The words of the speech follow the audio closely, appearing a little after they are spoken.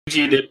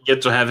Luigi didn't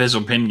get to have his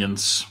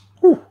opinions.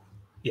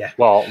 Yeah.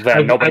 Well, then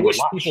I nobody wish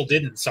would watch. people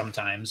didn't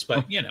sometimes,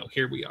 but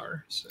here we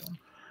are. So,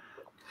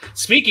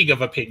 speaking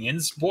of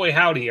opinions, boy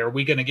howdy, are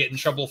we going to get in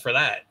trouble for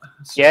that?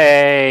 So,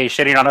 Yay!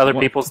 Shitting on other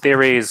people's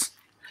theories.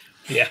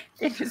 yeah,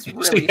 It is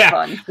really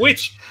fun.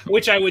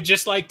 Which I would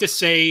just like to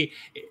say,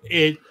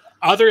 it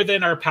other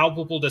than our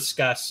palpable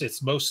discuss,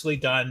 it's mostly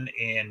done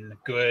in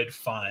good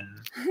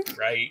fun,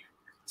 right?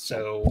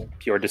 So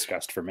Pure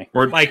disgust for me.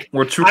 We're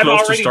too I'm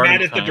close to already starting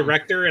mad at the time.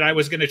 director, and I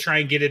was going to try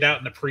and get it out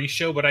in the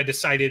pre-show, but I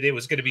decided it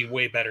was going to be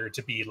way better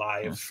to be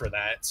live for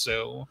that.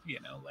 So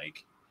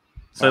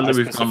Sadly, I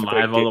we've gone specifically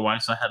live. did-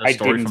 Otherwise, I had a I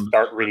story didn't from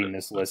start reading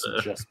this list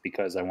just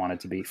because I wanted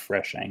to be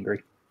fresh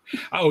angry.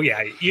 oh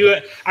yeah,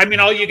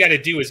 all you got to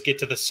do is get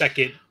to the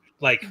second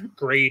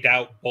grayed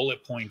out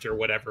bullet point or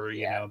whatever,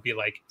 be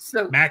like,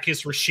 So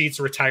Marcus Rashid's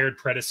retired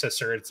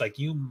predecessor. It's like,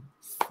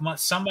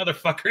 some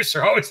motherfuckers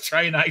are always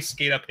trying to ice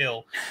skate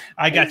uphill.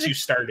 I got you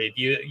started.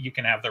 You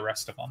can have the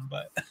rest of them,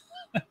 but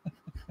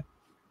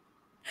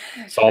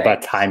It's all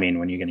about timing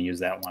when you're going to use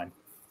that line.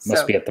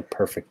 Must be at the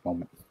perfect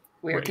moment.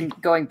 we're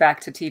going back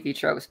to TV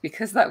tropes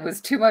because that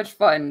was too much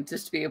fun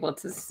just to be able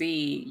to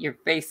see your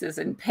faces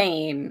in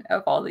pain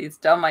of all these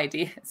dumb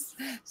ideas.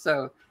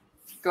 So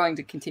going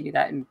to continue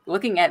that and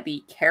looking at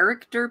the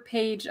character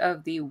page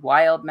of the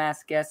Wild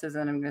Mass Guesses,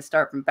 and I'm going to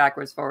start from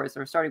backwards forwards.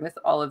 So we're starting with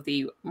all of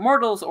the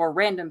mortals or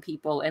random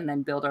people and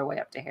then build our way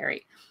up to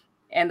Harry.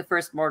 And the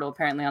first mortal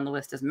apparently on the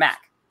list is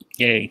Mac.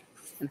 Yay.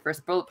 And the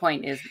first bullet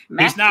point is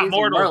Mac He's not is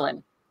mortal.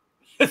 Merlin.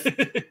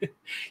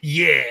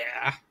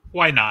 Yeah,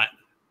 why not?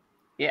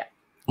 Yeah.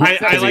 I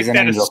like he's an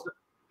that. angel.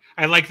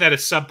 I like that a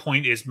sub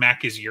point is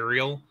Mac is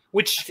Uriel,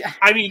 which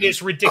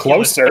is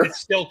ridiculous. Closer. But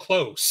it's still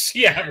close.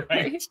 Yeah,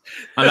 right.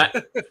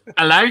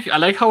 I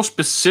like how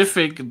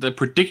specific the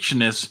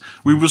prediction is.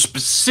 We will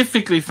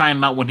specifically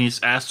find out when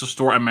he's asked to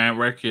store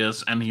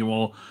Americus, and he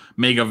will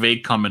make a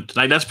vague comment.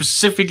 Like that's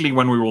specifically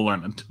when we will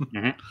learn it.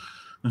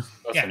 Mm-hmm.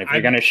 Listen, if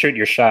you're going to shoot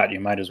your shot, you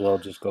might as well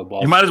just go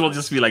balls. You might as well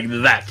just be like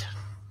that.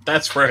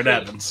 That's where it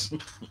happens.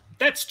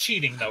 That's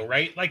cheating, though,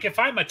 right? Like if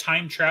I'm a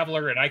time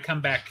traveler and I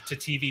come back to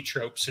TV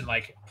tropes and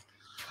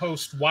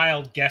post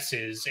wild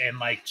guesses and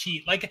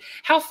cheat,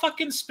 how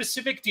fucking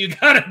specific do you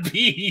gotta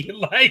be?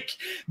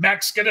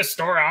 Mac's gonna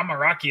store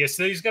Amarakius,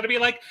 so he's gonna be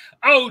like,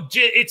 oh,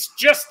 it's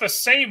just the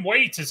same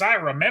weight as I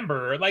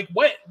remember.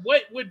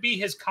 What would be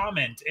his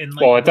comment? And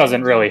well, it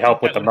doesn't really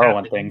help with the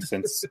Merlin thing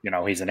since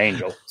he's an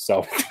angel,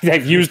 so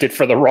they've used it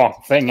for the wrong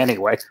thing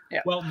anyway.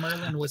 Yeah. Well,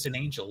 Merlin was an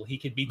angel; he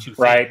could be two.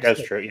 Right, things.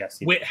 that's true. Yes.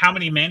 How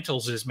many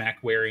mantles is Mac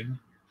wearing?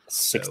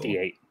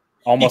 68,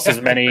 almost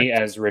as many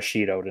as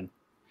Rashid Odin.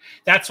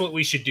 That's what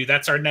we should do.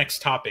 That's our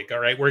next topic. All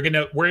right. We're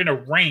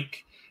gonna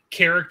rank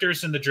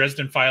characters in the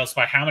Dresden Files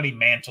by how many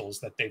mantles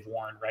that they've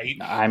worn, right?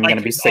 I'm gonna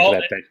be sick of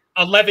that thing.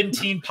 11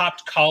 teen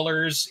popped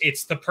collars.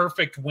 It's the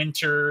perfect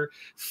winter,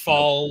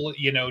 fall,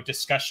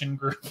 discussion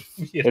group.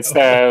 It's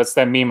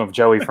that meme of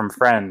Joey from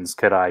Friends.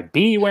 Could I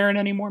be wearing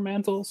any more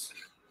mantles?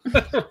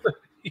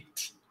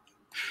 Right.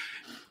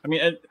 I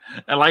mean,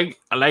 I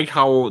like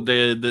how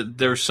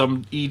there's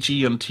some EG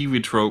and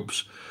TV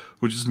tropes,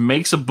 which just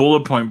makes a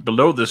bullet point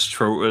below this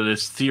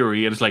this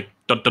theory, and it's like ...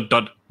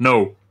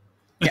 no.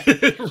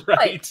 Yeah.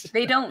 Right. But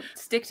they don't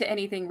stick to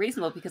anything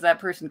reasonable because that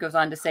person goes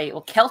on to say,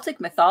 well,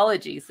 Celtic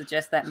mythology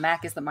suggests that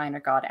Mac is the minor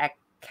god at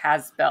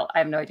Casbel. I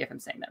have no idea if I'm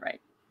saying that right.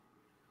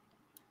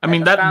 I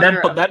mean, the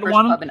that first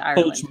one pub in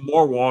holds Ireland.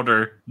 more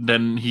water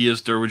than he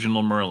is the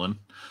original Merlin.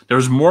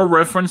 There's more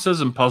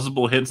references and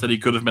possible hints that he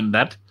could have been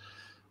that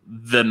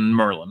than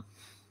Merlin.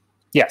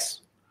 Yes.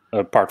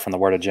 Apart from the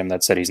word of Jim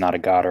that said he's not a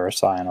god or a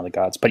scion of the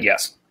gods, but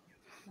yes.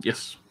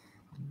 Yes.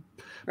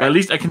 But at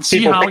least I can see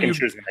People how pick and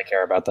choose when they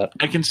care about that.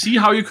 I can see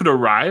how you could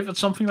arrive at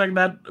something like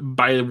that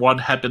by what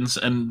happens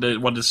and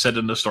what is said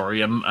in the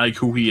story and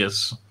who he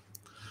is.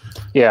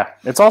 Yeah,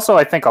 it's also,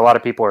 I think a lot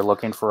of people are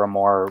looking for a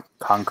more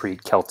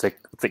concrete Celtic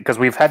thing, because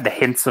we've had the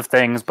hints of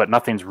things, but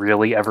nothing's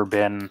really ever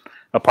been,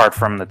 apart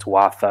from the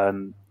Tuatha,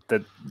 and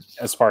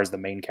as far as the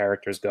main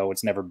characters go,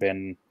 it's never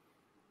been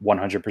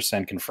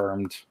 100%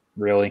 confirmed,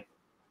 really.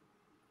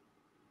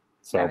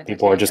 So Mav and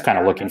people are Titania just don't kind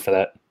of count looking enough? for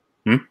that.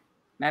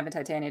 Mav and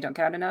Titania don't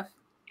count enough?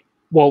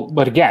 Well,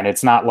 but again,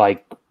 it's not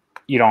like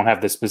you don't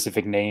have the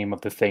specific name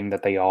of the thing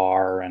that they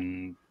are,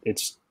 and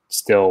it's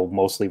still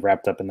mostly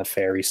wrapped up in the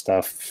fairy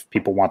stuff.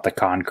 People want the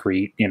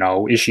concrete,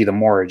 is she the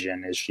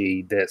Morrigan? Is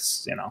she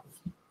this,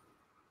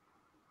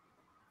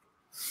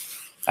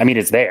 I mean,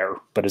 it's there,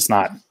 but it's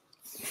not.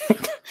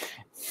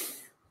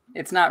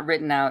 It's not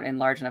written out in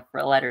large enough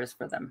letters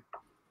for them.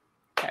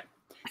 Okay.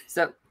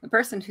 So the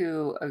person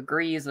who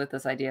agrees with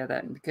this idea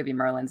that it could be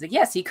Merlin says,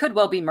 yes, he could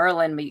well be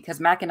Merlin because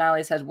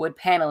McAnally says wood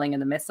paneling in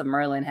the myths of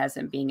Merlin has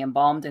him being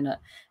embalmed in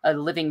a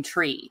living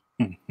tree.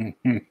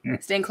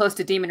 Staying close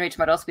to Demon Reach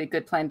might also be a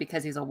good plan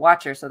because he's a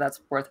watcher, so that's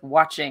worth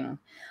watching.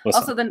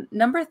 Listen. Also, the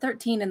number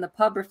 13 in the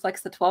pub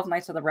reflects the 12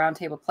 Knights of the Round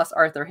Table plus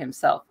Arthur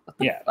himself. What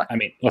the fuck? I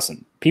mean,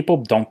 listen, people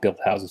don't build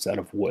houses out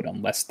of wood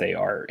unless they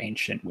are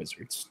ancient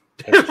wizards.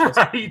 It's just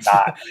Right.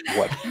 not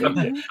what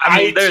they did.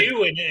 I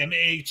too am an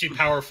ancient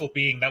powerful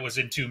being that was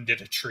entombed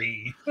in a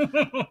tree.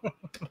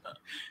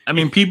 I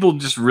mean, people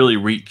just really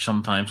reach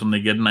sometimes when they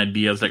get an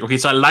idea. It's like, okay,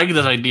 so I like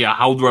this idea.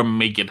 How do I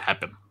make it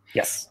happen?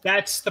 Yes.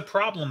 That's the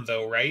problem,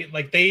 though, right?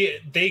 Like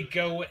they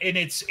go, and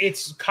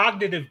it's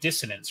cognitive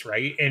dissonance,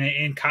 right?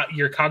 And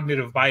your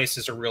cognitive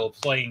biases are real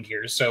playing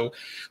here. So,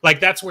 like,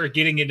 that's where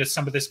getting into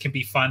some of this can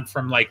be fun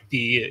from like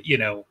the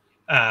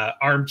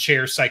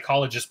armchair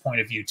psychologist point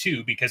of view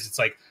too, because it's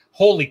like,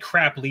 holy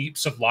crap,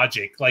 leaps of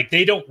logic. Like,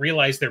 they don't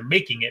realize they're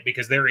making it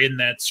because they're in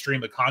that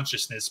stream of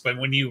consciousness. But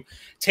when you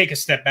take a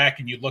step back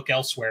and you look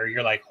elsewhere,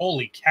 you're like,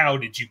 holy cow,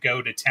 did you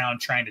go to town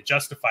trying to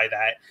justify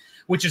that?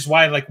 Which is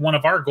why, like, one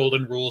of our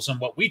golden rules and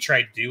what we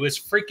try to do is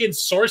freaking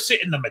source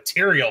it in the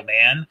material,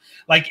 man.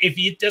 Like, if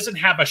it doesn't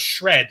have a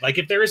shred, like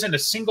if there isn't a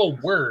single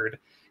word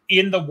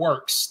in the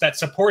works that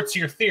supports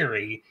your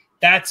theory,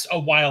 that's a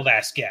wild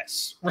ass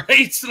guess,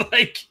 right?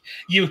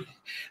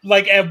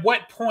 Like at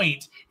what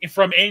point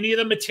from any of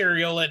the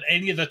material and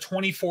any of the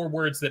 24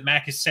 words that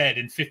Mac has said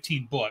in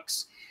 15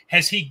 books,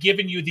 has he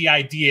given you the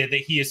idea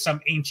that he is some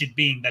ancient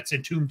being that's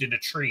entombed in a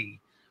tree?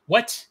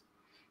 What?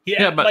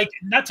 Yeah, but like,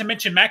 not to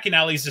mention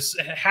McAnally's is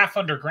half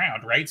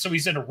underground, right? So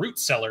he's in a root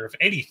cellar, if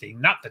anything,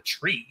 not the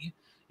tree.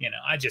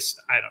 I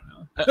don't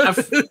know.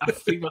 I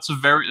think that's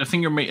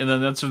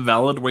that's a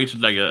valid way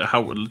to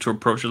how to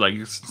approach it. Like,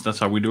 that's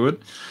how we do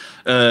it.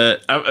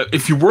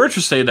 If you were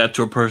to say that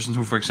to a person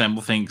who, for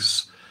example,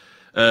 thinks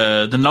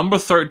the number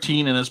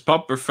 13 in his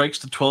pop reflects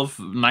the 12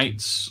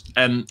 knights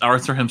and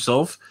Arthur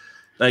himself,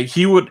 like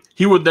he would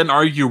then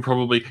argue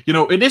probably,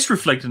 it is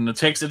reflected in the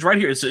text. It's right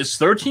here. It's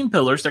 13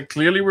 pillars that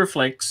clearly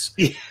reflects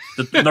the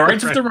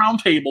Knights of the Round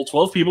Table,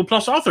 12 people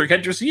plus Arthur.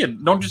 Can't you see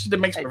it? Don't you see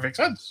that makes perfect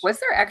sense? Was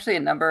there actually a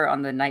number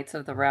on the Knights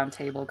of the Round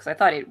Table? Because I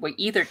thought it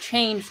either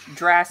changed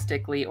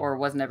drastically or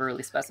was never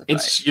really specified.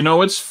 It's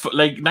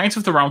like Knights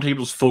of the Round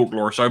Table is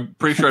folklore, so I'm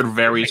pretty sure it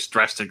varies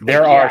drastically.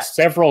 There are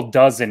several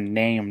dozen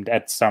named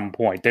at some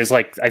point. There's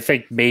I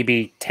think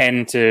maybe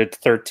 10 to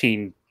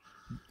 13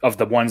 of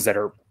the ones that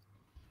are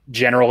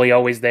generally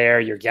always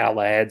there, your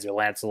Galahads, your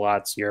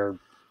Lancelots, your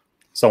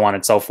so on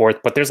and so forth.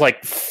 But there's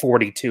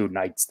 42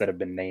 knights that have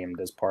been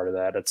named as part of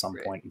that at some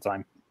point in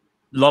time.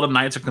 A lot of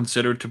knights are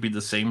considered to be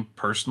the same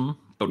person,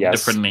 but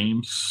different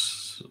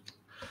names.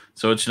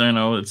 So it's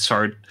it's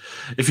hard.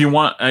 If you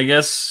want, I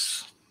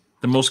guess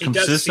the most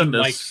consistent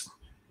is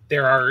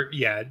there are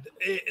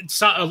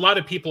it's not, a lot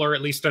of people are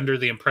at least under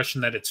the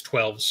impression that it's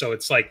 12. So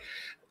it's like,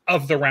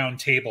 of the Round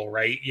Table,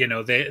 right?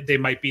 They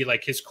might be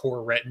like his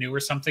core retinue or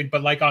something.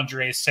 But like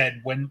Andreas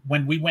said, when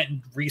we went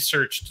and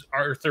researched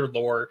Arthur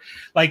lore,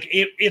 like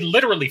it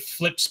literally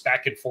flips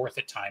back and forth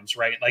at times,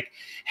 right? Like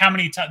how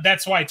many times?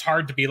 That's why it's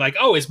hard to be like,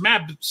 oh, is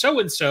Mab so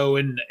and so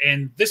and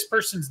this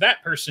person's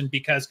that person,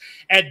 because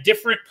at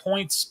different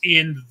points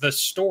in the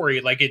story,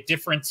 like at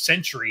different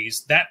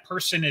centuries, that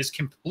person is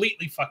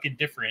completely fucking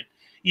different.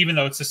 Even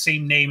though it's the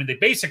same name and they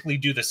basically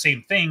do the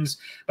same things,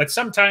 but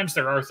sometimes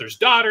they're Arthur's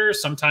daughter,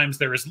 sometimes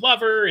they're his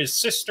lover, his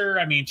sister.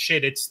 I mean,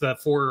 shit, it's the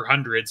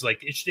 400s.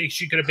 Like,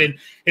 she could have been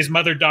his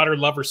mother, daughter,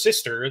 lover,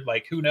 sister.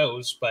 Like, who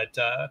knows? But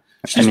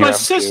she's my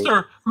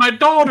sister, my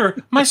daughter,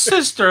 my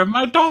sister,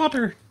 my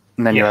daughter.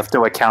 And then you have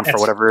to account for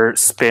whatever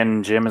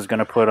spin Jim is going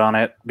to put on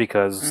it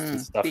because the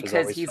stuff is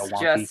always he's so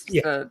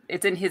wonky.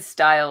 It's in his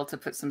style to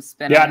put some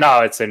spin. Yeah, on no,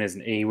 it's in his.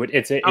 What he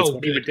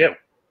would do.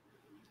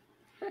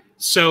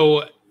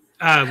 So.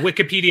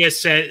 Wikipedia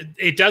said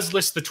it does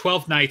list the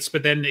 12 knights,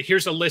 but then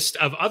here's a list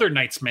of other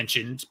knights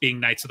mentioned being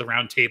Knights of the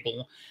Round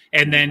Table,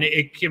 and then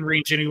it can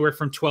range anywhere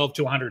from 12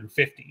 to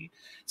 150.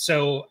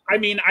 So, I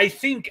mean, I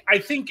think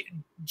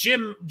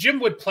Jim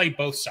would play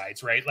both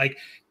sides, right? Like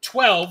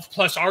 12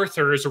 plus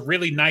Arthur is a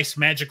really nice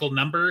magical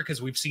number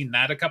because we've seen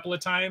that a couple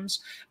of times,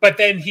 but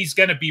then he's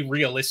going to be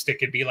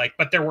realistic and be like,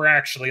 but there were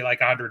actually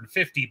like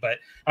 150. But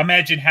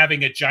imagine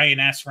having a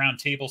giant ass round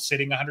table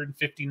sitting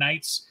 150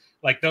 knights.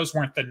 Like, those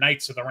weren't the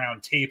Knights of the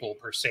Round Table,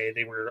 per se.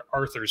 They were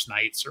Arthur's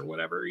Knights or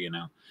whatever,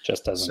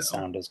 Just doesn't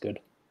sound as good.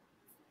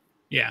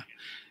 Yeah.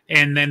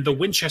 And then the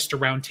Winchester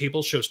Round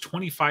Table shows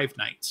 25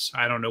 knights.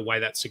 I don't know why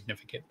that's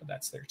significant, but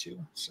that's there too.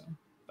 So,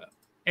 but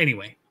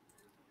anyway,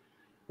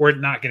 we're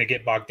not going to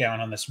get bogged down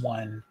on this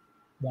one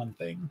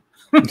thing.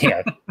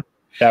 Yeah,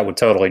 that would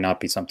totally not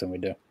be something we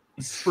do.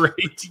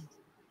 Right.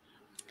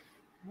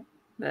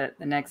 The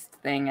next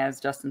thing, as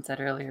Justin said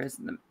earlier, is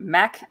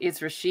Mac is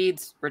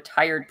Rashid's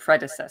retired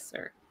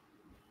predecessor.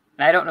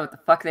 And I don't know what the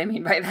fuck they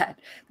mean by that.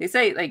 They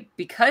say,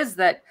 because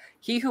that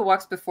he who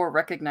walks before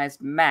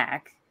recognized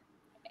Mac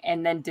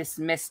and then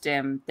dismissed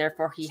him,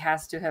 therefore he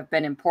has to have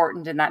been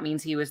important, and that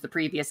means he was the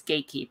previous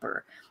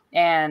gatekeeper.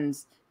 And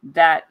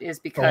that is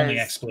because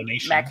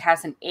Mac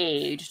hasn't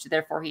aged,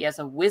 therefore he has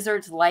a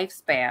wizard's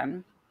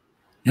lifespan,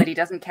 but he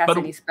doesn't cast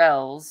any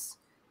spells.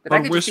 But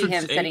I could just see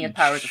him setting his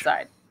powers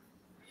aside.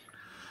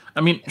 I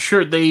mean,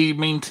 sure, they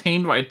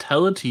maintain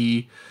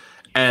vitality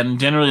And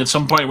generally, at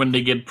some point when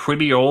they get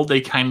pretty old,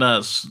 they kind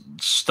of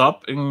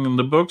stop in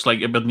the books,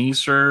 like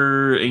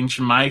Ebenezer,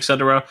 Ancient Mai,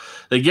 etc.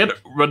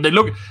 When they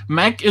look,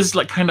 Mac is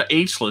like kind of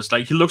ageless.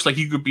 Like he looks like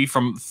he could be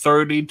from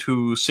 30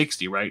 to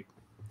 60, right?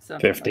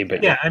 50,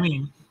 but yeah, I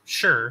mean,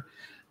 sure.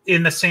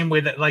 In the same way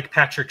that like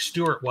Patrick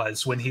Stewart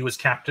was when he was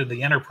captain of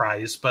the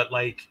Enterprise, but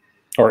like,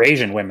 or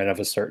Asian women of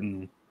a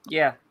certain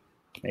Yeah.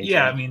 age.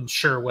 yeah, I mean,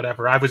 sure,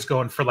 whatever. I was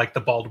going for like the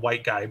bald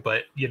white guy,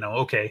 but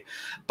okay.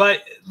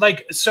 But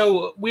like,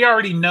 so we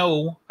already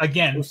know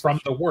again from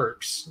the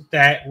works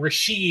that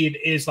Rashid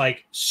is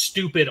like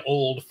stupid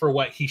old for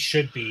what he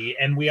should be,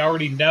 and we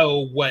already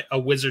know what a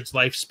wizard's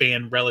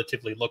lifespan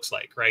relatively looks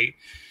like, right?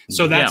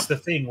 So that's the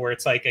thing where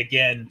it's like,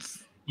 again,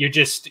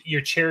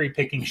 you're cherry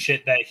picking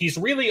shit that he's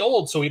really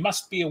old, so he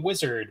must be a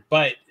wizard,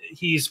 but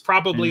he's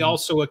probably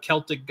also a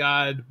Celtic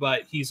god,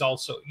 but he's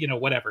also,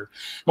 whatever.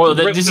 Well,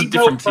 these are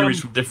different theories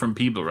from different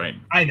people, right?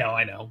 I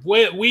know.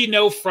 We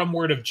know from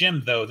Word of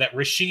Jim, though, that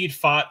Rashid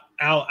fought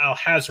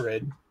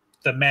Al-Hazred,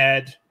 the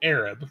mad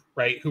Arab,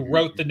 right, who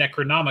wrote the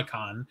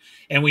Necronomicon.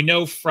 And we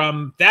know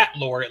from that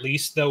lore, at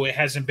least, though it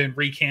hasn't been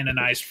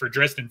recanonized for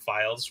Dresden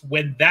Files,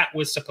 when that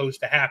was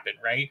supposed to happen,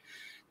 right?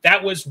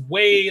 That was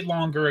way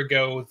longer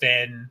ago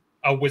than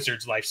a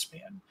wizard's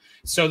lifespan.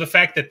 So the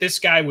fact that this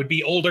guy would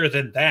be older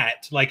than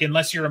that, like,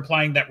 unless you're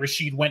implying that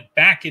Rashid went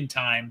back in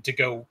time to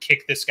go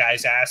kick this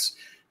guy's ass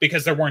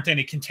because there weren't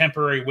any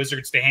contemporary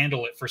wizards to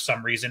handle it for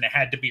some reason, it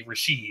had to be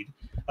Rashid.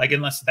 Like,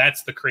 unless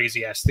that's the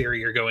crazy ass theory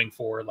you're going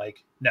for,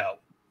 like, no.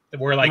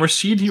 We're like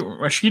Rashid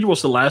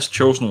was the last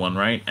chosen one,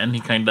 right? And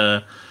he kind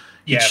of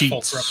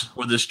cheats Fulcrum.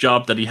 with this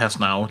job that he has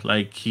now.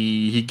 Like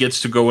he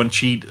gets to go and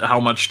cheat how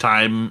much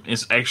time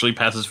is actually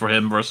passes for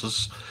him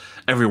versus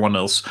everyone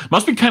else.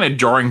 Must be kind of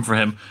jarring for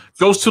him.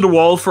 Goes to the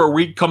wall for a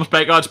week, comes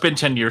back. Oh, it's been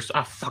 10 years.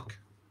 Ah, fuck.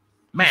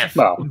 Man.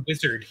 Well,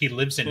 wizard. He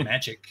lives in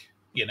magic,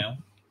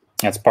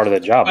 That's part of the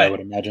job, I would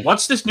imagine.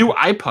 What's this new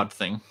iPod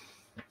thing?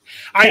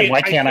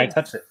 Why can't I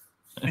touch it?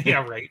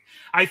 Yeah, right.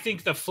 I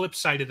think the flip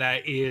side of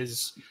that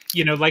is,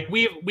 like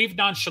we've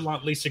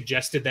nonchalantly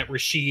suggested that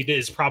Rashid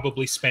is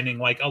probably spending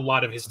like a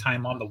lot of his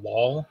time on the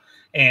wall,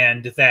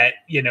 and that,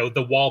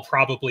 the wall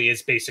probably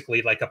is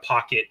basically like a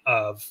pocket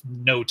of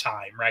no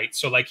time, right?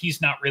 So like he's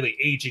not really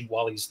aging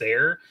while he's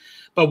there.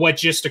 But what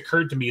just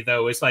occurred to me,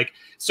 though, is like,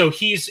 so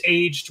he's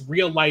aged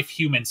real life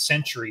human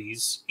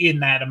centuries in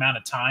that amount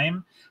of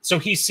time. So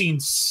he's seen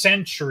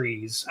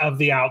centuries of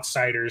the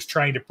outsiders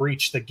trying to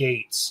breach the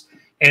gates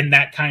and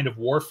that kind of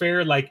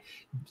warfare. Like,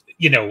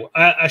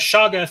 a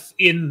Shoggoth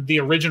in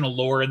the original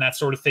lore and that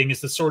sort of thing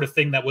is the sort of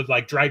thing that would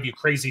like drive you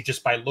crazy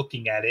just by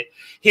looking at it.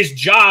 His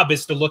job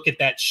is to look at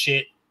that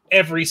shit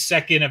every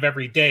second of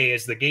every day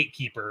as the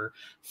gatekeeper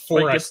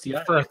for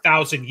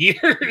 1,000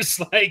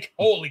 years. Like,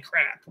 holy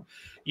crap.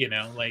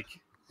 Like,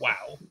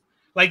 wow.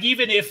 Like,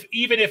 even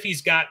if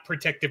he's got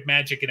protective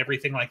magic and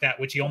everything like that,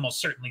 which he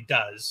almost certainly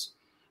does,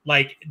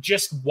 like,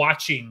 just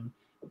watching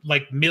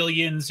like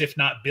millions, if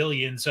not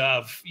billions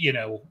of,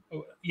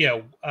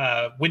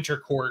 Winter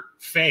Court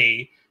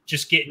Fae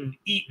just getting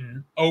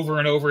eaten over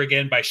and over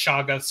again by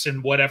Shoggoths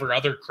and whatever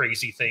other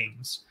crazy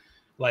things.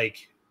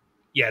 Like,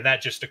 yeah,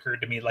 that just occurred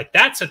to me. Like,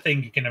 that's a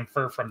thing you can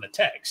infer from the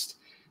text.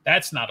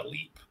 That's not a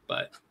leap,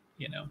 but,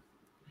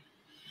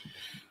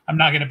 I'm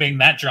not going to bang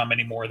that drum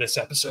anymore this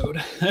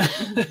episode.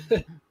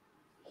 Right.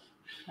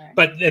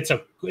 But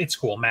it's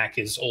cool. Mac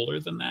is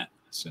older than that,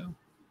 so.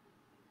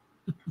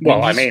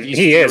 Well, I mean,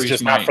 he is,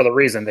 just not for the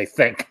reason they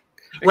think.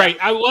 Right.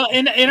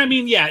 And I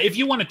mean, yeah, if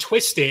you want to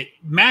twist it,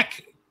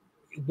 Mac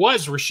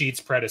was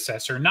Rashid's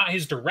predecessor, not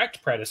his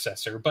direct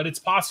predecessor, but it's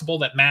possible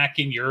that Mac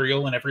and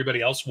Uriel and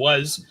everybody else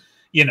was,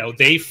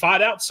 they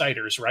fought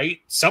outsiders, right?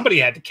 Somebody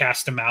had to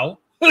cast them out.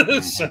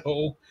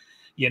 So,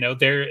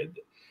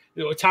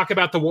 talk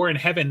about the war in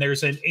heaven.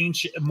 There's an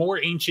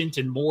more ancient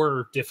and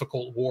more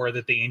difficult war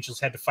that the angels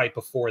had to fight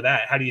before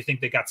that. How do you think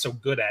they got so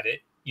good at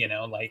it?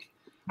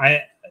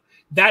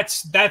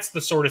 That's the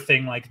sort of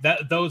thing like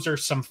that. Those are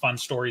some fun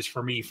stories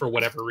for me for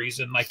whatever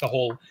reason, like the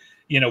whole,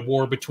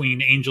 war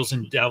between angels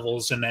and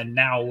devils. And then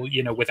now,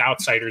 with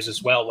outsiders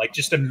as well, like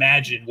just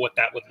imagine what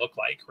that would look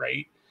like.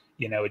 Right.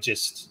 It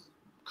just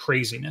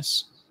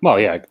craziness. Well,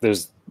 yeah,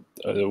 there's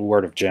a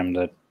Word of Jim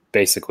that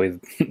basically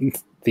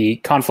the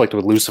conflict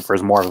with Lucifer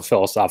is more of a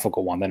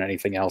philosophical one than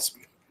anything else,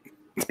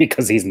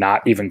 because he's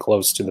not even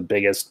close to the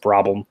biggest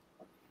problem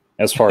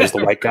as far as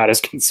the white god is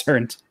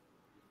concerned.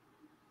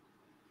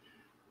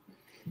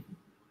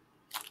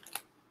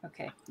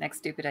 Okay, next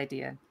stupid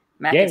idea.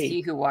 Mac is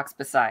he who walks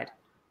beside.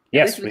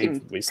 Yes, we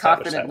can we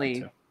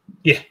confidently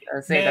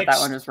say that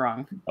one was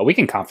wrong. Oh, we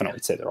can confidently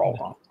say they're all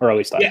wrong, or at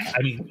least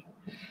I mean,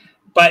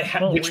 but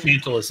which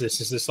mantle is this?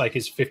 Is this like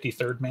his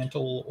 53rd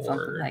mantle,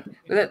 or like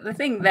the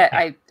thing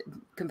that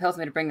compels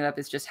me to bring it up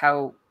is just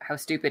how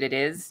stupid it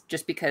is.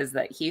 Just because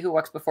that he who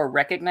walks before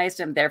recognized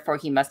him, therefore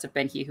he must have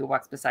been he who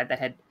walks beside that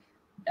had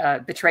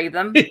betrayed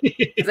them.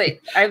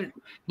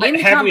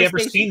 Have we ever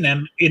seen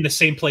them in the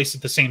same place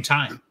at the same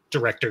time,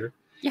 director?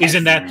 Yes.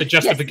 Isn't that the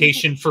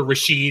justification for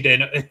Rashid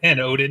and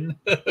Odin?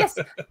 Yes.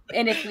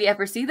 And if we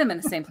ever see them in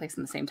the same place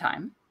in the same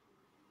time,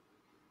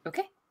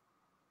 Okay.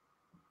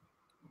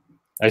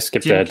 I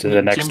skipped Jim, to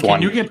the next Jim, one.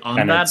 can you get on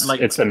and that?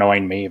 it's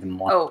annoying me even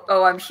more.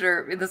 Oh, I'm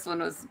sure this one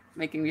was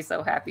making me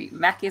so happy.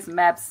 Mac is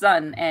Mab's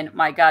son, and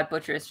my God,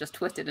 Butcher is just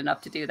twisted enough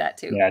to do that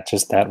too. Yeah,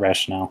 just that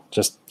rationale.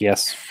 Just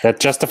yes,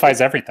 that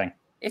justifies everything.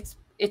 It's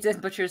in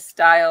Butcher's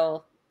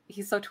style.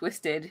 He's so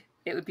twisted.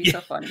 It would be so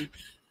funny.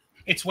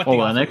 It's what. Oh, the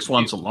author next would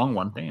one's do. a long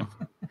one. Damn.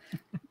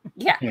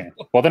 Yeah.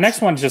 Well, the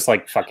next one's just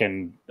like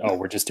fucking. Oh,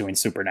 we're just doing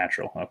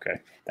supernatural. Okay,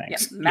 Yeah.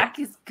 thanks. Mac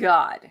is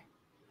God.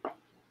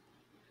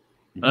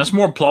 That's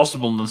more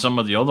plausible than some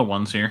of the other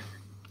ones here.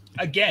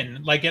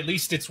 Again, like at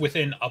least it's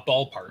within a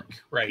ballpark,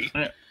 right?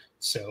 Yeah.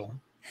 So,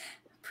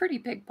 Pretty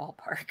big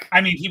ballpark. I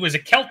mean, he was a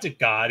Celtic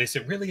god. Is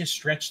it really a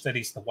stretch that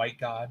he's the white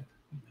god?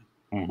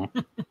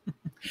 Mhm.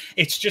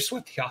 It's just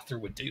what the author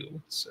would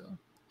do. So,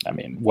 I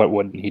mean, what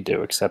wouldn't he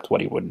do except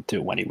what he wouldn't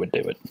do when he would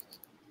do it?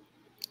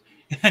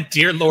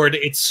 dear Lord,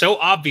 it's so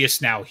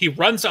obvious now. He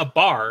runs a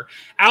bar.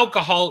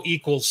 Alcohol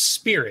equals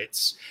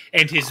spirits,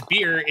 and his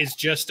beer is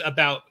just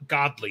about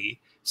godly.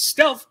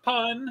 Stealth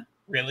pun,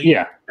 really?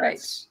 Yeah, Right.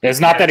 it's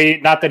not that he's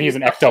an He's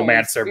the Holy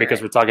ectomancer Spirit.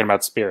 because we're talking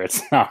about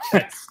spirits. No.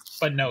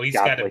 But no, he's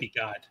got to Godly. be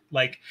God.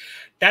 Like,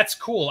 that's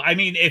cool. I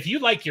mean, if you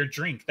like your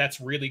drink, that's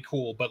really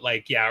cool. But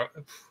like, yeah,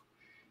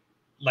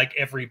 like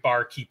every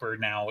barkeeper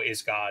now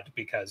is God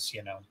because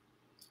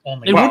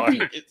only. It Well, would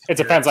be. It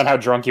depends on how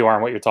drunk you are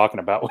and what you're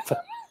talking about with them.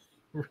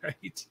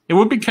 right. It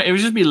would be. It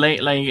would just be like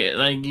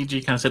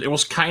EG kind of said. It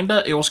was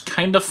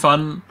kind of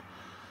fun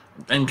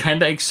and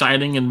kind of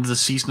exciting in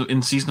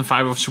season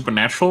 5 of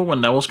Supernatural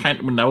when that was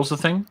the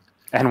thing,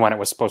 And when it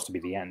was supposed to be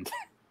the end.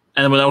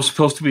 and when that was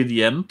supposed to be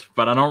the end.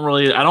 But I don't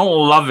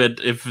love it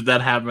if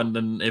that happened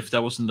and if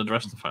that was in the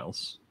Dresden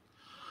Files.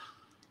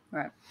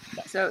 Right.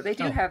 So they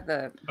do Oh, have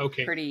the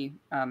Okay. pretty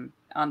on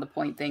the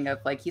point thing of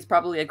like he's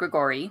probably a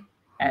Grigori,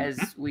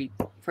 as we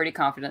pretty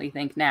confidently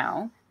think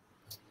now.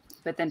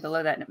 But then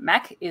below that,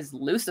 Mac is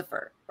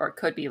Lucifer, or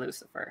could be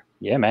Lucifer,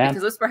 Yeah, man.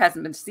 because Lucifer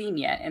hasn't been seen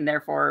yet, and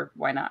therefore,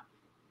 why not?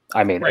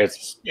 I mean, Right.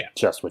 it's Yeah.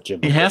 just what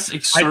Jim. He has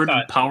exerted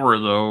thought- power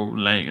though.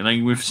 Like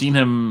we've seen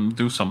him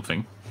do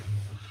something.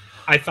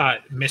 I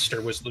thought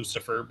Mister was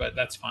Lucifer, but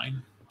that's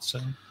fine. So,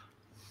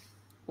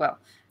 Well,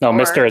 No, Or-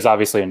 Mister is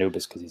obviously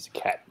Anubis because he's a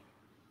cat.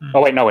 Hmm.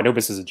 Oh wait, no,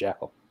 Anubis is a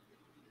jackal.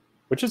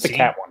 Which is the See?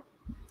 cat one?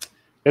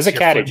 There's a you're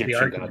cat flipping the Egyptian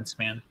god. arguments,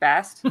 man.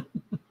 Bast.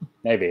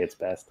 Maybe it's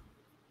best.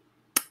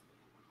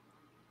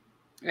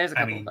 There's a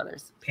I couple mean, of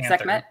others. Panther,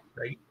 Sekhmet.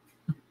 right?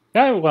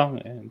 Yeah, well,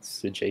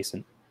 it's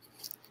adjacent.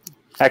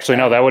 Actually,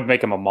 no, that would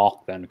make him a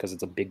Malk then because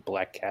it's a big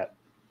black cat.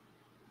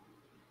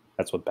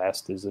 That's what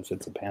best is if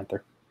it's a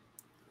panther.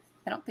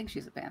 I don't think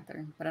she's a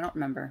panther, but I don't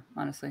remember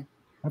honestly.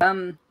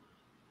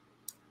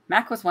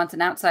 Mac was once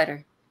an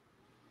outsider,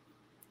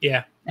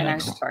 Yeah. and No. I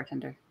was a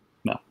bartender.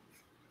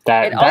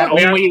 That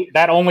It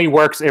that only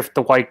works if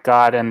the white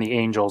god and the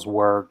angels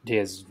were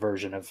his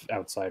version of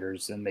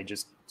outsiders, and they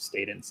just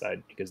stayed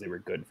inside because they were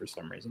good for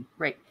some reason.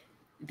 Right.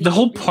 The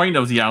whole point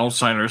of the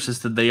Outsiders is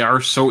that they are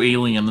so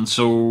alien and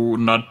so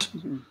not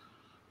Mhm.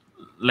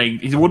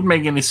 like it wouldn't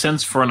make any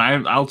sense for an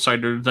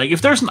outsider. Like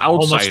if there's an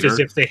Almost outsider, as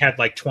if they had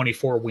like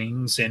 24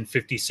 wings and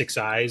 56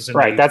 eyes. And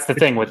Right, they that's the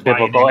could thing with fly in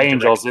biblical any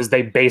angels direction. is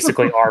they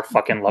basically are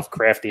fucking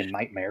Lovecraftian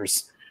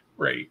nightmares.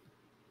 Right.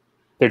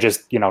 They're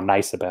just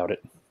nice about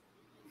it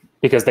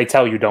because they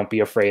tell you don't be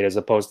afraid, as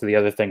opposed to the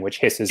other thing which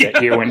hisses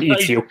at you and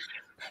eats right. you.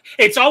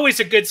 It's always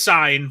a good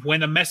sign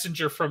when a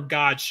messenger from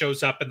God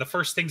shows up and the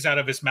first things out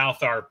of his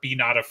mouth are "Be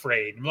not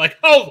afraid." I'm like,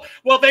 oh,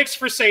 well, thanks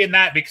for saying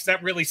that because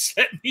that really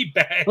set me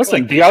back.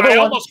 Listen, Like, the other I one-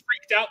 almost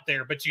freaked out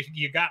there, but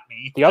you got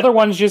me. The other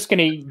one's just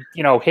gonna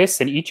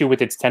hiss and eat you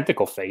with its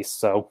tentacle face.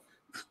 So,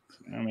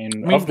 I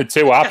mean, of the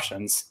two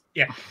options,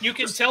 Yeah, you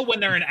can tell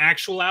when they're an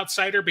actual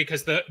outsider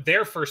because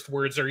their first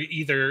words are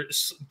either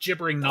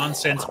gibbering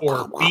nonsense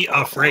or "be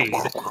afraid,"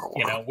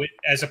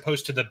 as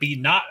opposed to the "be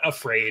not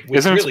afraid." Which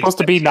isn't it really supposed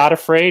to be not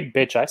afraid?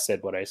 Bitch, I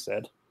said what I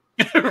said.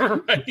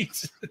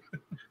 right?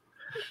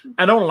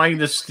 I don't like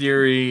this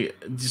theory.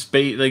 Just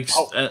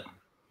That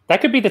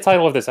could be the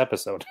title of this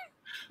episode.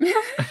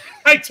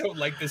 I don't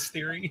like this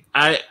theory.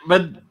 but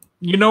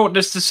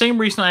that's the same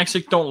reason I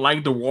actually don't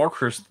like the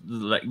walkers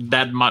like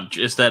that much.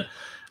 Is that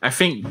I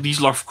think these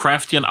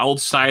Lovecraftian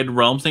outside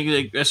realm thing.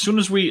 Like, as soon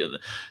as the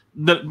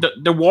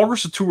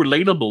walkers are too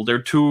relatable,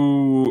 they're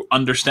too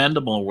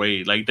understandable in a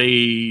way. Like they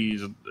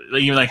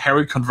even like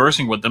Harry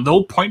conversing with them. The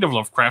whole point of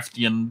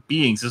Lovecraftian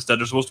beings is that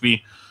they're supposed to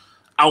be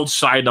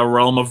outside the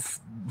realm of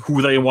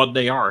who they and what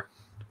they are.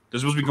 They're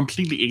supposed to be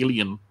completely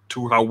alien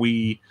to how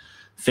we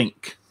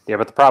think. Yeah,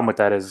 but the problem with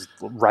that is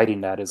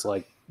writing that is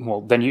like, well,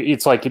 then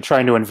it's like you're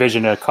trying to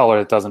envision a color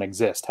that doesn't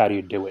exist. How do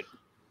you do it?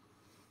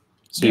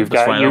 So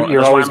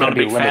you're always going to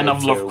be a big fan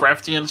of limited to.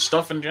 Lovecraftian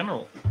stuff in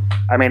general.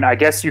 I mean, I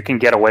guess you can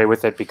get away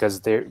with it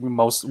because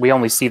we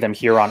only see them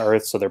here on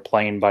Earth, so they're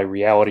playing by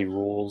reality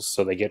rules,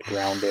 so they get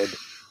grounded,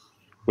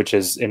 which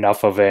is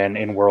enough of an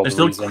in-world They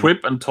still reason.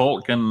 quip and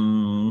talk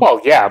and Well,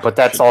 yeah, but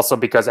that's also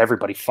because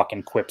everybody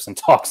fucking quips and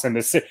talks in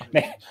this.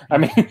 I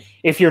mean,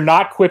 if you're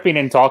not quipping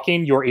and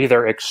talking, you're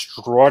either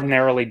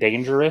extraordinarily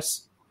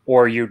dangerous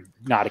or you're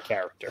not a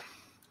character.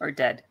 or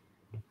dead.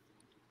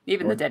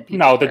 Even the dead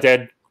people. No, the but-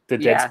 dead.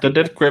 Yeah. The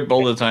dead grip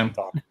all the time.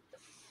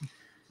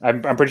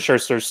 I'm pretty sure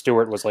Sir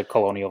Stewart was like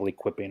colonially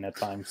quipping at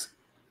times.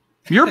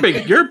 You're a big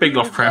Lovely.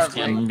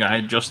 Lovecraftian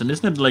guy, Justin.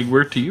 Isn't it like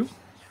weird to you?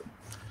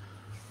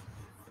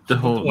 The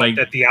whole What, like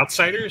that the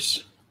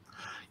outsiders?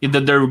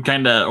 that they're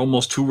kind of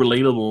almost too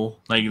relatable.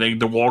 Like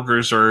the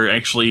walkers are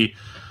actually,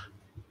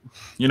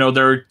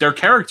 they're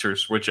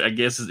characters, which I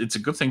guess it's a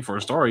good thing for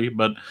a story,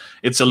 but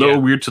it's a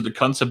little weird to the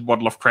concept what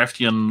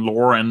Lovecraftian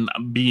lore and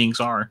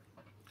beings are.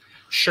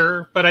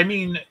 Sure, but I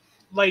mean,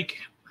 like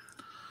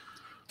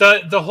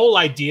the whole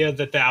idea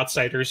that the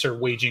outsiders are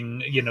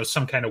waging,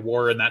 some kind of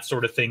war and that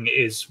sort of thing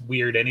is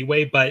weird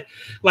anyway. But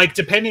like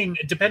depending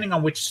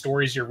on which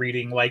stories you're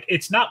reading, like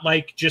it's not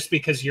like just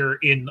because you're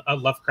in a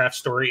Lovecraft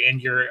story and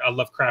you're a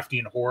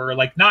Lovecraftian horror,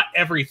 like not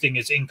everything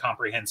is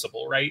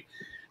incomprehensible, right?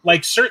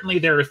 Like certainly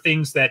there are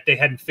things that they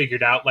hadn't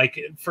figured out. Like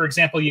for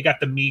example, you got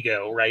the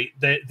Migo, right?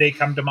 They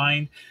come to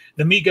mind.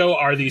 The Migo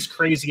are these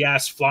crazy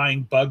ass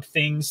flying bug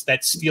things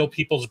that steal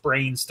people's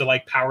brains to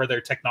like power their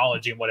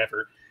technology and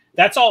whatever.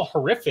 That's all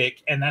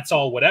horrific and that's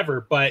all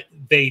whatever, but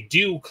they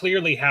do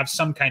clearly have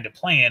some kind of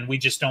plan. We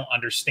just don't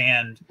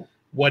understand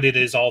what it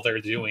is all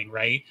they're doing,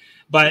 right?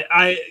 But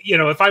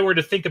if I were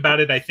to think about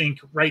it, I think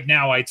right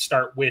now I'd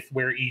start with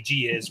where EG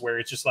is, where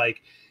it's just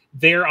like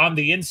they're on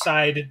the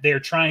inside, they're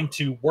trying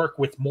to work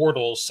with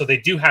mortals, so they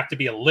do have to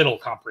be a little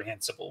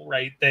comprehensible,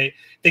 right? They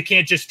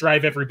can't just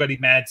drive everybody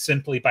mad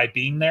simply by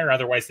being there,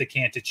 otherwise they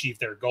can't achieve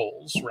their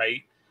goals,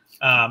 right?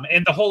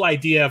 And the whole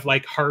idea of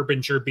like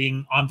Harbinger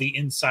being on the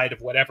inside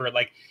of whatever,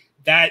 like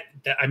that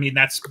I mean,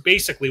 that's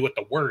basically what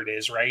the word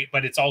is, right?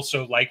 But it's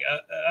also like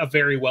a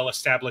very well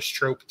established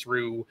trope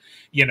through,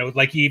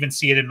 like you even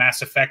see it in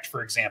Mass Effect,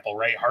 for example,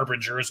 right?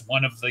 Harbinger is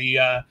one of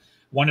the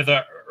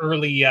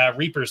early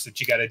Reapers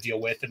that you got to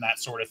deal with and that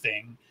sort of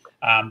thing.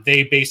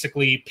 They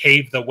basically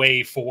paved the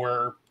way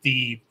for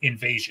the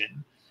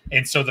invasion.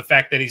 And so the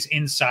fact that he's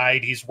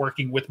inside, he's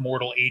working with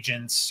mortal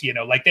agents,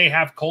 like they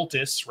have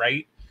cultists,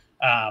 right?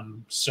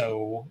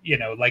 So,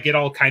 like it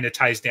all kind of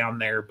ties down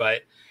there,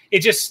 but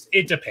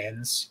it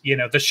depends.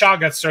 The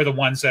Shoggoths are the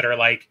ones that are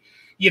like,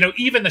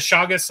 even the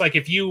Shoggoths, like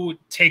if you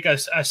take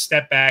a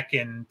step back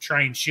and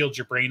try and shield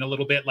your brain a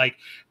little bit, like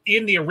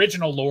in the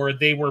original lore,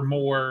 they were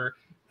more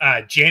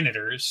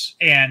janitors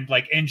and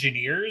like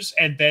engineers,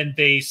 and then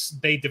they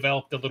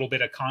developed a little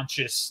bit of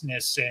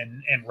consciousness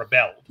and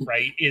rebelled,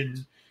 right?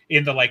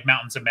 In the like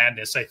Mountains of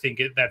Madness, I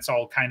think that's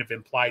all kind of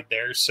implied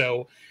there.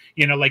 So,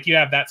 like you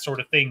have that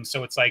sort of thing.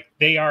 So it's like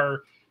they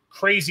are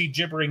crazy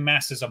gibbering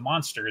masses of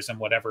monsters and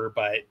whatever,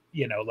 but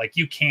like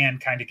you can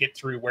kind of get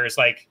through. Whereas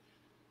like,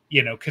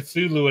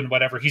 Cthulhu and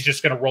whatever, he's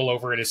just going to roll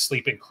over in his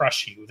sleep and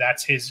crush you.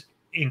 That's his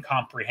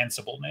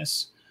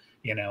incomprehensibleness.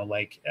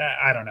 Like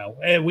I don't know.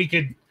 We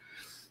could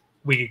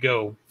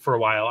go for a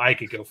while. I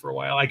could go for a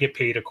while. I get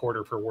paid a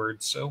quarter per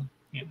word, so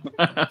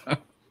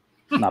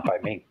Not by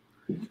me.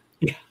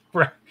 Yeah,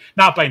 right.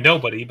 Not by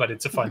nobody, but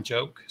it's a fun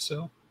joke.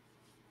 So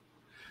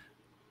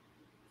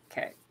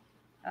Okay.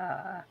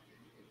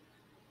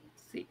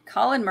 Let's see.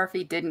 Colin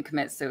Murphy didn't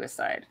commit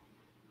suicide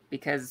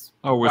because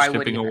Oh, we're why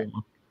would skipping he? over.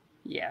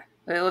 Yeah.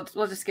 We'll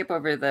just skip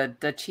over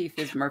the chief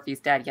is Murphy's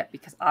dad yet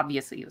because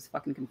obviously he was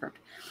fucking confirmed.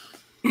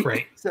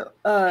 right. So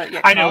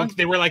yeah, I know Colin?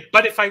 they were like,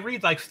 but if I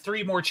read like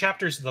 3 more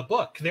chapters of the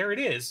book, there it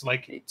is.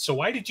 Like, so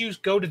why did you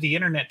go to the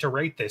internet to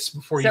write this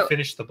before you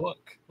finished the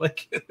book?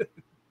 Like,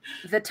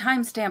 the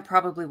timestamp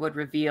probably would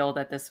reveal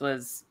that this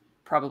was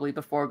probably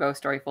before Ghost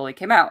Story fully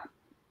came out.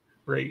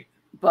 right.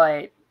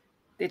 But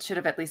it should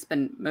have at least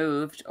been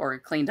moved or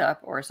cleaned up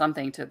or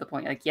something to the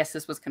point like, yes,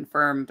 this was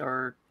confirmed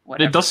or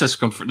whatever. It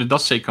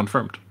does say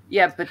confirmed.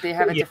 Yeah, but they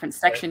have a Yeah. different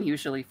section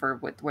usually for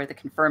where the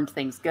confirmed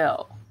things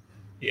go.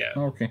 Yeah.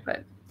 Okay.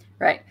 But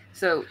right,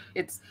 so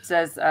it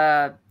says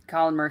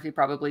Colin Murphy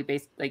probably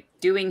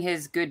doing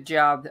his good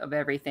job of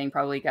everything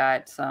probably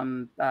got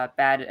some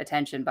bad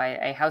attention by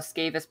a House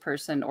Skavis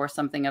person or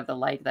something of the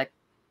like that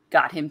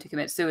got him to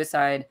commit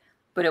suicide,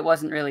 but it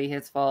wasn't really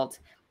his fault.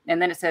 And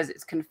then it says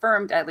it's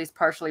confirmed at least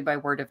partially by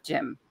word of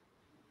Jim.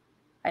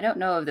 I don't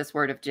know of this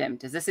word of Jim.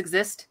 Does this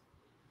exist?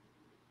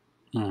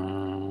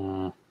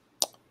 I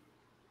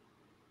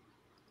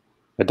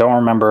don't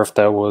remember if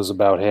that was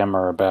about him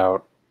or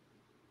about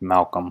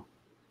Malcolm,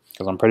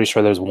 because I'm pretty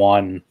sure there's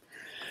one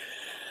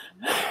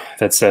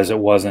that says it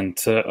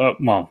wasn't.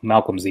 Well,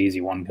 Malcolm's the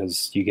easy one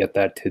because you get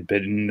that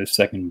tidbit in the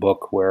second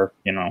book where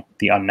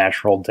the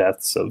unnatural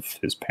deaths of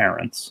his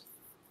parents.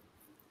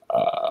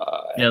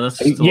 Yeah,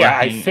 that's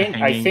I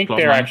think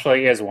there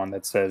actually is one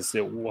that says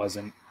it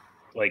wasn't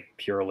like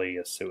purely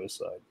a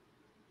suicide.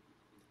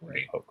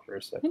 Right. Hook for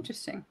a second.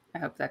 Interesting. I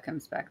hope that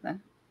comes back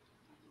then.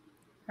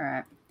 All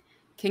right.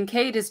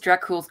 Kincaid is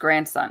Dracul's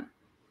grandson.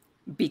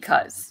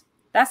 Because.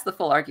 That's the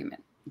full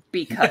argument.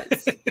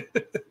 Because.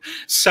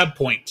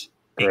 Subpoint.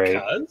 Great.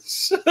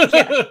 Because.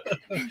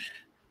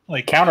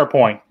 Like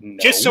Counterpoint. No.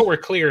 Just so we're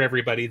clear,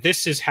 everybody,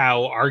 this is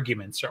how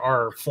arguments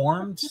are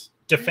formed,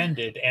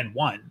 defended, and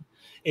won.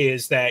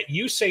 Is that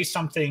you say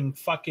something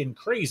fucking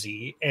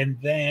crazy and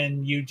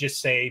then you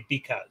just say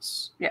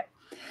because. Yeah.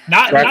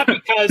 Not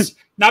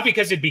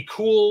because it'd be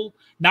cool,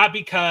 not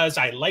because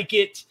I like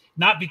it,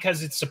 not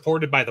because it's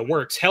supported by the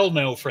works. Hell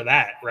no for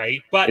that,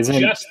 right? But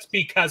just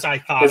because I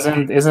thought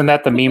isn't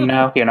that the meme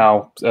now? You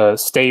know,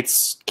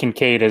 states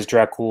Kincaid as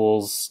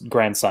Dracula's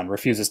grandson,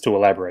 refuses to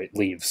elaborate,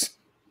 leaves.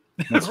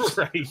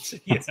 Right.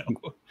 You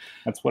know.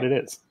 That's what it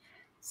is.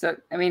 So,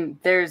 I mean,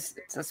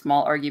 it's a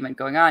small argument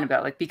going on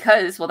about like,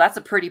 because, well, that's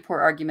a pretty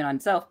poor argument on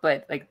itself,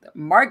 but like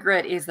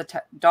Margaret is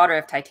the daughter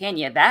of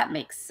Titania. That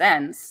makes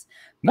sense,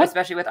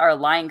 especially with our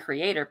line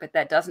creator, but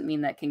that doesn't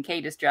mean that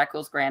Kincaid is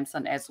Dracula's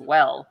grandson as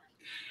well.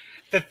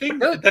 The thing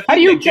that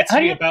gets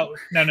me about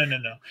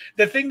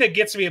the thing that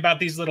gets me about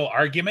these little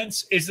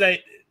arguments is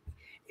that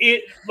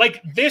it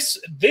like this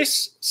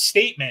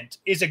statement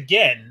is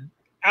again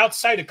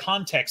outside of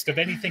context of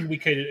anything we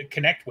could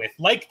connect with.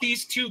 Like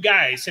these two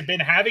guys have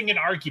been having an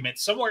argument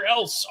somewhere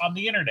else on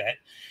the internet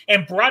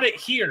and brought it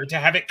here to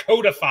have it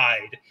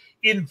codified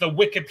in the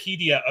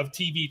Wikipedia of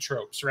TV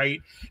tropes,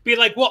 right? Be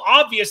like, well,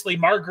 obviously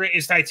Margaret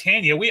is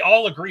Titania. We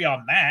all agree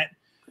on that.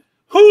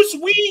 Who's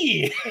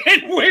we?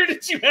 And where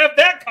did you have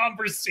that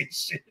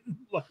conversation?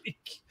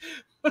 Like,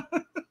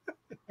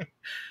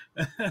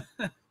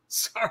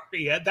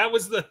 sorry, that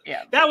was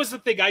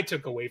the thing I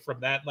took away from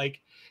that.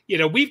 Like, you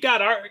know, we've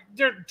got our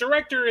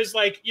director is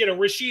like, you know,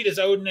 Rashid is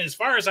Odin. As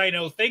far as I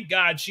know, thank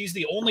God she's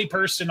the only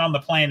person on the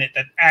planet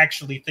that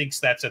actually thinks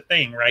that's a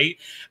thing, right?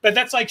 But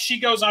that's like she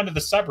goes onto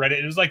the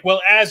subreddit. It was like,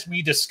 well, as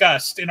we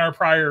discussed in our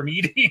prior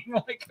meeting,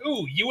 like,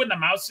 ooh, you and the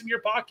mouse in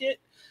your pocket.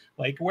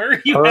 Like, where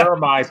are you? Per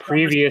my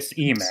previous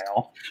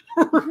email.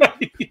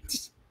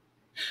 Right.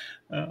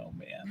 Oh,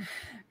 man.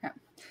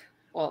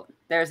 Well,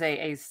 there's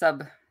a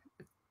sub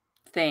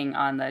thing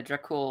on the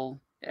Dracul,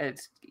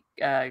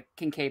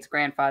 Kincaid's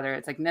grandfather.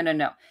 It's like,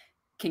 no.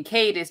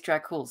 Kincaid is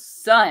Dracula's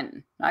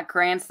son, not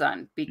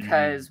grandson,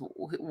 because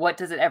what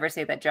does it ever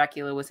say that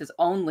Dracula was his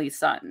only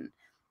son?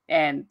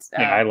 And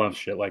yeah, I love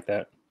shit like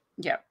that.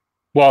 Yeah.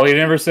 Well, he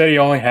never said he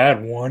only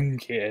had one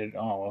kid.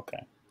 Oh,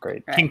 okay.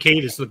 Great. Right.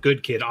 Kincaid is the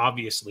good kid,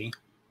 obviously.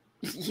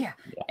 Yeah.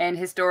 And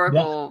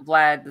historical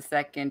Vlad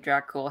II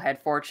Dracul had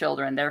 4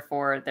 children,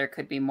 therefore there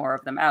could be more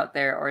of them out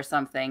there or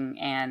something.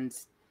 And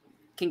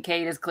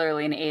Kincaid is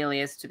clearly an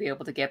alias to be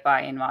able to get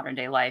by in modern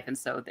day life, and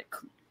so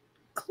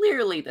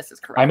clearly this is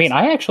correct. I mean,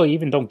 I actually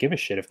even don't give a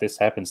shit if this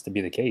happens to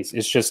be the case.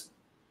 It's just,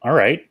 all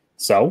right,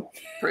 so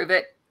prove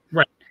it.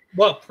 Right.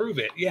 Well, prove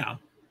it. Yeah.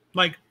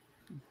 Like,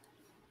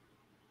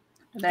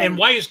 and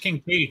why is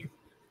Kincaid?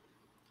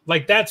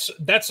 Like that's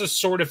a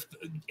sort of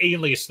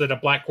alias that a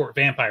Black Court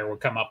vampire would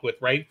come up with,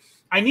 right?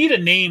 I need a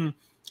name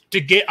to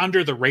get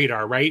under the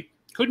radar, right?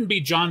 Couldn't be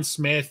John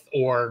Smith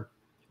or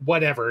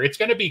whatever. It's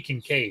going to be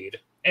Kincaid.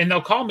 And they'll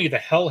call me the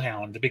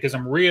Hellhound because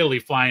I'm really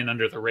flying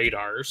under the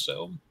radar.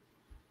 So,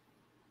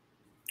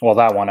 well,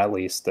 that one at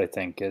least I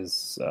think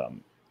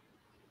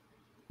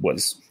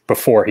was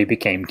before he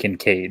became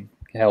Kincaid.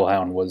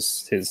 Hellhound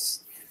was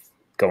his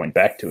going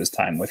back to his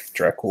time with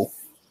Dracul.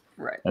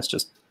 Right. That's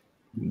just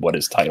what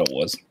his title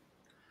was.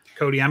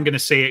 Cody, I'm going to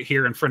say it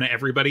here in front of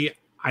everybody.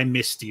 I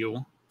missed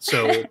you.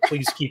 So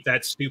please keep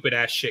that stupid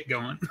ass shit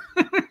going.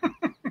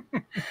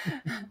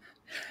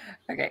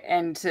 Okay,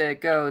 and to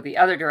go the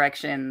other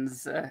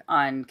directions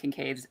on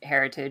Kincaid's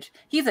heritage,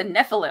 he's a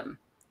Nephilim,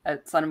 a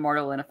son of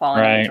mortal and a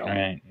fallen angel.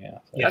 Right, yeah.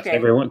 Yes. Okay.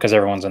 Because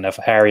everyone's a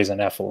Nephilim. Harry's a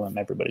Nephilim.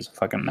 Everybody's a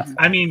fucking Nephilim.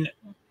 I mean,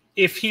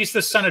 if he's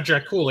the son of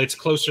Dracul, it's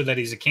closer that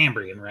he's a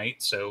Cambrian, right?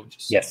 So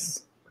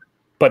yes.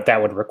 But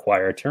that would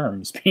require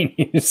terms being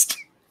used.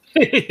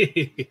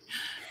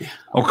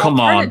 Oh, come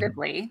on.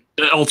 The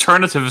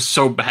alternative is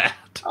so bad.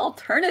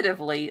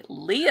 Alternatively,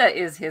 Leah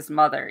is his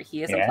mother.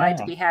 He is implied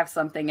to be half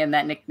something, and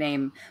that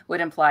nickname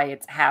would imply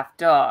it's half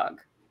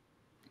dog.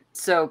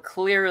 So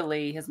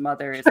clearly his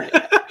mother is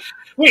Leah.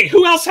 Wait,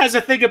 who else has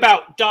a thing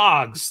about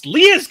dogs?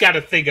 Leah's got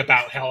a thing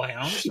about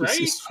hellhounds,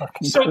 right?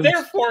 So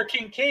therefore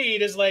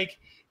Kincaid is like,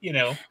 you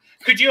know,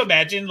 could you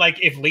imagine like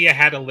if Leah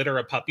had a litter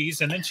of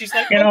puppies and then she's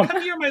like, oh,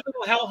 come here, my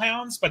little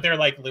hellhounds, but they're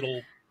like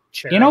little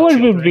You know what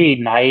would be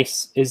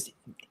nice is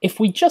if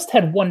we just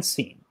had one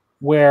scene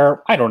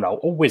where, I don't know,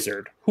 a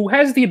wizard who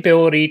has the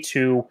ability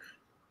to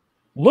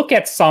look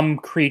at some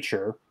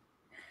creature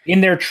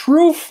in their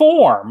true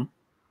form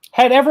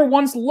had ever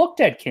once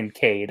looked at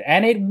Kincaid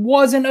and it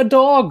wasn't a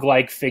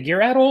dog-like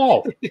figure at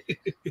all.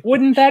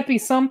 Wouldn't that be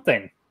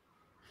something?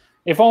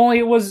 If only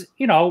it was,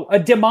 you know, a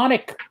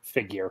demonic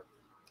figure.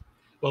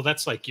 Well,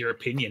 that's like your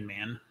opinion,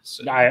 man.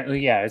 So.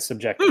 Yeah, it's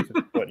subjective,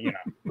 but, you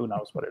know, who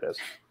knows what it is.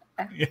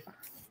 Yeah.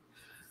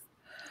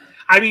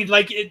 I mean,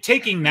 like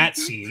taking that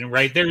scene,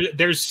 right?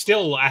 There's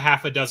still a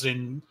half a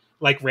dozen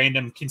like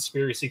random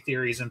conspiracy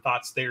theories and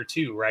thoughts there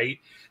too, right?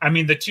 I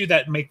mean, the two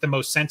that make the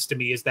most sense to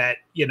me is that,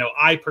 you know,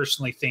 I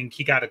personally think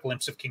he got a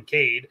glimpse of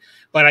Kincaid,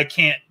 but I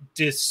can't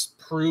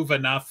disprove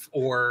enough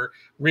or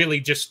really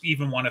just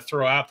even want to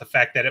throw out the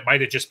fact that it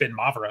might have just been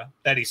Mavra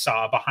that he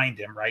saw behind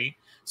him, right?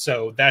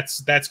 So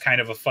that's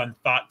kind of a fun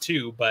thought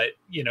too, but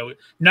you know,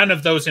 none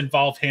of those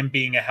involve him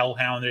being a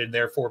hellhound and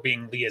therefore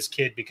being Leah's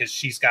kid because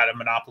she's got a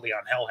monopoly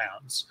on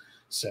hellhounds.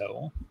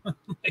 So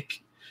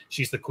like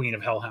she's the queen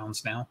of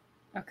hellhounds now.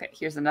 Okay,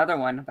 here's another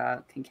one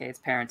about Kincaid's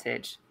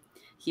parentage.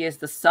 He is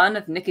the son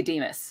of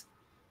Nicodemus.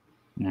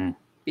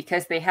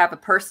 Because they have a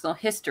personal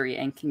history,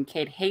 and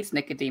Kincaid hates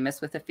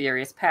Nicodemus with a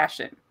furious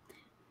passion.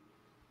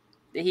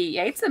 He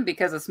hates him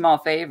because of small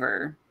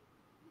favor.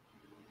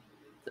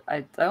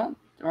 I don't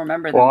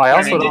remember. Well, I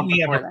also didn't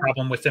have a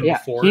problem with him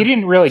before. He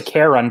didn't really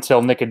care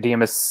until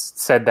Nicodemus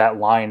said that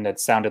line that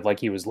sounded like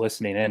he was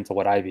listening in to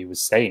what Ivy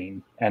was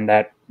saying, and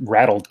that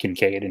rattled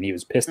Kincaid, and he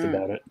was pissed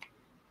about it.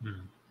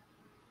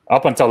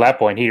 Up until that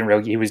point, he didn't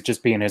really. He was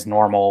just being his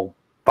normal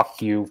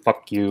fuck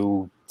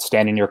you,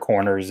 stand in your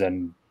corners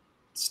and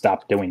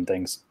stop doing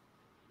things.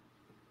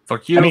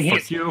 Fuck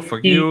you,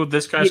 fuck you.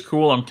 This guy's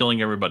cool. I'm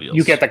killing everybody else.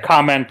 You get the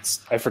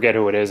comments. I forget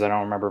who it is. I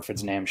don't remember if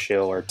it's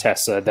Namshil or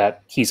Tessa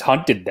that he's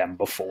hunted them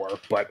before.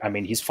 But I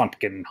mean, he's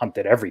fucking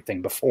hunted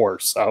everything before.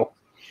 So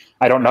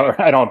I don't know.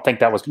 I don't think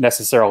that was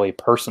necessarily a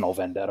personal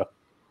vendetta.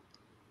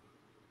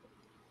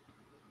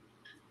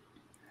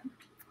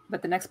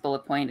 But the next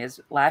bullet point is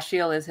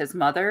Lashiel is his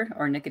mother,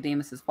 or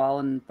Nicodemus has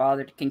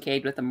bothered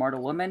Kincaid with a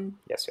mortal woman.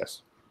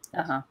 Yes.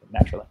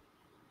 Naturally.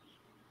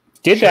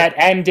 Did that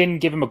and didn't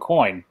give him a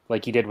coin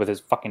like he did with his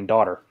fucking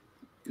daughter.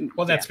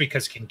 Well, that's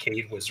because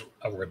Kincaid was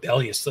a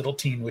rebellious little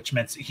teen, which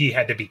meant he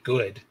had to be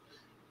good,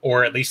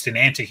 or at least an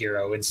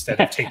anti-hero instead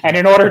of taking. And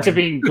in order to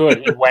be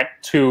good, it went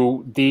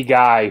to the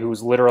guy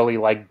who's literally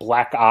like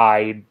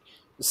black-eyed,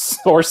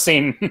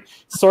 sourcing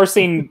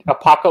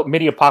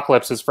mini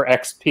apocalypses for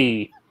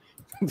XP.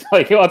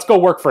 Like, let's go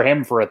work for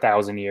him for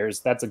 1,000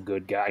 years. That's a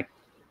good guy.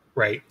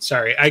 Right.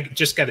 Sorry, I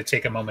just got to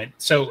take a moment.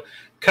 So,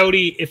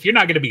 Cody, if you're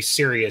not going to be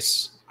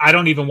serious, I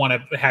don't even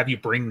want to have you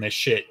bring this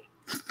shit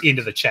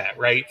into the chat,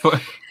 right?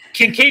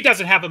 Kincaid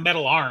doesn't have a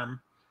metal arm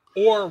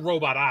or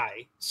robot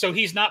eye, so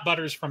he's not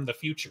Butters from the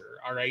future.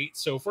 All right.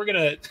 So if we're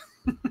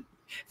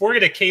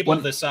gonna cable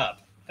this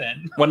up,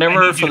 then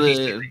whenever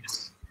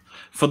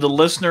for the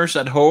listeners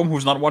at home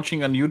who's not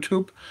watching on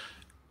YouTube,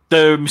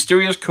 the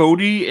mysterious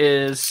Cody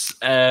is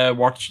a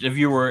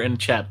viewer in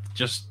chat.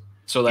 Just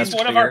so that's he's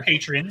one clear. of our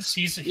patrons.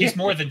 He's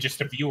more than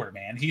just a viewer,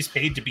 man. He's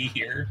paid to be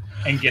here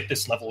and get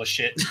this level of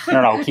shit.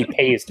 No, he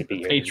pays to be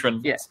here.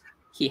 Patron. Yes,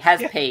 he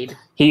has paid.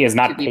 He is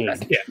not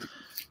paid. Yeah.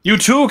 You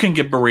too can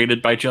get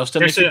berated by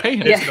Justin if you pay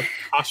him. It's an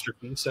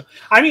apostrophe. So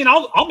I mean,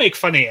 I'll make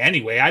fun of you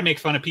anyway. I make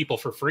fun of people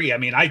for free. I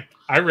mean, I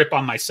rip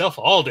on myself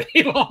all day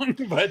long.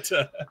 But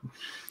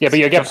but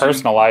you get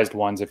personalized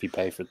ones if you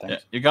pay for things. Yeah,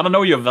 you got to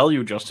know your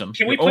value, Justin.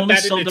 Can we put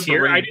that in the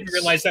tier? I didn't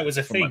realize that was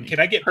a thing.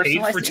 Can I get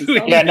paid for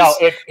doing? Yeah, no.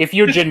 If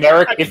you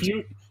generic, if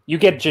you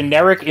get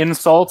generic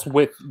insults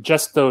with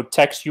just the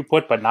text you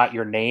put, but not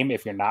your name.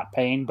 If you're not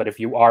paying, but if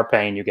you are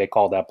paying, you get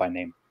called out by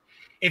name.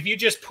 If you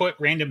just put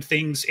random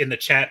things in the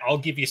chat, I'll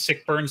give you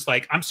sick burns.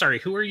 Like, I'm sorry,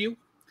 who are you?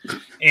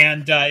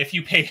 And if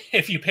you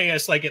pay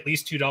us like at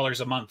least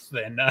 $2 a month,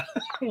 then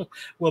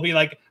we'll be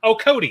like, oh,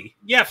 Cody,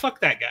 yeah, fuck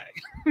that guy.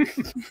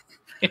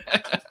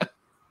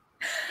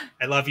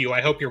 I love you. I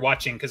hope you're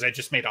watching because I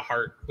just made a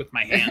heart with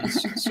my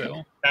hands.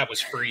 So that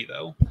was free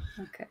though.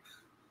 Okay.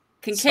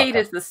 Kincaid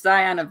is the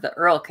scion of the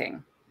Earl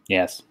King.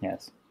 Yes.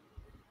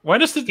 Why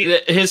does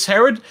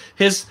the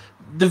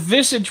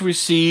visage we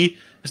see?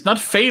 It's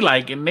not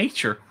Fey-like in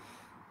nature.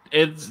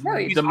 It's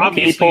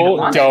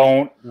people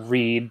don't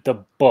read the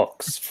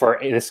books for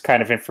this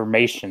kind of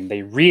information.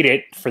 They read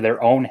it for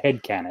their own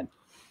headcanon.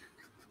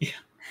 Yeah.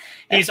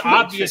 He's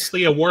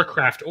obviously a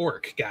Warcraft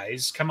orc,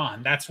 guys. Come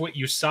on. That's what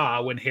you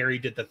saw when Harry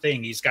did the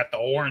thing. He's got the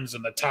horns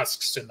and the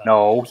tusks. And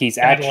no, he's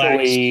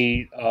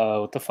actually...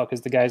 what the fuck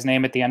is the guy's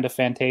name at the end of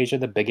Fantasia?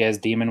 The big-ass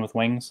demon with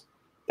wings?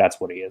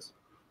 That's what he is.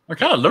 It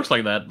kind of looks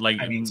like that,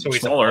 so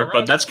smaller,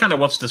 but that's kind of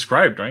what's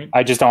described, right?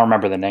 I just don't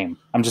remember the name.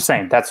 I'm just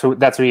saying that's who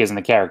he is in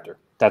the character.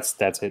 That's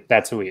it.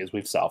 That's who he is.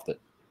 We've solved it.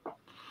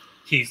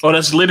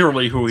 That's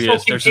literally who he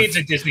is. There's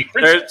a Disney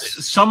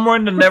princess. Somewhere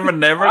in the Never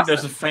Never, awesome.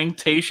 There's a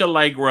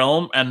Fantasia-like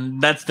realm, and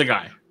that's the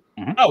guy.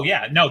 Mm-hmm. Oh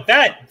yeah, no,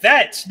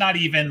 that's not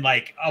even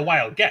like a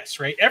wild guess,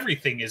 right?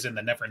 Everything is in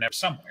the Never Never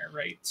somewhere,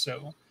 right?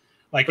 So,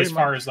 like pretty as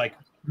far as like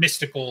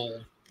mystical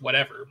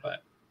whatever,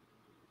 but.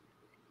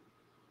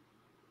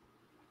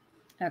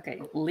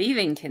 Okay,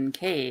 leaving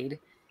Kincaid.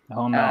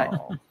 Oh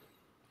no.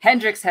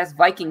 Hendrix has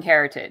Viking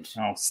heritage.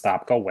 Oh,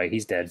 stop. Go away.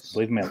 He's dead.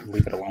 Leave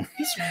it alone.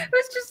 It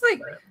was just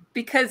like,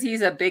 because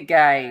he's a big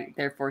guy,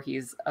 therefore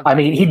he's a Viking. I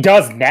mean, he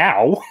does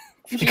now.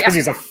 Because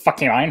he's a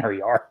fucking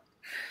Einherjar.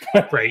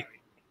 Right.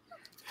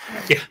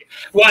 Yeah.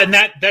 Well, and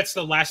that's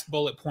the last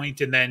bullet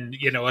point, and then,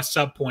 a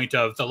sub point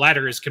of the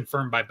latter is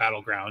confirmed by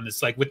Battleground.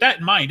 It's like, with that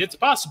in mind, it's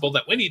possible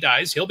that when he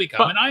dies, he'll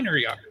become an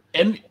Einherjar.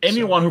 And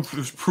anyone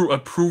who's a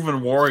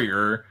proven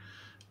warrior...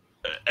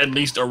 At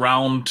least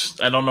around,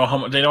 I don't know how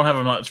much, they don't have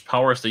as much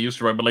power as they used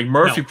to, right? But like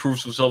Murphy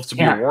proves himself to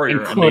be a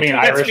warrior. Including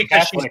Irish that's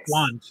because Catholics. She's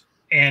blonde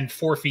and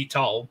 4 feet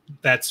tall.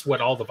 That's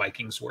what all the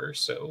Vikings were.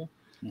 So,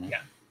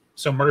 yeah.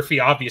 So Murphy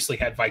obviously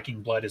had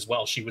Viking blood as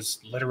well. She was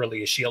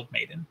literally a shield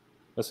maiden.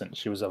 Listen,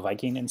 she was a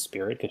Viking in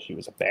spirit because she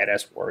was a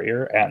badass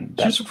warrior, and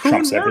she's a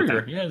proven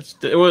warrior. Yeah,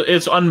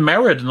 it's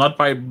unmarried, not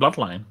by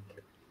bloodline.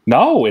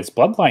 No, it's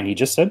bloodline. He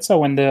just said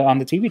so on the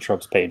TV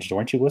Tropes page.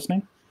 Weren't you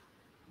listening?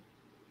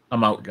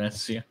 I'm out, guys.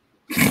 See ya.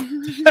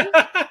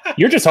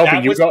 You're just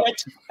hoping you go.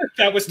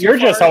 That was. You're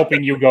just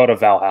hoping you go to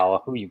Valhalla.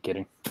 Who are you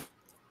kidding?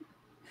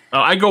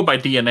 I go by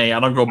DNA.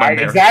 I don't go by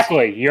merit.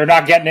 Exactly. You're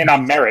not getting in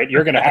on merit.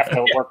 You're going to have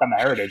to work on the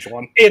heritage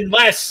one.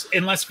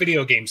 Unless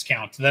video games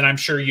count, then I'm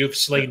sure you've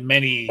slain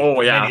many.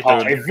 Oh yeah,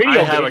 many if video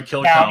I have a games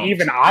kill count, count.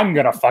 even I'm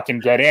going to fucking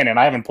get in, and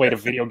I haven't played a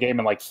video game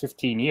in like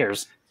 15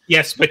 years.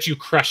 Yes, but you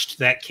crushed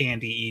that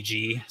candy,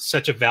 EG.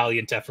 Such a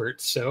valiant effort.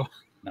 So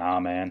Nah,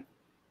 man.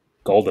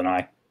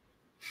 GoldenEye.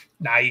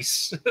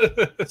 nice.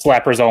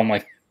 Slappers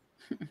only.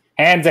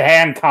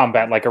 Hand-to-hand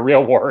combat like a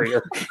real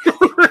warrior.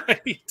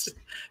 Right.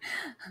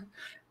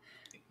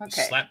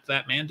 Okay. Slap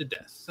that man to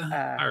death. All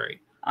right.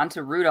 On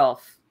to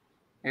Rudolph.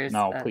 Here's,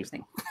 No, please.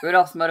 thing.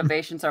 Rudolph's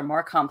motivations are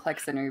more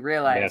complex than we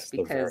realize Yes,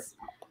 they're very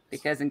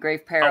because in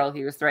grave peril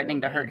he was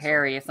threatening to hurt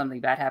Harry if something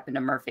bad happened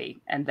to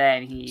Murphy, and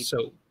then he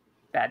So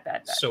bad.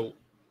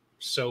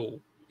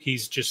 So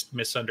he's just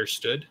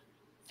misunderstood.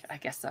 I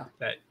guess so.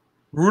 That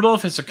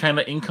Rudolph is a kind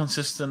of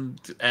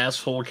inconsistent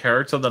asshole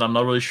character that I'm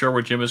not really sure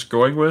where Jim is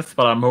going with,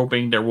 but I'm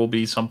hoping there will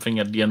be something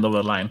at the end of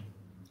the line.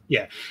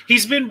 Yeah,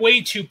 he's been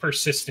way too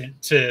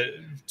persistent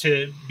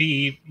to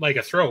be like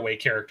a throwaway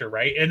character,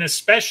 right? And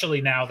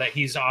especially now that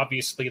he's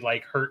obviously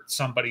like hurt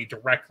somebody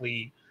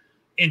directly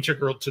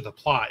integral to the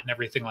plot and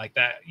everything like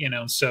that, you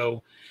know.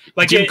 So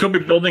like Jim could be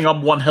building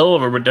up one hell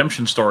of a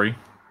redemption story.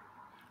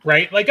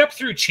 Right, like up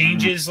through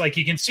changes, like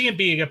you can see him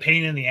being a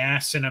pain in the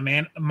ass and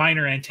a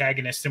minor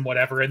antagonist and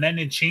whatever, and then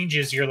in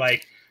changes, you're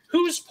like,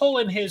 who's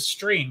pulling his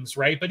strings,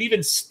 right? But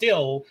even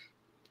still,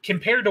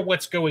 compared to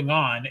what's going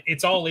on,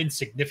 it's all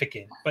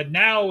insignificant. But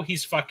now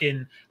he's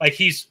fucking like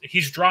he's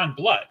drawn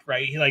blood,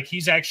 right?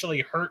 He's actually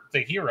hurt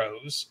the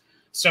heroes.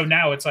 So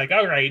now it's like,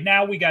 all right,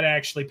 now we got to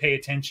actually pay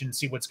attention,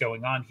 see what's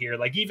going on here.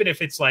 Like even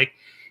if it's like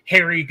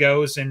Harry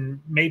goes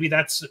and maybe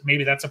that's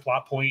a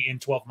plot point in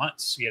 12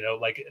 months, you know,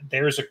 like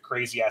there's a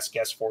crazy ass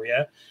guess for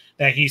you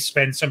that he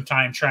spends some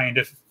time trying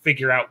to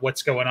figure out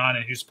what's going on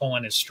and who's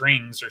pulling his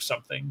strings or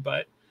something.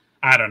 But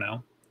I don't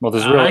know. Well,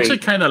 there's I really actually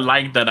kind of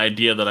like that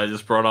idea that I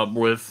just brought up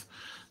with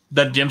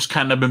that Jim's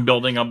kind of been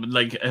building up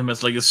like him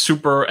as like a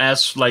super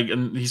ass, like,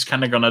 and he's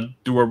kind of gonna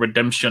do a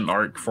redemption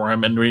arc for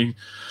him and we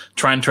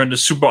try and turn the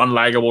super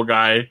unlikable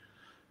guy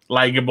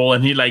likable,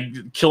 and he like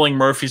killing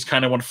Murphy's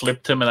kind of what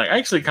flipped him, and I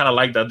actually kind of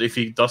like that if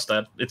he does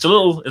that. It's a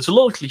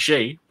little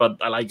cliche, but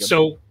I like it.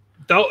 So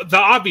the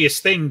obvious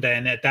thing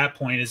then at that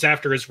point is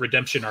after his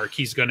redemption arc,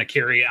 he's going to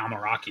carry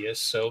Amarachius.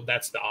 So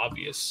that's the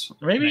obvious.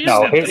 Maybe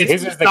no. step.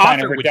 His is the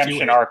kind of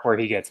redemption arc where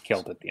he gets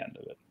killed at the end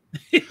of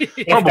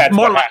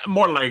it.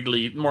 more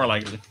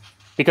likely.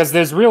 Because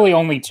there's really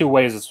only two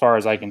ways, as far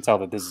as I can tell,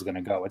 that this is going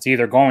to go. It's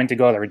either going to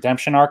go the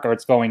redemption arc, or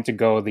it's going to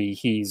go the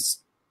he's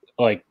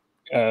like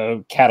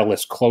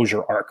catalyst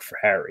closure arc for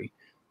Harry.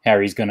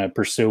 Harry's going to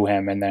pursue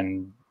him and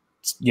then,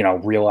 you know,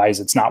 realize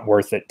it's not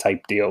worth it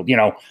type deal. You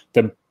know,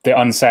 the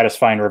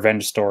unsatisfying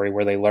revenge story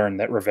where they learn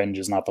that revenge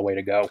is not the way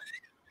to go.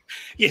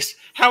 Yes,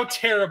 how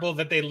terrible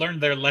that they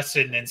learned their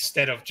lesson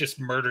instead of just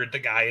murdered the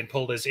guy and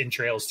pulled his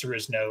entrails through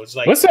his nose.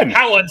 Like, listen,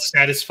 how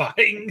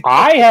unsatisfying.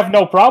 I have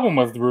no problem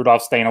with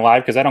Rudolph staying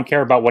alive because I don't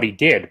care about what he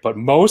did, but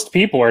most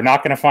people are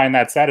not going to find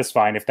that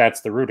satisfying if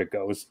that's the route it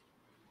goes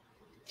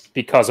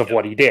because of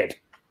what he did.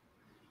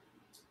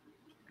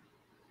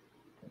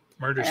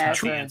 Murder's not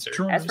the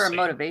answer. As for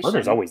motivation,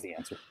 murder's always the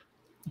answer.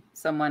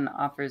 Someone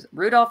offers,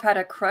 Rudolph had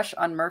a crush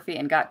on Murphy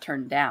and got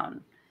turned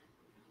down.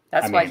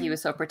 That's why he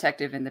was so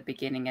protective in the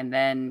beginning, and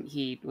then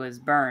he was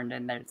burned,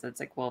 and then it's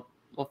like, well,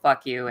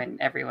 fuck you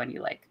and everyone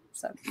you like.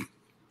 So,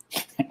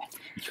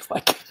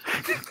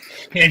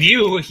 and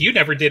you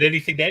never did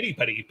anything to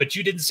anybody, but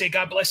you didn't say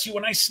God bless you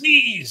when I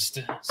sneezed.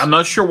 So, I'm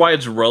not sure why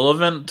it's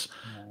relevant.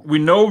 We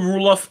know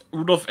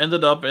Rudolph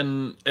ended up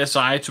in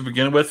SI to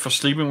begin with for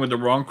sleeping with the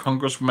wrong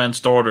congressman's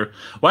daughter.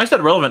 Why is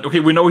that relevant?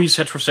 Okay, we know he's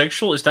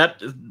heterosexual. Is that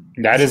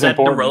important?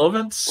 The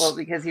relevance? Well,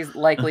 because he's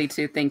likely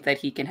to think that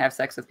he can have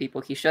sex with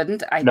people he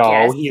shouldn't. I no,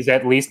 guess. He's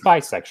at least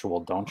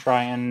bisexual. Don't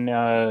try and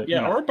or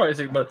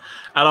bisexual, but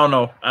I don't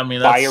know. I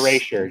mean, that's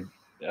bi-erasure,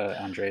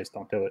 Andreas.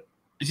 Don't do it.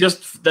 It's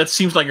just that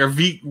seems like a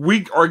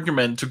weak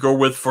argument to go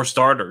with for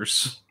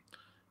starters.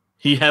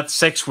 He had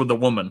sex with a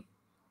woman.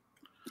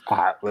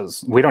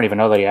 We don't even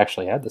know that he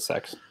actually had the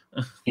sex.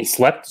 He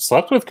slept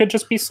with could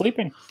just be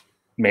sleeping.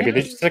 Maybe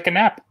they just took a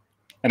nap,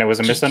 and it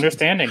was a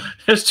misunderstanding.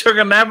 Just took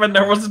a nap, and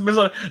there was a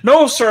misunderstanding.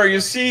 No, sir. You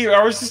see,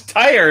 I was just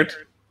tired.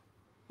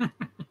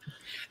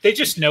 They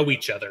just know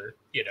each other,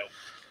 you know.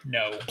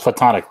 No,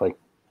 platonically.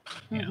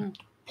 Yeah,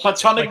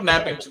 platonic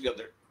napping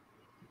together.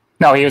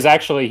 No, he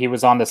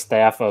was on the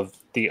staff of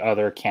the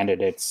other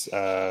candidates,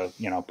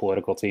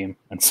 political team,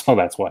 and so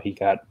that's why he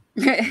got.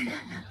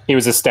 He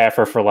was a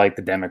staffer for like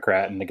the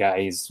Democrat, and the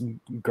guy's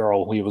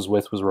girl he was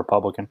with was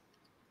Republican.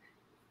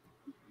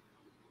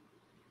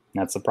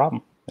 That's the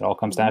problem. It all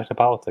comes down to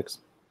politics.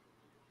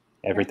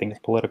 Everything is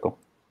political,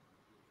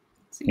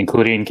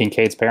 including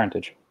Kincaid's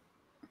parentage.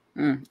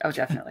 Oh,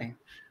 definitely.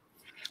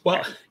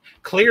 Well,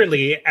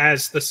 clearly,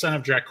 as the son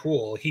of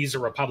Dracul, he's a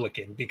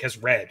Republican because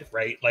red,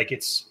 right? Like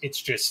it's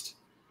just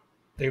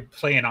they're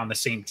playing on the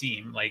same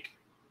team. Like,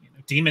 you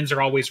demons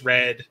are always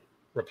red.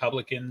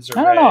 Republicans are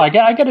I don't know. red.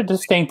 I get a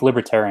distinct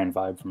libertarian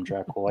vibe from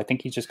Dracula. I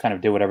think he's just kind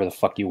of do whatever the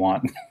fuck you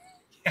want.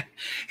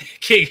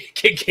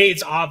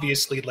 Kincaid's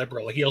obviously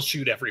liberal. He'll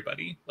shoot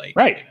everybody. Like,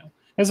 Right. You know,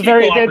 It's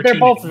equal they're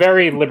both opportunity.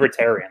 very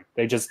libertarian.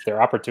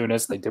 They're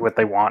opportunists. They do what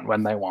they want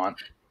when they want.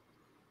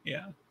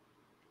 Yeah.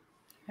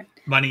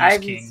 Money is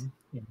Ivy's- king.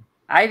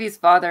 Ivy's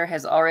father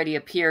has already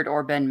appeared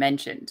or been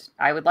mentioned.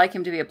 I would like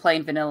him to be a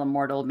plain vanilla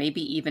mortal,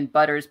 maybe even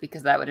Butters,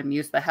 because that would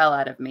amuse the hell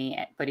out of me.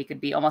 But he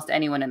could be almost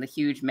anyone in the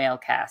huge male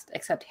cast,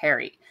 except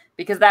Harry,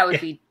 because that would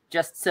be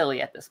just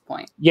silly at this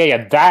point.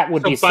 Yeah, that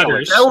would So be silly.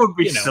 Butters- That would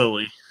be You know.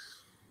 silly.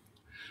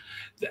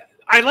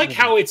 I like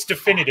how it's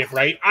definitive,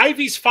 right?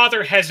 Ivy's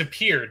father has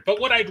appeared, but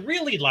what I'd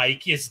really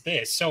like is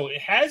this. So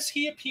has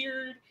he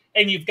appeared?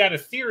 And you've got a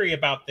theory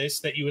about this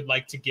that you would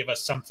like to give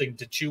us something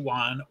to chew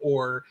on,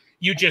 or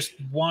you just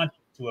want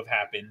to have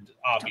happened,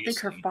 I don't obviously. think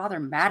her father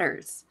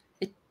matters.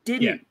 It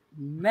didn't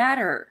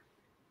matter.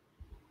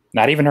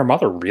 Not even her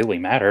mother really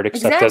mattered,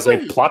 except as a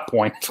Exactly. plot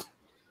point.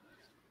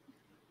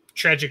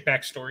 Tragic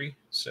backstory.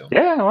 So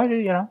Yeah, well,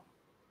 you know.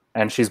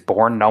 And she's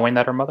born knowing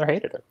that her mother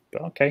hated her.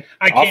 Okay,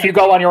 I off can't- you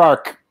go on your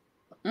arc.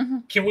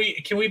 Mhm.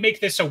 Can we make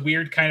this a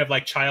weird kind of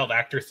like child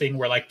actor thing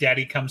where like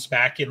daddy comes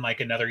back in like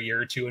another year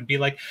or two and be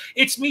like,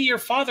 it's me, your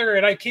father,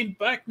 and I came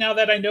back now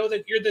that I know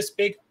that you're this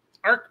big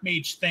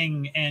archmage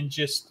thing, and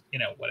just, you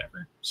know,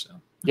 whatever. So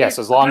Yes,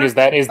 as long as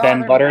that is then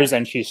Father Butters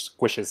and she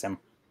squishes him.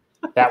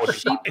 That would be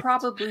She fine.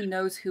 probably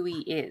knows who he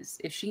is.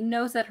 If she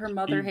knows that her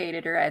mother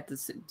hated her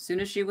as soon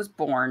as she was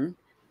born,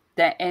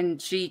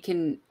 and she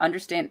can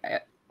understand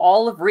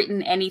all of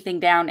written anything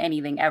down,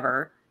 anything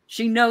ever,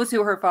 she knows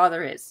who her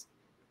father is.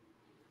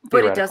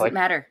 But it doesn't Theoretically.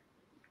 matter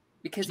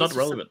because It's not he's just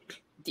relevant.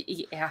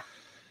 yeah,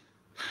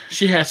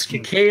 She has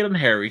Kincaid and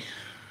Harry.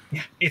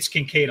 yeah, it's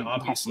Kincaid,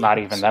 obviously. Not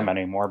even So- them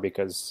anymore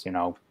because, you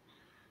know,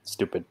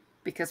 stupid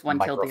because one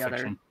killed the other,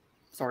 microfiction.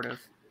 sort of.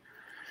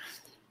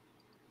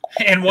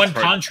 And one It's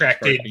hard-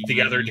 contracted hard the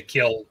being- other to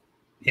kill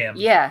him.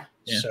 Yeah,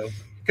 Yeah. So,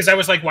 because I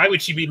was like, why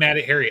would she be mad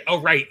at Harry? Oh,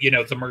 right, you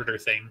know, the murder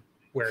thing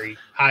where he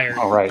hired.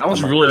 All right. I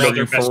was I'm- really Her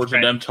looking other best forward to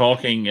friend. them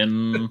talking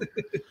in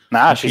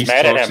Nah, she's peace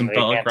mad at talks him. and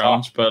They can't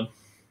battlegrounds, talk. but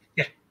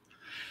Yeah.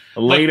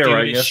 later, Look,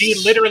 I dude, guess she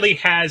literally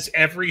has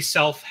every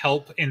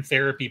self-help and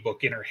therapy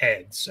book in her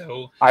head.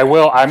 So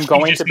I'm she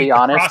going just to be needs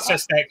honest.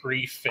 process that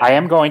grief. I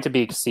am going to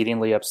be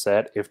exceedingly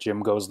upset if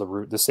Jim goes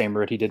the same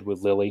route he did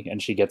with Lily,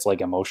 and she gets like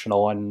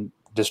emotional and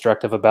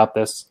destructive about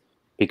this.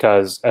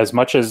 Because as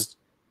much as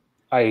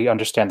I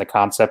understand the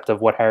concept of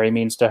what Harry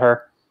means to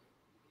her,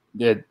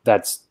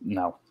 that's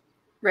no.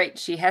 right.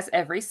 She has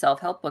every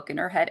self-help book in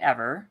her head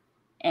ever,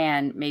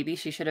 and maybe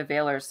she should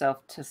avail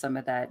herself to some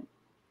of that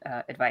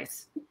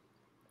advice.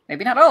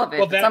 Maybe not all of it,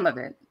 Well, but that- some of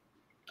it.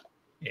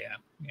 Yeah.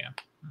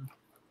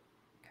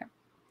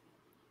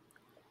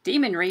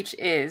 Demon Reach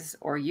is,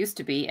 or used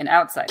to be, an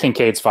outsider.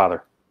 Kincaid's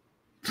father.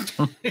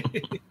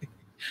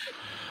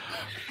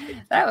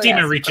 That was-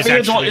 Demon Reach is I mean,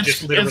 it's all- actually it's-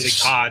 just literally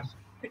it's- Todd.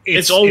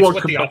 it's all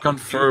what the author-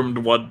 confirmed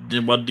what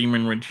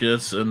Demon Reach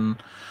is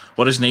and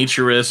what his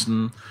nature is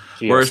and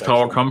She where is his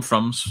power sexual. comes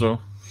from.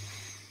 So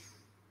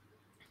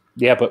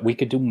Yeah, but we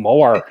could do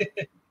more.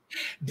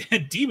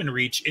 Demon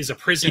Reach is a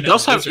prison. he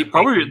does of have. He lizard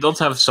probably making. does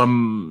have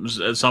some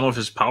of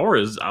his power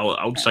is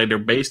outside their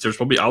base. There's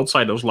probably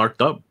outsiders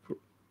locked up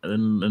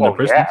in the Well,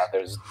 prison. yeah,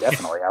 there's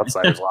definitely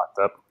outsiders locked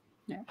up.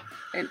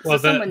 and Well,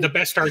 so someone- the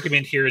best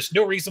argument here is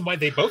no reason why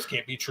they both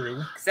can't be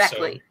true.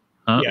 exactly.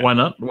 Yeah. Why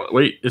not?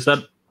 Wait, is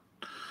that?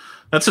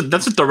 That's a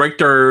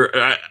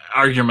director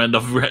argument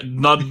of they're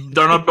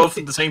not both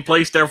in the same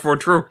place, therefore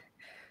true.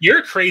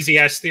 Your crazy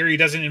ass theory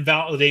doesn't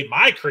invalidate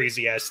my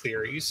crazy ass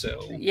theory.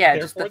 So Yeah,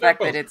 just the therefore they're fact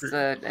that both it's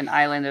true. an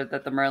island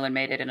that the Merlin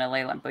made it in a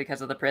Leyland because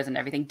of the prison and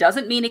everything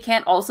doesn't mean it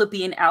can't also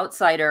be an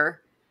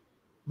outsider.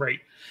 Right.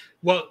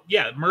 Well,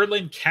 yeah,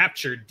 Merlin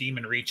captured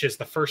Demon Reach as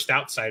the first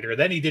outsider.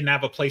 Then he didn't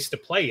have a place to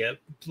play it,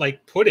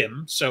 like put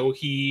him. So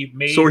he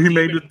made. So he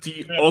made Demon it the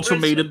Reach a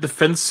automated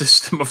defense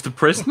system of the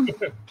prison.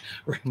 prison.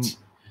 Right.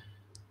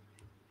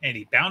 And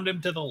he bound him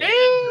to the land.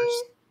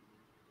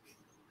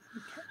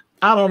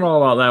 I don't know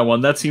about that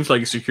one. That seems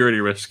like a security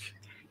risk.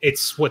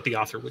 It's what the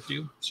author would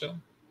do. So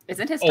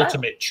Isn't his style?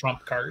 ultimate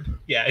trump card.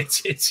 Yeah,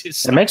 it's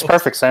his. It makes style.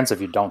 perfect sense if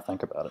you don't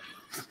think about it.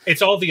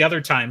 It's all the other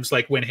times,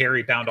 like when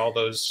Harry bound all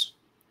those,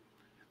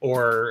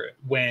 or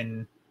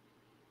when.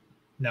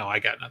 No, I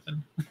got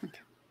nothing.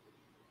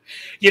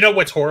 You know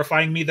what's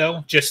horrifying me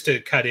though? Just to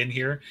cut in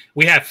here,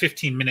 we have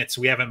 15 minutes.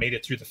 We haven't made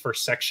it through the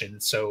first section.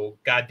 So,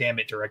 God damn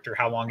it, director,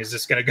 how long is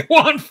this going to go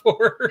on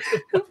for?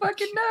 Who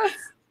fucking knows?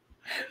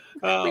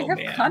 Oh we have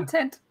man,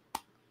 content.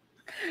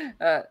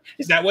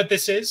 is that what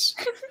this is?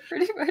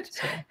 Pretty much.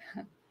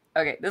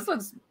 Okay, this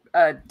one's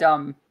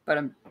dumb,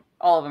 but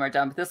all of them are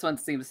dumb. But this one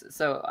seems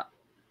so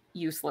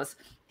useless.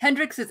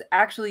 Hendrix is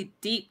actually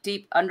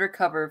deep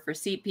undercover for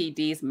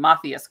CPD's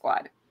Mafia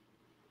Squad.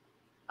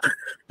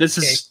 This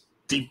is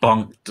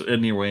debunked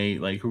anyway.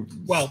 Like, who?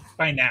 Well,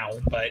 by now,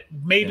 but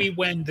maybe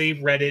when they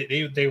read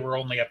it, they were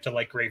only up to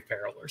like Grave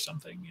Peril or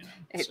something. You know,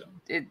 It, so.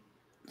 it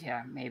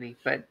Yeah, maybe.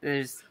 But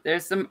there's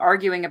some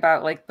arguing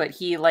about like, but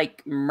he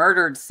like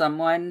murdered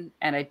someone,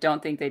 and I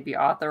don't think they'd be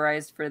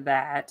authorized for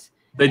that.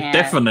 They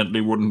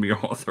definitely wouldn't be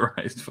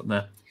authorized for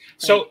that.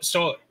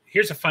 So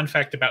here's a fun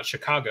fact about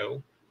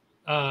Chicago.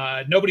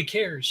 Nobody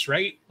cares,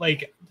 right?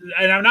 Like,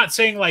 and I'm not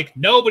saying like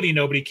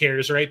nobody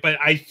cares, right? But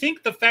I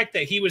think the fact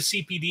that he was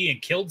CPD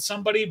and killed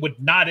somebody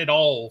would not at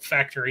all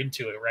factor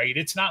into it, right?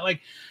 It's not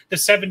like the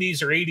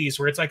 70s or 80s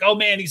where it's like, oh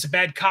man, he's a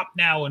bad cop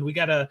now and we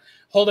got to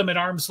hold him at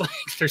arm's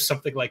length or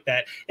something like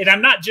that. And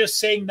I'm not just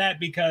saying that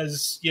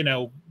because, you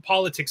know,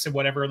 politics and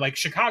whatever. Like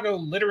Chicago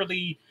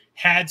literally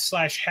has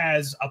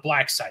a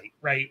black site,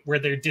 right, where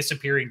they're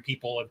disappearing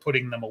people and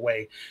putting them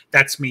away.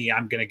 That's me.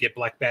 I'm gonna get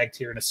black bagged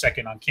here in a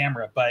second on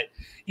camera, but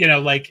you know,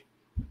 like,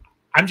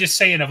 I'm just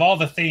saying, of all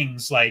the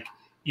things, like,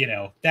 you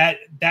know,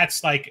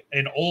 that's like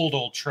an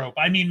old trope.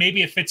 I mean,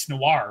 maybe it fits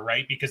noir,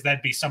 right? Because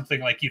that'd be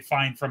something like you'd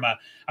find from a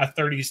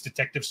 30s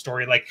detective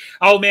story, like,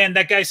 oh man,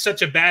 that guy's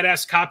such a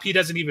badass cop, he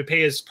doesn't even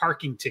pay his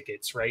parking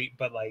tickets, right?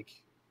 But like,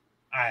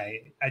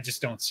 I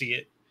just don't see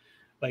it.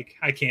 Like,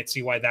 I can't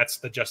see why that's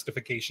the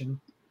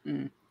justification.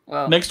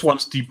 Well, next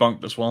one's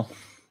debunked as well.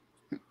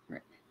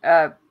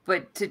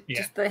 But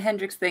just the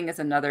Hendricks thing is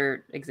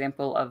another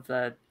example of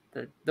the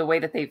way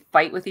that they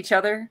fight with each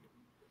other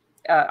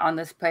on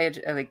this page.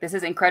 Like, this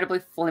is incredibly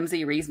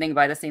flimsy reasoning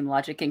by the same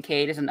logic.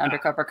 Kincaid is an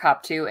undercover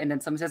cop too, and then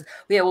someone says,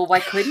 "Yeah, well,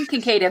 why couldn't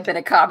Kincaid have been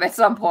a cop at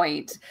some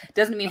point?"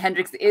 Doesn't mean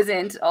Hendricks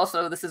isn't.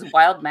 Also, this is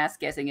wild mass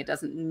guessing. It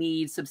doesn't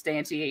need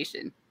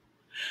substantiation.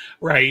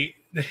 Right.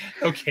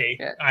 Okay.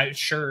 Yeah.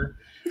 Sure.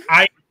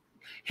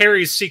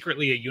 Harry's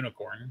secretly a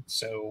unicorn,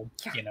 so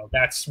you know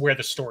that's where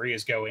the story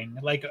is going.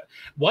 Like,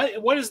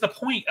 what is the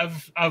point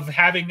of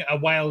having a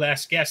wild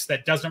ass guess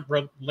that doesn't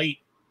relate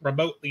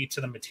remotely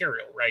to the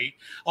material, right?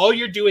 All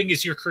you're doing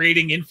is you're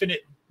creating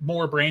infinite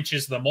more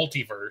branches of the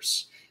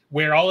multiverse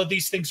where all of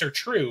these things are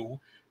true,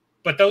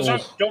 but those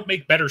don't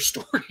make better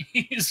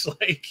stories.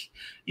 Like,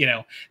 you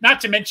know, not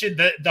to mention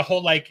the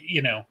whole, like,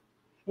 you know,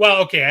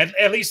 well, okay,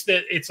 at least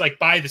it's like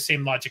by the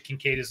same logic,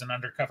 Kincaid is an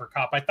undercover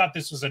cop. I thought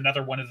this was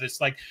another one of this,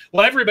 like,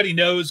 well, everybody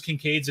knows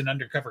Kincaid's an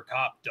undercover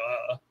cop,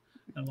 duh.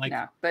 I'm like,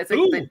 no, but it's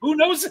like, who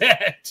knows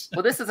that?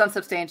 Well, this is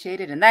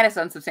unsubstantiated, and that is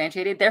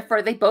unsubstantiated.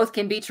 Therefore, they both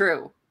can be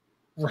true.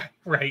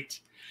 Right.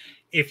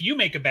 If you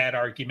make a bad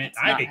argument,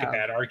 I make a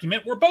bad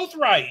argument. We're both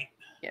right.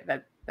 Yeah,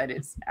 that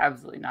is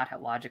absolutely not how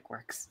logic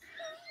works.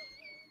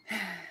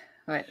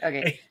 But,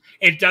 okay.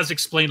 It does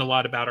explain a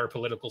lot about our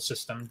political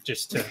system,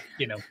 just to,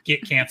 you know,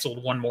 get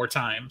canceled one more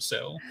time.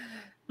 So,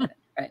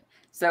 right.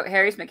 So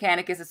Harry's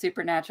mechanic is a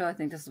supernatural. I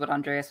think this is what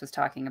Andreas was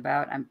talking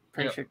about. I'm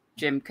pretty sure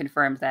Jim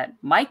confirmed that.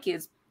 Mike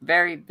is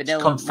very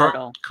vanilla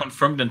mortal.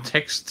 Confirmed in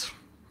text.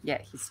 Yeah,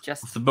 he's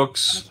just the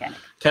books. Mechanic.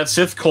 Cat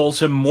Sith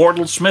calls him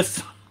Mortal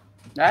Smith.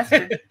 That's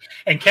true.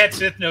 And Cat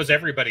Sith knows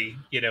everybody,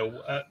 you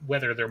know,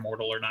 whether they're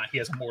mortal or not. He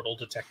has a mortal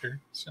detector.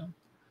 So,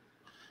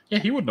 yeah,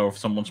 he would know if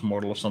someone's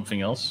mortal or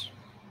something else.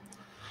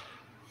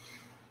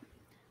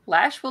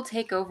 Lash will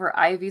take over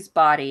Ivy's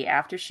body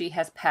after she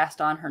has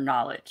passed on her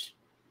knowledge.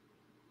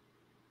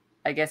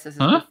 I guess this is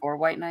before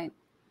White Knight.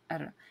 I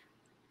don't know.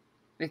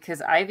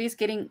 Because Ivy's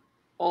getting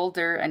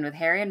older, and with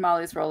Harry and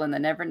Molly's role in the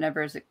Never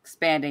Nevers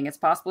expanding, it's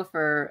possible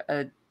for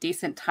a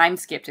decent time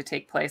skip to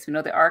take place. We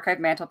know the archive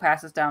mantle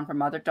passes down from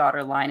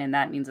mother-daughter line, and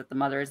that means that the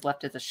mother is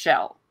left as a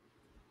shell.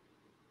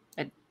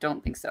 I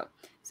don't think so.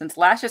 Since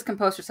Lash has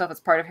composed herself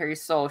as part of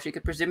Harry's soul, she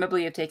could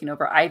presumably have taken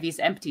over Ivy's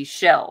empty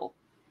shell.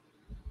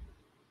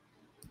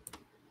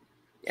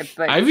 Yeah,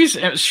 but Ivy's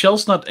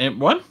shell's not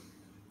what?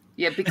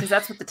 Yeah, because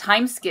that's what the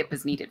time skip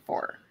is needed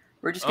for.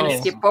 We're just going to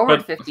skip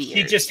forward 50 years.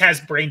 He just has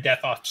brain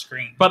death off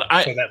screen, so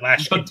that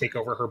Lash can take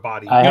over her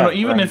body.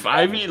 Even if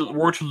Ivy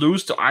were to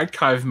lose the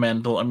archive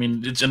mantle, I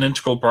mean, it's an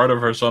integral part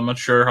of her, so I'm not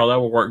sure how that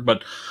will work.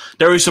 But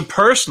there is a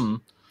person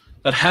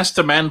that has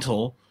the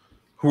mantle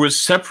who is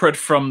separate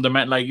from the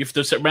mantle. Like, if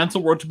the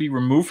mantle were to be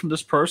removed from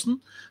this person,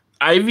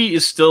 Ivy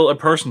is still a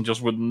person,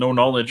 just with no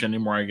knowledge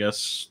anymore, I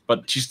guess.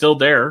 But she's still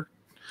there.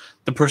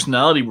 The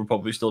personality will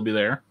probably still be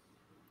there.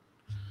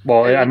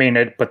 Well, I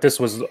mean, but this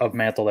was a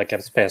mantle that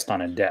gets passed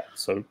on in death,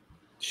 so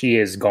she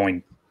is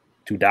going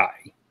to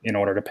die in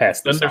order to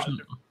pass this on.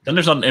 Then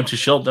there's not an empty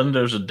shell, then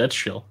there's a dead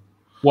shell.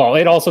 Well,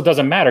 it also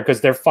doesn't matter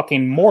because they're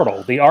fucking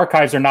mortal. The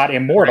archives are not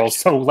immortal,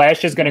 so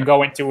Lash is going to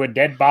go into a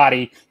dead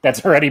body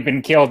that's already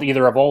been killed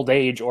either of old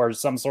age or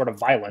some sort of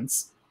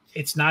violence.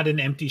 It's not an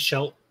empty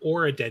shell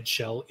or a dead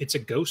shell. It's a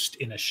ghost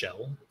in a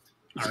shell.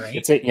 All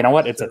right. You know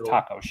what? It's a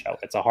taco shell.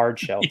 It's a hard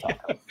shell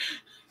taco.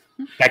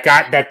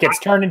 That gets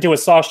turned into a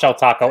soft shell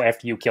taco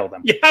after you kill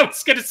them. Yeah, I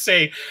was gonna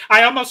say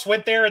I almost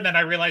went there, and then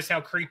I realized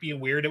how creepy and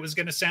weird it was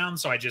gonna sound,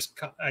 so I just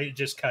cut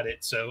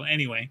it. So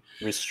anyway,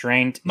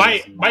 restraint.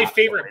 My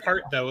favorite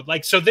part, though,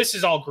 like, so this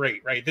is all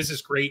great, right? This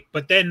is great,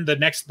 but then the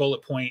next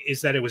bullet point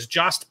is that it was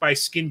just by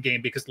skin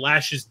game because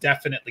Lash is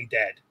definitely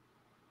dead.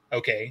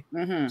 Okay,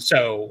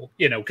 so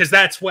you know, because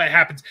that's what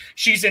happens.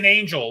 She's an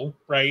angel,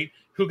 right?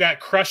 Who got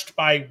crushed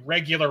by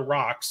regular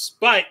rocks,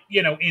 but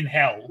you know, in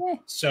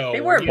hell. So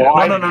they were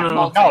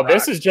no.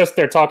 This is just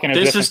they're talking.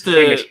 This is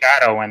the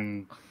shadow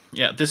and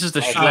Yeah, this is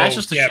the Oh, Lash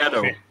is the yeah,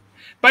 shadow. fair.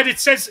 But it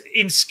says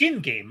in Skin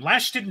Game.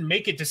 Lash didn't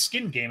make it to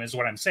Skin Game, is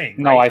what I'm saying.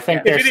 No, right? I think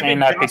If they're it had saying been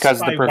that just because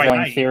by the White prevailing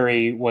Knight-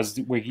 theory was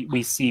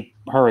we see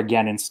her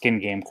again in Skin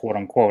Game, quote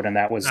unquote, and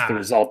that was the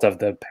result of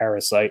the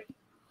parasite.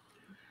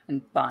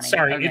 And Bonnie.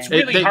 Sorry, Okay. it's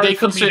really They hard for me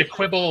consider- to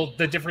quibble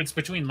the difference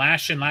between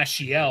Lash and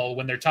Lashiel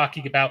when they're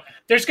talking about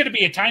there's going to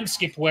be a time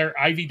skip where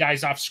Ivy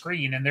dies off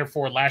screen and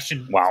therefore Lash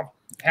and Wow.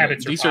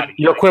 habits These her are- body.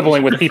 You're Like,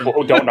 quibbling with different. people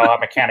who don't know how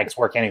mechanics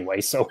work anyway,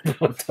 so it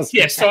doesn't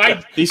Yeah, so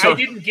I These I are-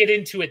 didn't get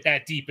into it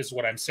that deep, is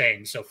what I'm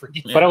saying. So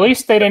forgive me. But at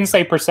least they didn't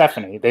say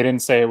Persephone. They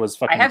didn't say it was I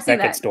fucking have seen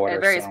Beckett's that daughter.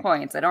 at various so.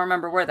 points. I don't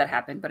remember where that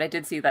happened, but I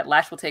did see that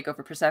Lash will take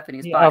over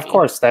Persephone's Yeah, body. of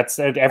course, that's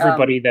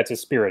everybody that's a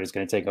spirit is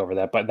going to take over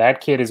that. But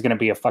that kid is going to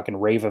be a fucking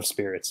rave of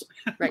spirits.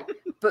 Right.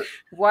 But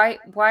why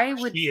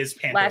would She is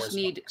Pandora's Lash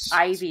need box.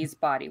 Ivy's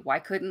body? Why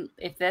couldn't,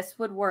 if this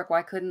would work,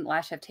 why couldn't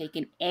Lash have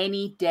taken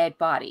any dead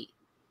body?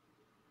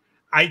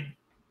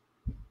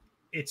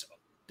 It's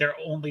their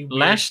only weird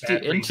Lash the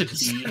bad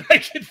reasons entity. I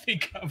can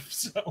think of.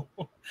 So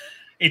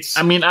it's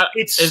I mean,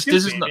 it's this stupid.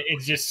 is not.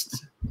 It's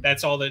just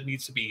that's all that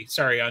needs to be.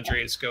 Sorry,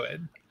 Andreas, go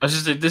ahead. I was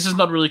just say, this is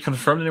not really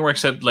confirmed anywhere,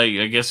 except like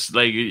I guess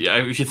like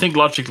if you think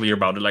logically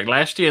about it, like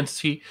Lash the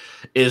Entity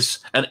is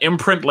an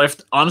imprint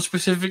left on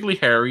specifically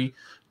Harry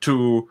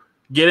to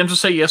get him to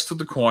say yes to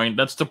the coin.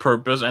 That's the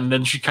purpose, and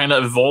then she kind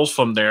of evolves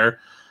from there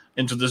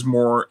into this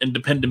more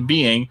independent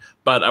being.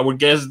 But I would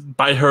guess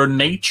by her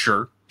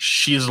nature,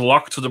 she's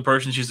locked to the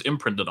person she's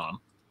imprinted on.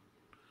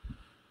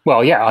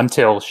 Well, yeah,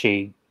 until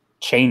she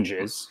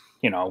changes.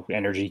 You know,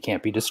 energy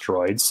can't be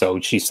destroyed, so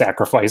she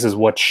sacrifices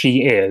what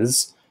she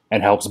is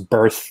and helps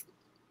birth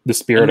the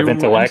spirit A of new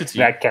intellect entity.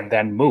 that can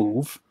then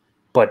move.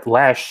 But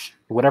Lash,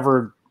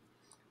 whatever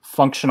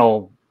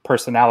functional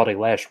personality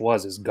Lash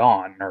was, is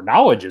gone. Her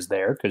knowledge is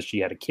there because she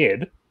had a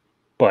kid,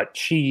 but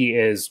she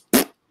is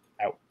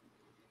out.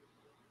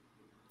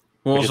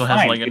 Who Which is also has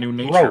fine. like a new It's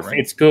nature, growth. right?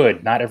 It's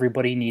good. Not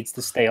everybody needs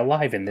to stay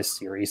alive in this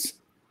series.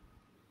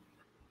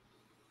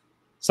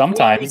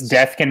 Sometimes it's-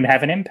 death can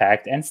have an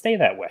impact and stay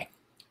that way.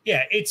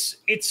 Yeah,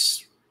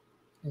 it's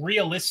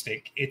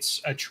realistic.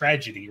 It's a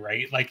tragedy,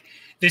 right? Like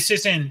this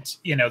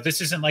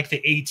isn't like the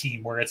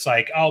A-Team where it's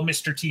like, oh,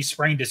 Mr. T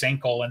sprained his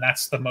ankle and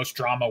that's the most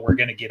drama we're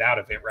gonna get out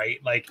of it, right?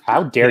 Like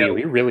How dare You you? know-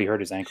 He really hurt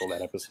his ankle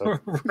that episode.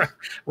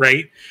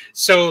 right.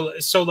 So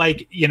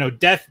like,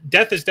 death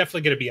is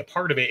definitely going to be a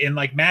part of it. And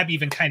like Mab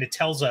even kind of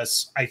tells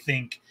us, I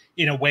think,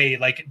 in a way,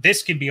 like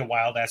this can be a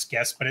wild ass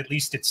guess, but at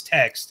least it's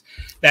text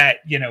that,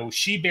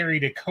 she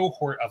buried a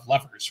cohort of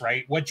lovers,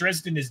 right? What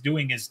Dresden is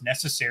doing is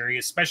necessary,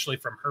 especially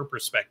from her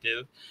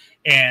perspective.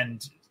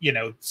 And,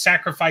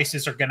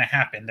 sacrifices are going to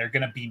happen. They're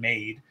going to be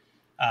made,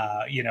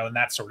 and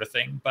that sort of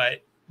thing.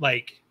 But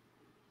like,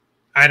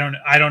 I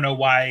don't know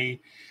why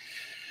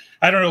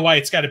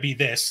it's got to be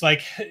this.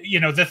 Like,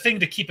 the thing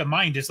to keep in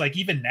mind is like,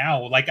 even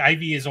now, like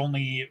Ivy is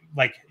only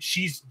like,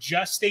 she's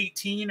just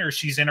 18 or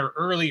she's in her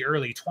early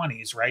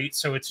 20s. Right.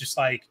 So it's just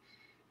like,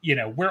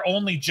 we're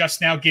only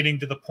just now getting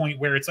to the point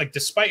where it's like,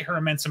 despite her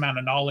immense amount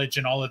of knowledge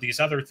and all of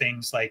these other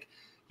things, like,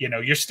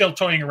 you're still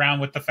toying around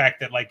with the fact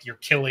that like you're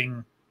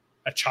killing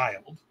a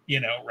child,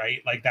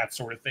 right? Like that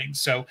sort of thing.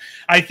 So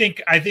I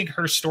think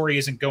her story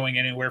isn't going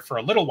anywhere for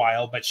a little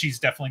while, but she's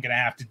definitely going to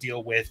have to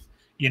deal with,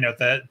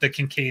 the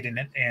Kincaid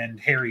and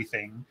Harry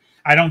thing.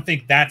 I don't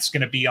think that's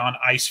going to be on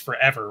ice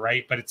forever,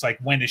 right? But it's like,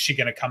 when is she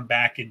going to come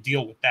back and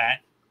deal with that?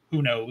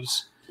 Who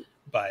knows?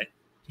 But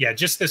yeah,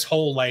 just this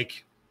whole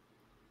like,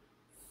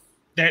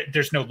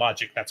 there's no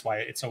logic. That's why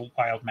it's a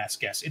wild mass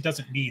guess. It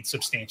doesn't need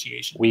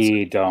substantiation.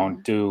 We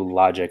don't do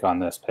logic on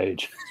this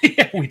page.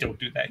 Yeah, we don't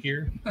do that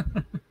here.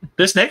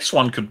 This next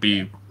one could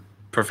be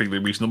perfectly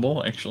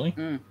reasonable, actually.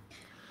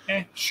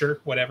 Sure,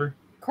 whatever.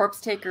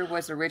 Corpse Taker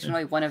was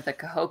originally one of the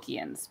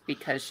Cahokians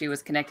because she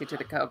was connected to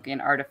the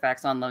Cahokian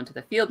artifacts on loan to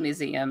the Field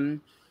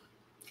Museum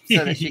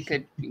so that she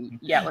could,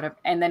 whatever.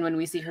 And then when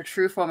we see her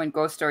true form in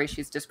Ghost Story,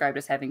 she's described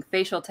as having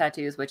facial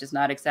tattoos, which is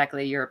not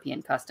exactly a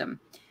European custom.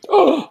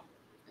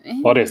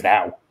 What is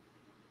now?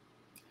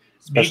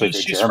 Especially Maybe if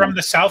they're she's German. from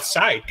the South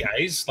Side,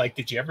 guys. Like,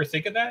 did you ever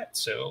think of that?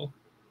 So,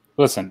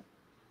 Listen,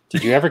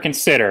 did you ever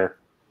consider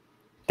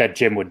that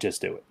Jim would just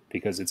do it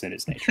because it's in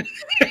his nature?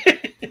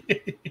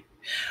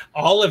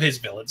 all of his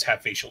villains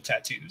have facial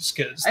tattoos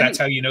because that's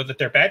how you know that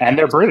they're bad. And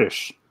they're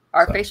British.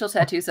 Are facial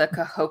tattoos a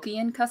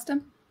Cahokian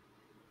custom?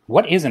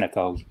 What isn't a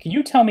Cahokian? Can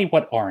you tell me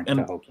what aren't And-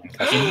 Cahokian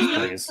customs,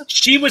 please?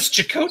 She was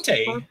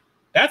Chakotay.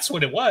 That's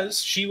what it was.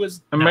 She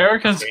was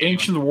America's no,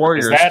 ancient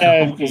warriors. Is that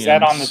on the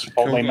Cahokians,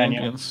 Chipotle menu?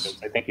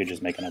 Cahokians. I think you're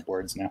just making up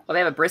words now. Well, they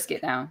have a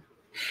brisket now.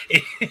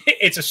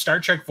 It's a Star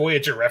Trek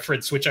Voyager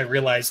reference, which I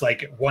realized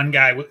like one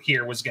guy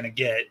here was going to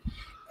get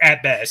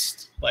at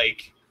best.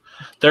 Like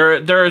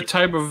They're a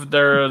type of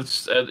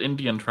an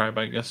Indian tribe,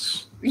 I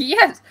guess.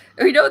 Yes,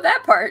 we know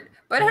that part,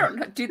 but I don't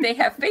know. Do they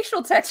have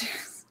facial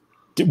tattoos?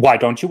 Why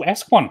don't you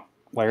ask one?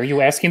 Why are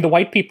you asking the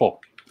white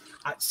people?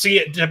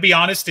 see, to be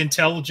honest,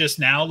 until just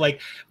now, like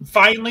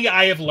finally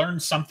I have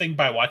learned something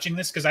by watching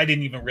this because I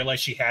didn't even realize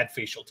she had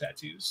facial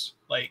tattoos.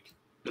 Like,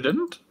 You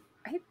didn't?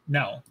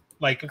 no,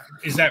 like,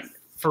 is that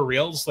for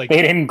reals. Like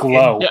They didn't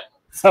glow, Yeah.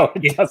 so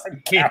it Yeah. doesn't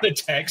in count. the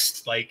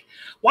text, like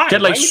why? It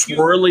doesn't In count. the text, like why? Get like Why would you-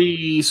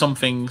 swirly some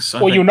things. I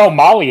Well, you think. know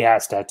Molly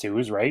has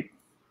tattoos, right?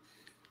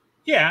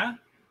 Yeah,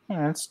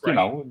 It's, Right. you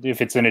know,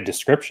 if it's in a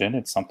description,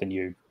 it's something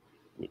you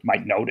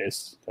might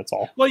notice. That's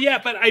all. well, yeah,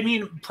 but I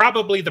mean,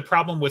 probably the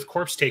problem with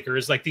Corpse Taker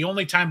is like the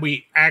only time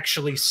we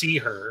actually see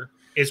her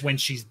is when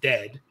she's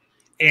dead.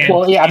 And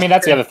Well, yeah, I mean,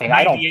 that's the other thing.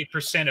 I don't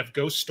 98% of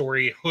Ghost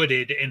Story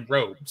hooded and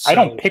robed. I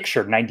don't so-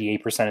 picture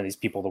 98% of these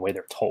people the way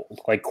they're told.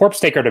 Like, Corpse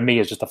Taker to me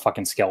is just a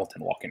fucking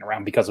skeleton walking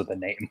around because of the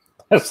name.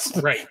 That's,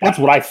 Right. that's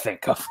what I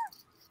think of.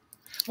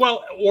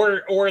 Well,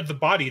 or the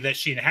body that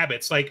she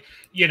inhabits. Like,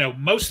 you know,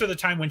 most of the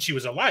time when she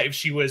was alive,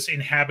 she was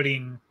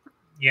inhabiting,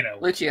 you know,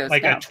 Lucio's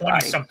like now a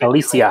 20-something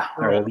Alicia,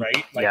 girl, or right?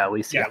 Like, yeah,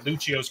 Alicia. Yeah,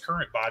 Lucio's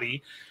current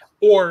body.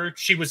 Or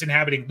she was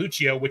inhabiting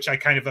Lucio, which I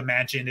kind of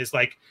imagine is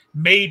like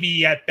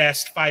maybe at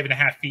best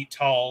 5.5 feet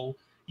tall,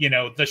 you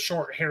know, the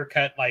short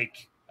haircut,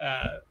 like,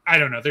 I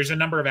don't know. There's a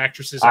number of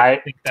actresses.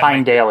 think that Tyne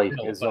might be Daly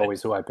middle, is but-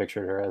 always who I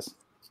pictured her as.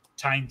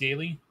 Tyne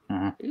Daly.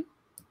 Mhm.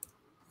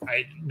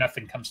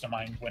 Nothing comes to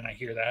mind when I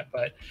hear that,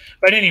 but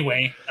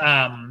anyway,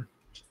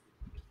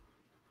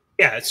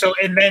 yeah. So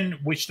and then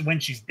when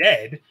she's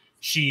dead,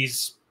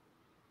 she's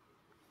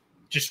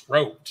just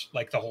robed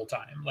like the whole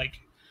time, like,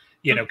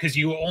 you know, because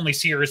you only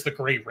see her as the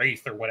Gray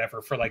Wraith or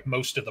whatever for like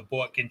most of the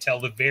book until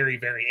the very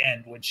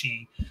end when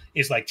she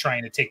is like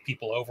trying to take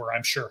people over.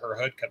 I'm sure her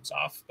hood comes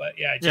off, but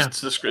yeah, It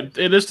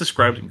is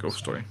described in Ghost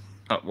Story.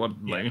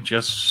 Like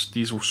just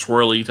these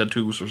swirly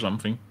tattoos or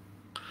something.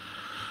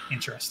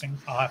 Interesting.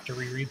 I'll have to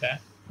reread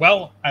that.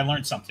 Well, I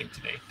learned something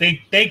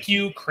today. Thank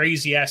you,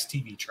 crazy ass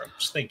TV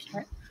tropes. Thank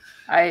you.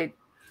 I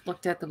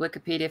looked at the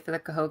Wikipedia for the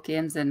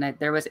Cahokians, and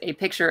there was a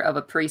picture of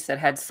a priest that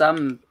had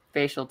some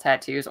facial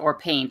tattoos or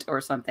paint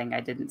or something. I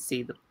didn't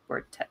see the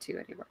word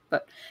tattoo anywhere,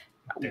 but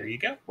There you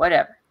go.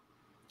 whatever.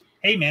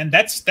 Hey, man,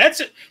 that's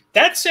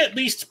at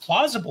least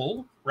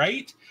plausible,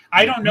 right?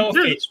 I don't know if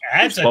Yeah, it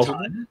adds a plausible.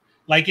 ton.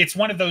 Like, it's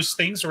one of those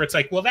things where it's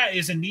like, well, that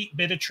is a neat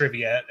bit of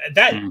trivia.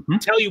 That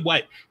Mhm. tell you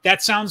what,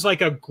 that sounds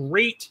like a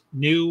great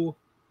new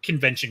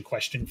convention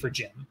question for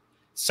Jim.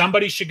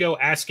 Somebody should go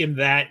ask him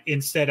that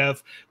instead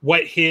of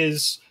what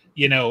his,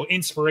 you know,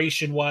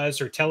 inspiration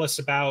was, or tell us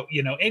about,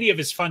 you know, any of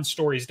his fun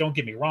stories. Don't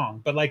get me wrong,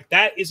 but like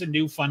that is a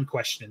new fun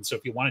question. So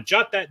if you want to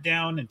jot that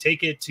down and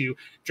take it to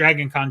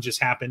Dragon Con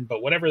just happened,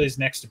 but whatever his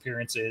next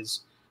appearance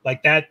is,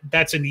 like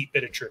that's a neat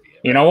bit of trivia.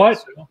 You know what?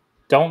 So,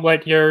 Don't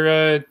let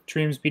your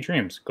dreams be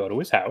dreams. Go to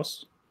his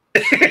house,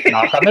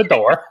 knock on the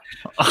door,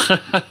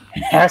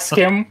 ask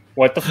him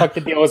what the fuck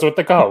the deal is with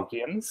the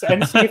Cahokians,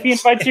 and see if he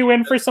invites you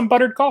in for some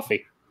buttered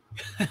coffee.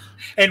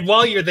 and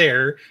while you're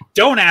there,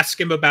 don't ask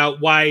him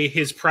about why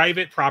his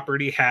private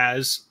property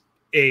has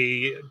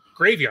a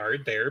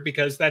graveyard there,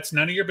 because that's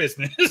none of your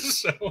business.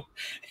 So,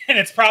 and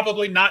it's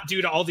probably not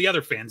due to all the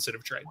other fans that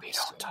have tried this.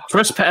 So.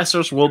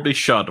 Trespassers will be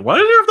shot. Why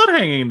do they have that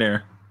hanging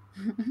there?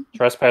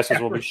 Trespassers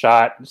will be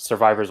shot.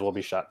 Survivors will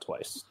be shot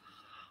twice.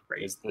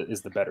 Right.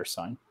 Is the better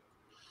sign.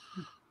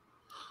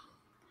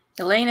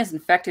 Elaine is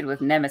infected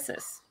with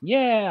Nemesis.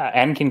 Yeah,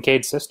 and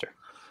Kincaid's sister.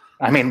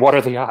 I mean, what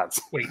are the odds?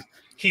 Wait,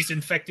 he's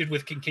infected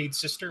with Kincaid's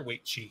sister?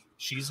 Wait,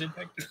 she's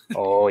infected?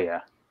 Oh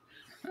yeah.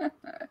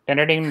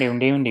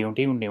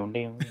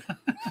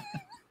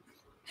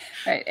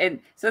 Right, and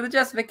so the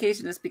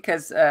justification is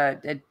because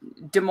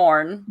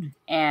Demorne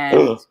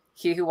and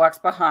He Who Walks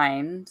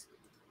Behind.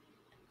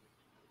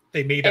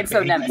 They made And a so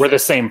baby. Nemesis. We're the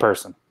same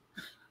person.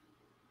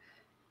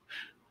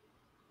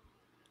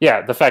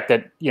 Yeah, the fact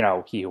that, you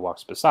know, He Who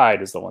Walks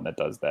Beside is the one that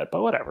does that,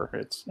 but whatever.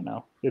 It's, you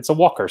know, it's a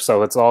walker,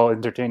 so it's all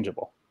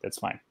interchangeable. It's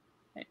fine.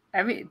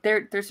 I mean,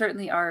 there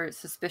certainly are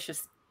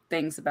suspicious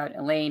things about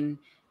Elaine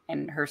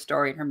and her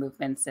story and her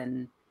movements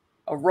and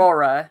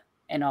Aurora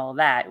and all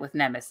that with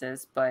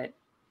Nemesis, but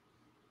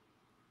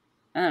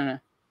I don't know.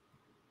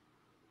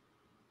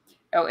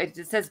 Oh, it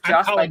says I'm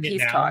Joss by calling it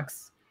Peace now.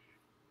 Talks.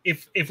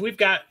 If we've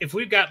got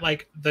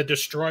like the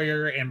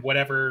Destroyer and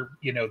whatever,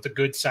 you know, the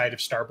good side of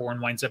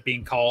Starborn winds up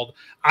being called,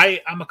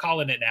 I'm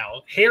calling it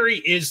now. Harry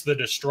is the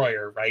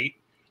Destroyer, right?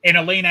 And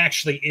Elaine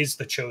actually is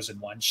the chosen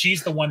one.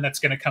 She's the one that's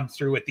going to come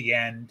through at the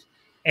end.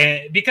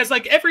 And because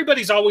like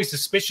everybody's always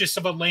suspicious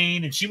of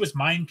Elaine, and she was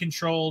mind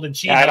controlled, and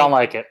she Yeah, I don't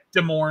like it.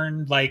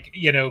 Demorne, like,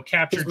 you know,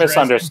 captured She's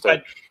misunderstood.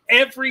 Dresden, but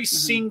every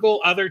single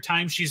other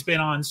time she's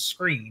been on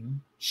screen,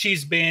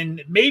 she's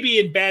been maybe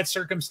in bad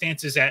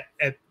circumstances at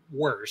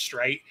worst,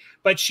 right?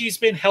 But she's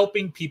been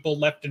helping people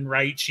left and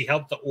right. She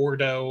helped the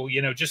Ordo, you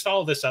know, just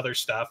all this other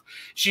stuff.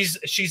 She's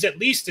at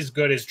least as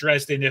good as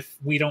Dresden if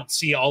we don't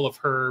see all of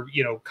her,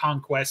 you know,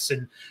 conquests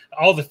and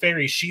all the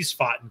fairies she's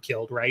fought and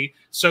killed, right?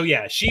 So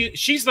yeah,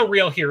 she's the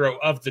real hero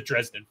of the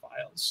Dresden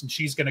Files, and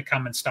she's going to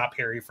come and stop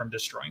Harry from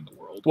destroying the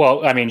world.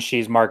 Well, I mean,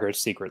 she's Margaret's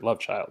secret love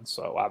child,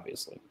 so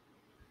obviously.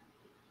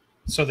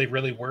 So they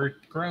really were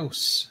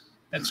gross.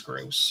 That's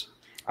gross.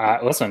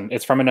 Listen,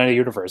 it's from another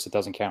universe. It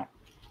doesn't count.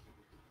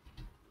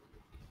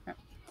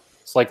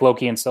 It's like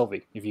Loki and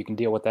Sylvie. If you can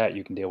deal with that,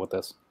 you can deal with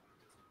this.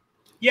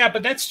 Yeah,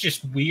 but that's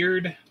just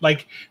weird.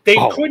 Like they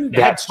couldn't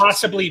have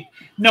possibly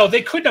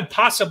they couldn't have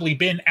possibly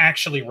been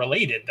actually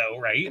related though,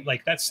 right?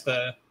 Like that's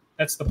the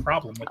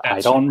problem with that. I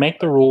don't make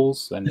the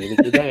rules, and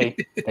neither do they.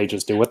 They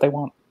just do what they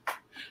want.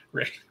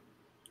 Right.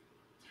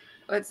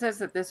 Well, it says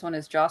that this one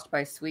is jossed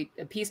by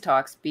peace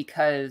talks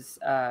because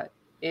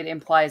it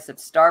implies that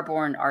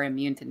Starborn are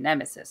immune to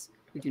Nemesis.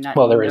 We do not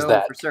know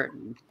for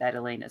certain that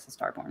Elaine is a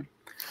Starborn.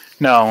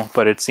 No,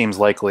 but it seems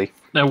likely.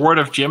 The word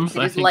of Jim,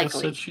 I think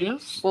likely. said she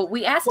is. Well,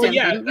 we asked him,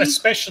 didn't we?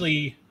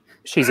 Especially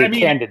she's a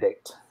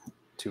candidate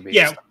to be.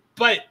 Yeah,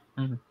 but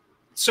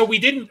so we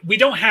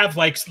don't have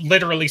like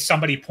literally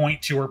somebody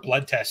point to her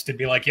blood test and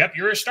be like, "Yep,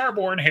 you're a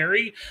Starborn,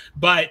 Harry."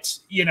 But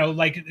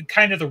like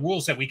kind of the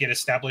rules that we get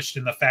established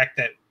in the fact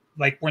that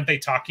like weren't they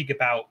talking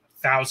about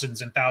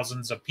thousands and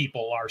thousands of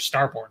people are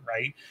Starborn,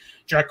 right?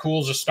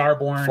 Dracula's a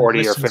Starborn,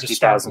 40 or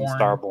 50,000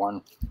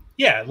 Starborn.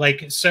 Yeah,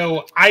 like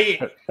so I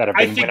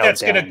think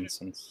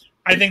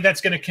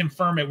that's gonna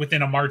confirm it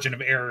within a margin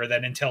of error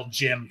that until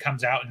Jim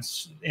comes out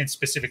and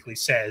specifically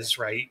says,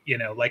 right,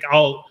 like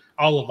I'll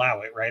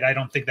allow it, right? I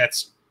don't think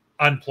that's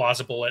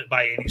unplausible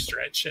by any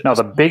stretch. No,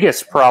 the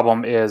biggest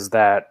problem is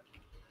that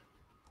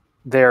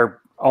they're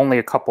only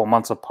a couple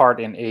months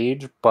apart in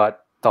age,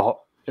 but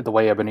the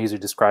way Ebenezer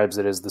describes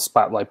it is the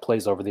spotlight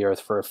plays over the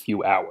Earth for a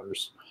few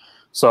hours.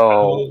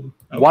 So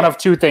one of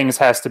two things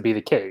has to be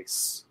the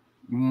case.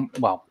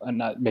 Well,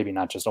 maybe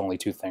not just only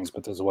two things,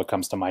 but this is what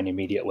comes to mind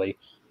immediately,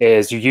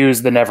 is you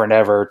use the Never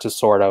Never to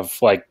sort of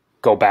like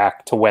go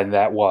back to when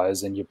that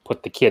was, and you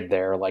put the kid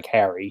there like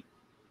Harry,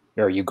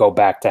 or you go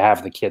back to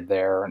have the kid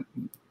there, and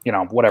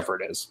whatever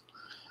it is.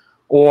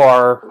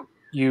 Or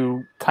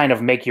you kind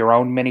of make your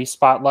own mini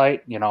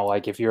spotlight,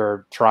 like if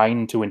you're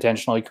trying to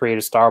intentionally create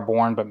a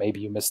Starborn, but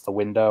maybe you missed the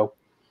window,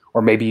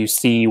 or maybe you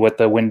see what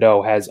the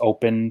window has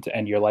opened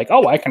and you're like,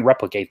 oh, I can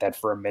replicate that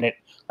for a minute.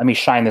 Let me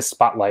shine this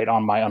spotlight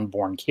on my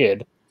unborn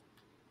kid.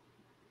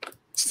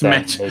 So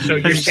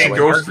you're saying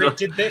Margaret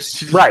did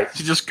this? Right.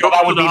 She just goes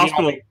to the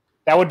hospital.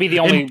 That would be the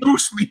only...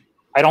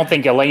 I don't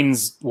think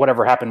Elaine's...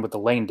 Whatever happened with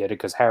Elaine did it,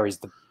 because Harry's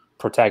the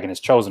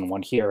protagonist chosen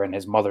one here, and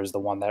his mother's the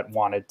one that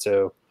wanted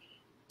to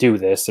do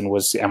this and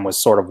was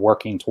sort of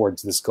working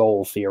towards this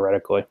goal,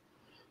 theoretically.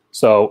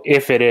 So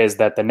if it is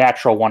that the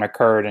natural one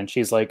occurred and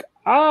she's like,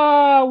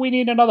 we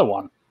need another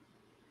one.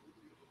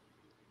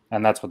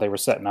 And that's what they were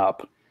setting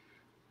up.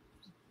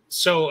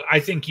 So I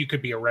think you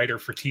could be a writer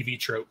for TV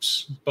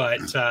tropes,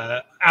 but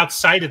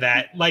outside of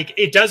that, like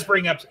it does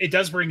bring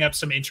up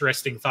some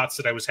interesting thoughts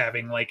that I was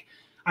having. Like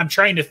I'm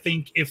trying to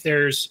think if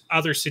there's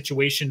other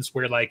situations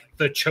where like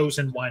the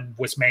chosen one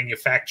was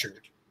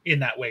manufactured in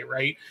that way,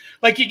 right?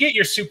 Like you get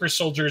your super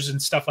soldiers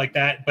and stuff like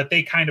that, but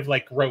they kind of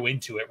like grow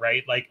into it,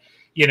 right? Like,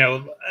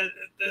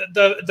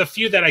 the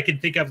few that I can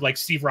think of, like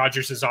Steve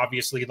Rogers is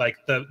obviously like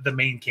the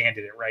main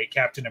candidate, right?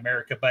 Captain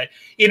America. But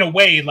in a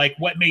way, like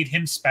what made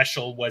him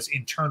special was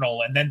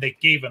internal. And then they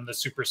gave him the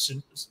super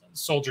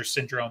soldier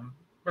syndrome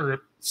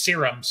or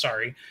serum,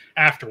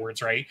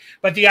 afterwards, right?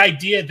 But the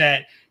idea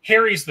that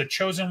Harry's the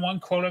chosen one,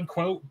 quote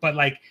unquote, but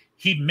like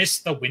he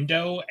missed the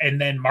window and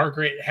then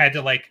Margaret had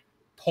to like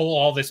pull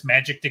all this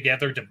magic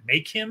together to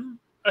make him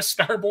a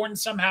Starborn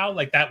somehow,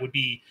 like that would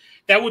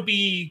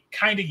be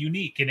kind of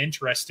unique and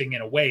interesting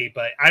in a way,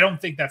 but I don't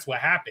think that's what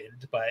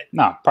happened. But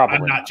no, probably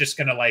I'm not just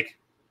gonna like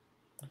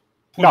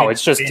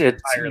it's just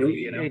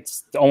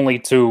it's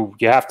only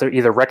you have to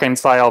either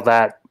reconcile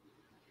that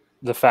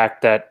the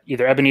fact that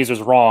either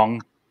Ebenezer's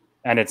wrong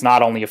and it's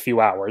not only a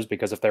few hours,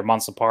 because if they're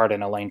months apart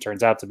and Elaine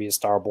turns out to be a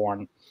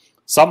Starborn,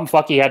 something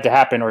fucky had to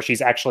happen, or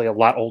she's actually a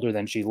lot older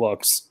than she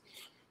looks,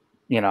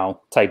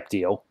 type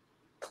deal.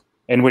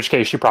 In which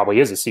case, she probably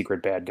is a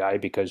secret bad guy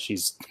because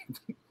she's...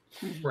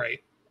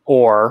 right.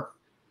 Or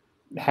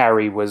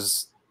Harry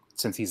was,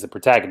 since he's the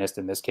protagonist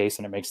in this case,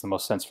 and it makes the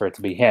most sense for it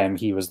to be him,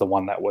 he was the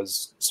one that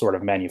was sort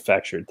of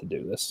manufactured to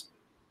do this.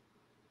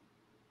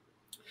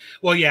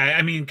 Well, yeah,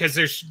 I mean, because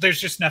there's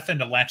just nothing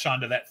to latch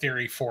onto that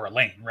theory for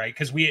Elaine, right?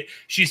 Because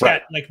she's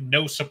got like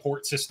no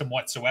support system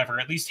whatsoever.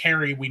 At least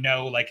Harry, we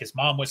know like his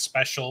mom was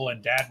special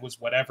and dad was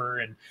whatever,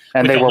 and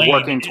they were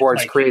working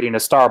towards creating a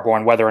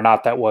Starborn, whether or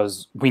not that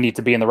was we need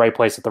to be in the right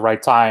place at the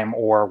right time,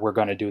 or we're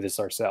going to do this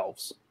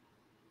ourselves.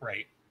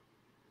 Right.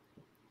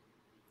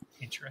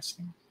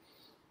 Interesting.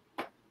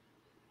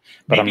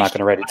 But I'm not going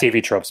to write a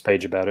TV tropes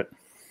page about it.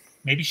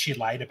 Maybe she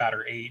lied about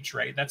her age,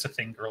 right? That's a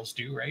thing girls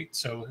do, right?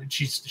 So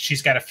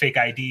she's got a fake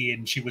ID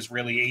and she was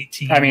really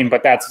 18. I mean,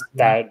 but that's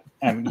that.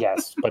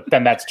 Yes, but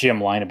then that's Jim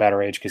lying about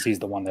her age because he's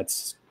the one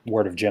that's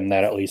word of Jim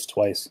that at least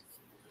twice.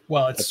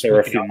 Well, it's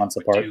they're a few months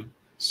apart. Too,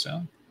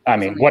 so I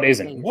mean, what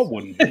isn't? What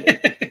wouldn't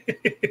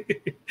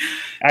be?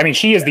 I mean,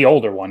 she is the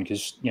older one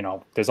because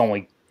there's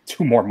only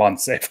 2 more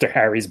months after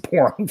Harry's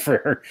born for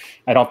her.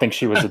 I don't think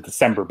she was a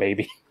December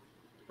baby.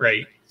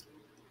 Right.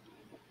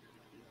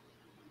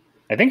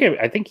 I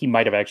think he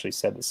might have actually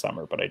said the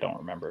summer, but I don't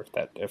remember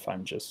if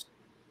I'm just.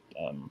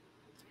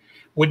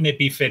 Wouldn't it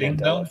be fitting Mandela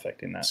though?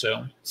 Affecting that.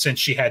 So since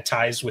she had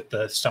ties with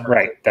the summer,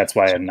 right? That's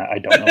why I don't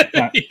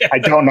know. Yeah. I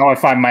don't know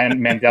if I'm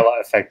Mandela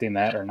affecting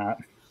that or not.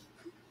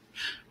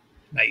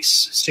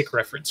 Nice. Sick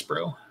reference,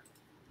 bro.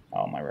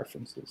 All my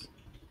references.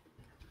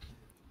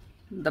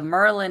 The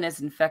Merlin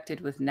is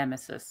infected with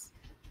Nemesis.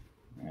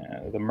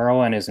 The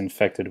Merlin is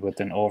infected with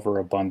an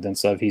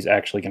overabundance of he's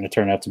actually going to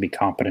turn out to be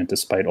competent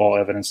despite all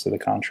evidence to the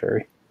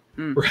contrary.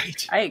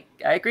 Right. I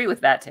agree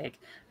with that take.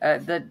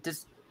 The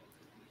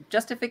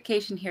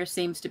justification here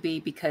seems to be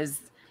because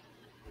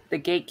the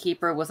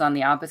gatekeeper was on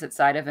the opposite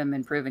side of him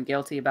and proven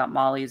guilty about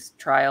Molly's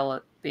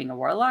trial being a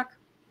warlock.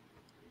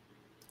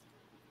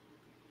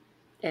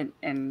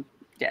 And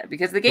yeah,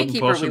 because the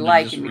gatekeeper we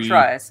like and we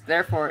trust.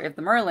 Therefore, if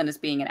the Merlin is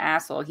being an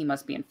asshole, he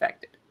must be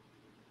infected.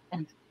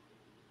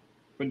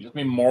 But just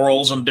mean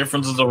morals and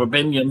differences of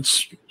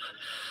opinions.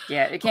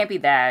 Yeah, it can't be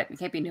that. It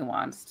can't be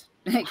nuanced.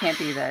 It can't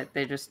be that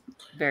they're just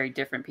very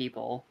different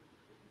people.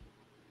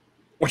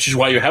 Which is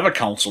why you have a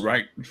council,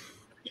 right?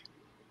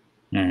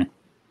 Mm.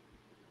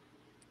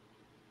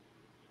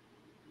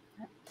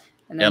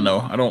 And then, Yeah, no,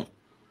 I don't.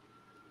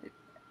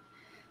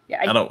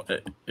 Yeah, I don't.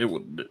 It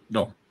would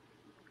no.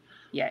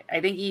 Yeah,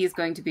 I think he is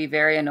going to be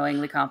very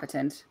annoyingly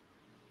competent.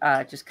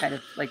 Just kind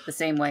of like the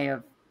same way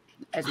of,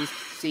 as we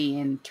see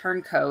in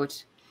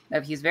Turncoat,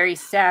 of he's very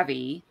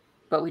savvy,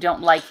 but we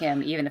don't like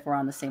him even if we're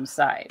on the same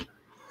side.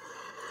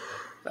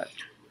 But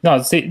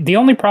No, see, the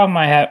only problem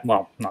I have,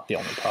 well, not the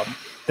only problem.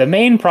 The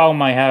main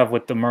problem I have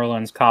with the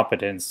Merlin's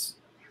competence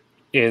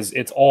is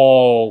it's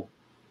all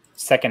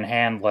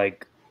secondhand,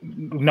 like,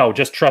 no,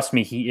 just trust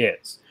me, he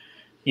is.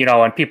 You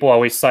know, and people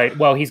always cite,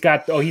 well, he's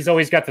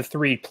always got the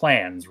 3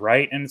 plans,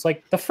 right? And it's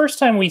like, the first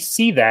time we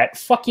see that,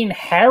 fucking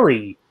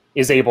Harry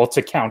is able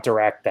to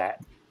counteract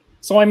that.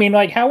 So, I mean,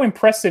 like, how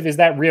impressive is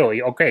that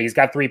really? Okay, he's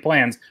got 3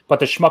 plans, but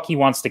the schmuck he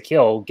wants to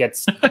kill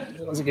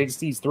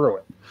sees through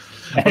it.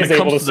 And When is it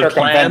able comes to to the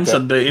plans circumvent it.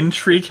 and the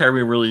intrigue,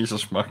 Harry really is a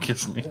schmuck,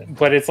 isn't he?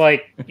 But it's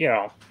like, you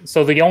know,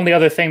 so the only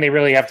other thing they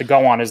really have to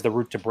go on is the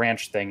root to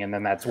branch thing, and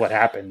then that's what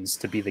happens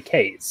to be the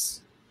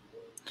case.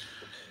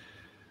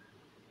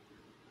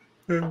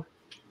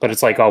 But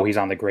it's like, oh, he's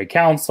on the Grey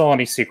Council, and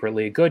he's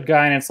secretly a good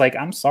guy, and it's like,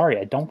 I'm sorry,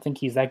 I don't think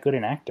he's that good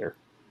an actor.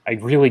 I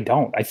really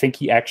don't. I think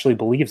he actually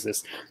believes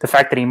this. The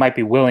fact that he might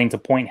be willing to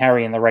point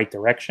Harry in the right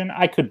direction,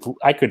 I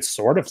could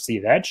sort of see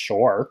that,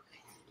 sure.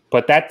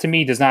 But that to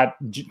me that's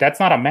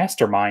not a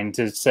mastermind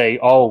to say,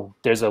 oh,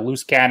 there's a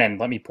loose cannon,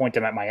 let me point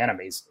him at my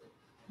enemies.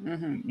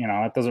 mm-hmm. You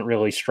know, that doesn't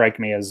really strike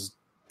me as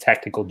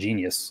tactical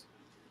genius.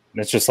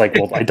 And it's just like,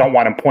 well, I don't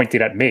want him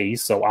pointed at me,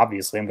 so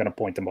obviously I'm going to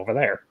point him over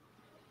there.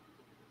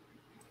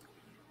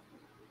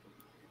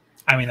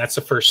 I mean, that's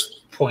the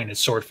first point is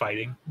sword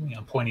fighting. You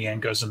know, pointy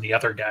end goes in the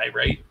other guy,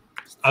 right?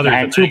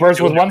 And 2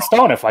 birds with 1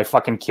 stone. If I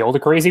fucking kill the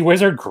crazy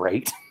wizard,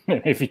 great.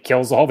 If he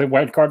kills all the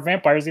wild card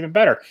vampires, even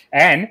better.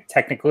 And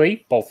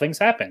technically, both things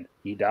happened.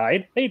 He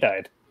died, they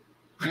died.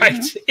 Right.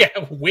 Mm-hmm.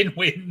 Yeah,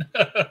 win-win.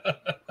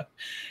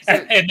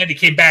 And then he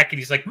came back and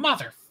he's like,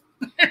 mother.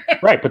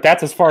 Right, but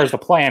that's as far as the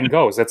plan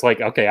goes. It's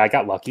like, okay, I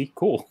got lucky.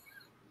 Cool.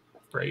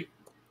 Right.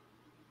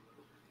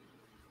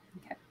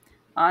 Okay.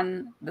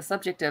 On the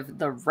subject of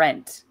the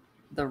rent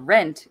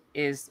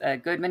is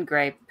Goodman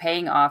Gray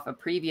paying off a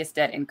previous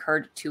debt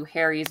incurred to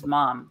Harry's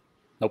mom.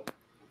 Nope.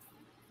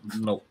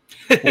 No.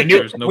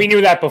 We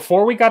knew that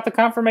before we got the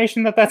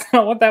confirmation that that's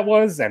not what that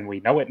was, and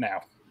we know it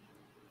now.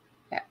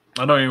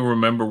 I don't even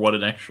remember what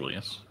it actually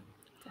is.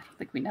 I don't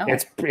think we know.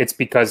 It's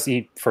because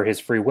for his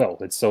free will.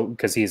 It's so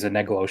because he's a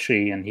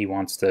negloshi and he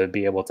wants to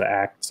be able to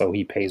act, so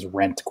he pays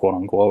rent, quote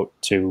unquote,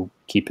 to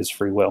keep his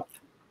free will.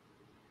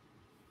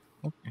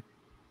 Okay.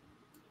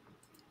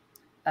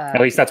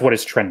 At least that's what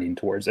it's trending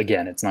towards.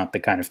 Again, it's not the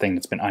kind of thing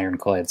that's been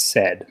ironclad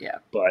said. Yeah.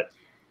 But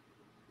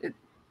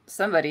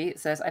somebody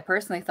says, I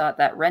personally thought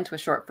that rent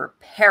was short for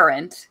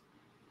parent.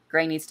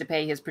 Gray needs to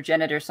pay his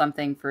progenitor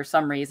something for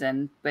some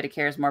reason, but he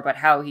cares more about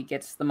how he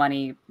gets the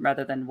money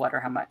rather than what or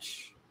how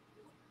much.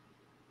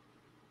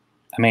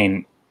 I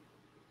mean,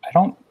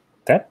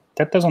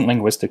 that doesn't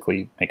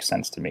linguistically make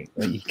sense to me.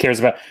 He cares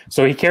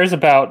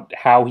about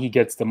how he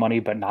gets the money,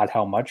 but not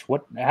how much.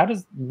 What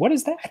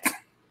is that?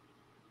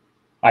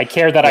 I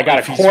care that I got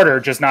a quarter,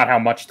 just not how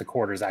much the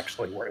quarter is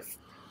actually worth.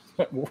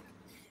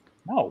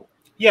 No.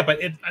 Yeah, but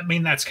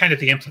that's kind of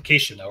the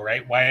implication, though,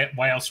 right?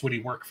 Why else would he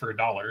work for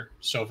 $1?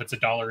 So if it's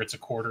 $1, it's a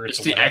quarter. It's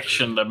the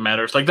action that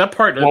matters. Like that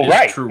part well, is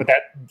right, true. But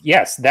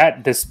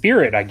that the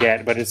spirit I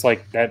get, but it's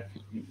like that.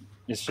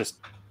 It's just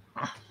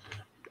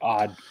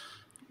odd.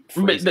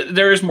 But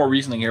there is more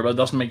reasoning here, but it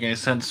doesn't make any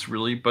sense,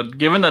 really. But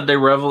given that they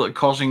revel at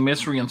causing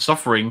misery and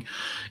suffering,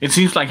 it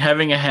seems like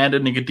having a hand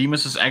in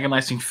Nicodemus'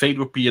 agonizing fate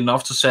would be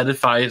enough to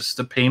satisfy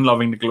the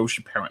pain-loving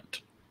Negloshi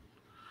parent.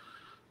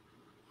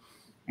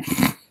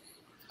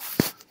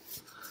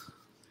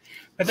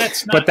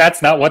 But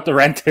that's not what the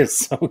rent is,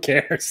 so who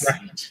cares?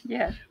 Right.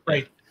 Yeah.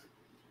 Right.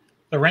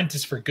 The rent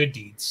is for good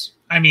deeds.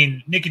 I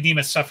mean,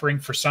 Nicodemus suffering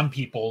for some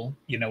people,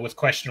 with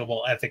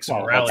questionable ethics and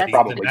morality.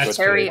 That's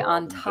cherry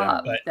on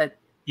top. But,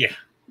 yeah.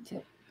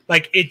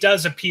 Like, it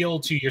does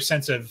appeal to your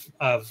sense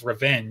of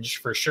revenge,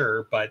 for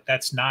sure, but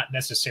that's not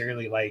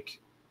necessarily, like,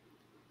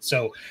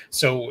 So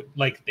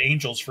like the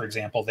Angels, for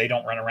example, they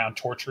don't run around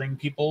torturing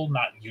people,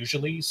 not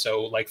usually.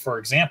 So like, for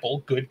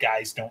example, good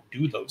guys don't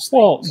do those things.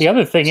 Well, the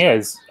other thing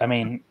is, I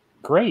mean,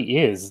 Gray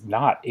is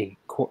not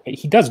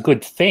he does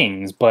good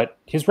things, but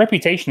his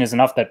reputation is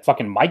enough that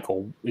fucking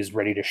Michael is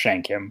ready to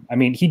shank him. I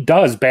mean, he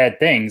does bad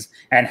things,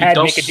 and had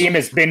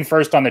Nicodemus been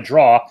first on the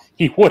draw,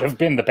 he would have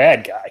been the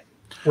bad guy.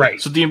 Right.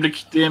 So the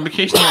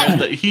implication is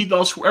that he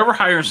does, whoever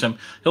hires him,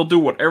 he'll do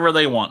whatever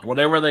they want,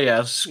 whatever they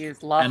ask. He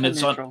is lawful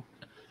neutral.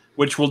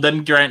 Which will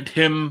then grant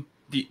him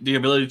the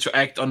ability to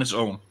act on his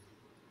own.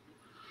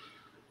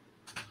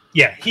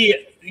 Yeah,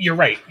 you're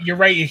right. You're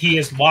right. He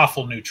is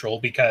lawful neutral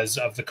because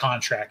of the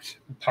contract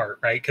part,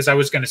 right? Because I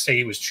was going to say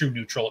he was true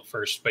neutral at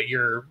first, but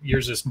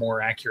yours is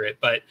more accurate.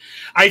 But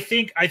I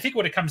think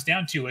what it comes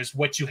down to is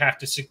what you have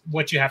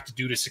to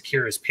do to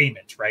secure his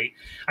payment, right?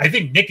 I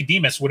think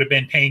Nicodemus would have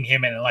been paying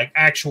him in like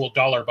actual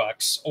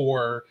 $bucks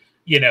or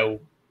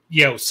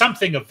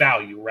something of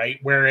value, right?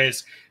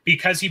 Whereas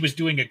because he was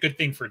doing a good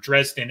thing for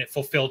Dresden, it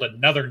fulfilled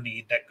another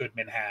need that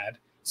Goodman had.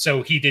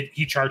 So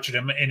he charged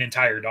him an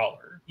entire $1.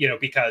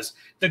 Because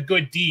the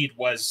good deed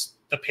was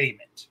the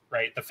payment,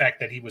 right? The fact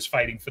that he was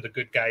fighting for the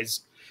good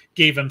guys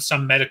gave him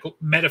some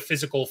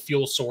metaphysical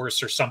fuel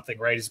source or something,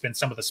 right? Has been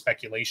some of the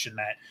speculation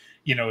that,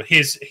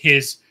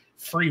 his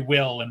free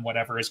will and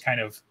whatever is kind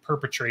of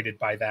perpetrated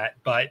by that.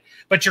 But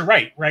you're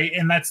right?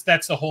 And that's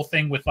the whole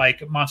thing with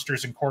like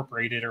Monsters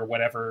Incorporated or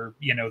whatever,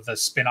 the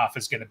spinoff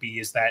is going to be,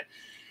 is that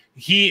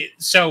he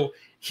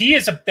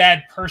is a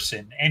bad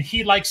person and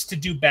he likes to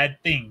do bad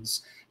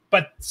things.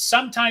 But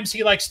sometimes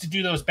he likes to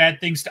do those bad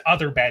things to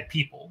other bad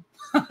people,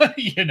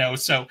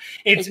 So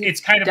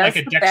it's kind of like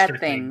a Dexter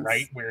thing,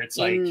 right? Where it's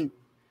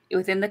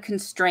within the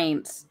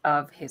constraints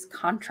of his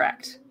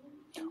contract.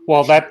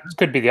 Well, that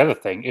could be the other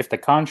thing. If the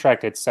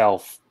contract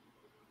itself,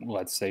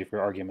 let's say for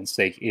argument's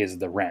sake, is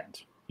the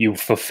rent, you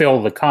fulfill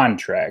the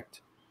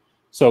contract.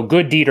 So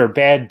good deed or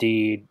bad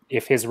deed,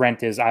 if his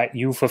rent is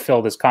you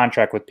fulfill this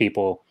contract with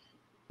people,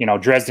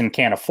 Dresden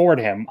can't afford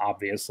him,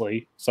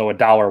 obviously, so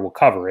 $1 will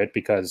cover it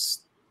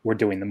because we're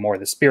doing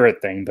the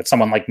spirit thing. But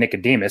someone like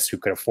Nicodemus, who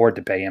could afford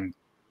to pay him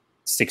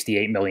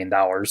 $68 million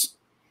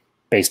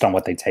based on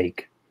what they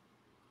take,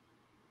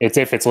 it's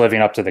if it's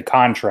living up to the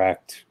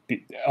contract.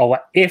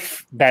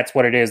 If that's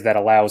what it is that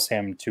allows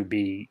him to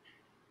be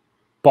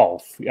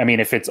both. I mean,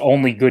 if it's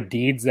only good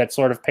deeds that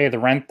sort of pay the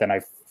rent, then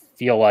I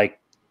feel like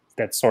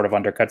that sort of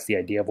undercuts the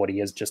idea of what he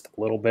is just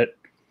a little bit.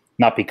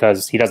 Not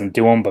because he doesn't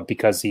do them, but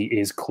because he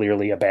is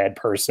clearly a bad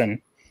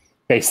person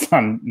based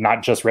on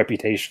not just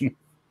reputation.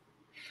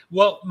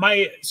 Well,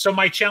 my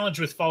challenge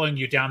with following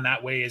you down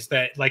that way is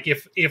that, like,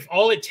 if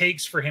all it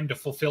takes for him to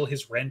fulfill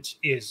his rent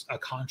is a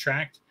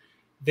contract,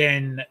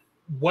 then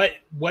what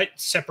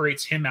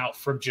separates him out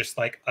from just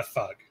like a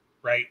thug,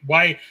 right?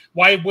 Why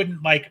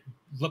wouldn't like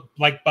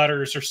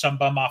Butters or some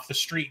bum off the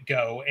street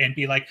go and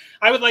be like,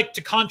 I would like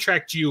to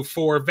contract you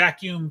for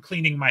vacuum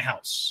cleaning my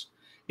house,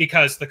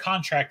 because the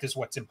contract is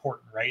what's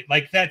important, right?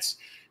 Like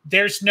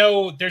there's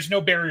no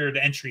barrier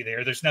to entry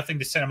there. There's nothing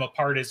to set him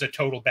apart as a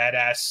total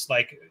badass,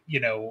 like,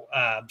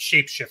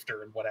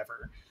 shapeshifter and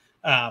whatever,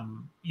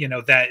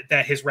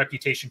 that his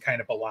reputation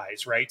kind of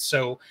belies. Right.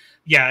 So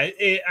yeah,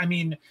 I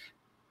mean,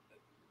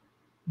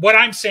 what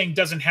I'm saying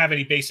doesn't have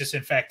any basis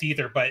in fact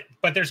either, but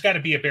there's got to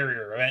be a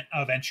barrier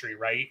of entry.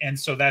 Right. And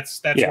so that's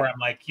where I'm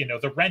like,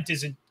 the rent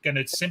isn't going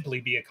to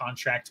simply be a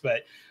contract,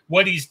 but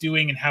what he's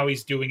doing and how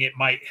he's doing it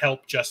might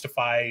help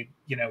justify,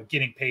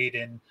 getting paid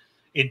in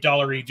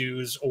dollary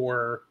dues,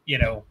 or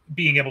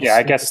being able to.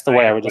 I guess the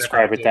way I would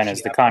describe it then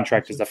is the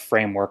contract is the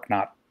framework,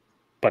 not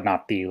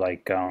the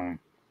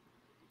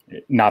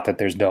not that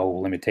there's no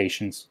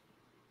limitations.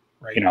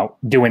 Right.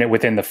 Doing it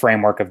within the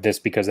framework of this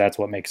because that's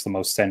what makes the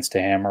most sense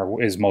to him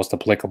or is most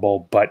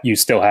applicable. But you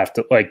still have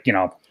to,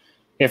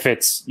 if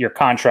it's your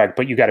contract,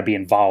 but you got to be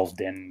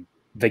involved in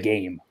the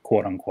game,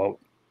 quote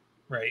unquote.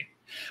 Right.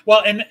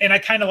 Well, and I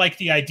kind of like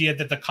the idea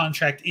that the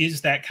contract is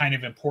that kind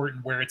of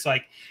important, where it's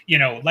like,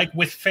 like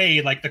with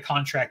Faye, like the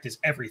contract is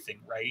everything,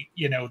 right?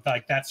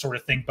 Like that sort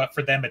of thing. But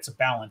for them, it's a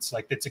balance,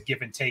 like it's a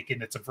give and take,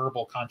 and it's a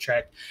verbal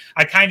contract.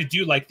 I kind of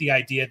do like the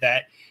idea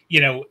that,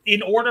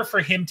 in order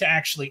for him to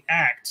actually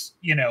act,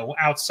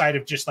 outside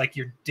of just like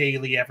your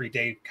daily,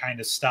 everyday kind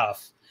of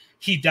stuff,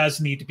 he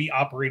does need to be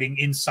operating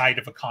inside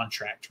of a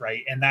contract,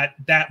 right? And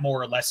that more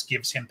or less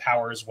gives him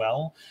power as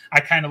well. I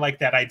kind of like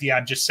that idea.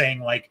 I'm just saying,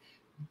 like,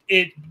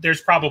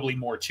 there's probably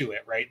more to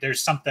it, right?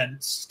 There's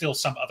still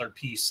some other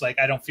piece. Like,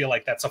 I don't feel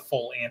like that's a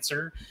full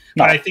answer,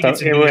 but I think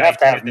it would have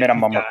to have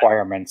minimum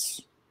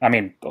requirements. I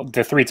mean,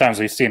 the 3 times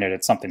we've seen it,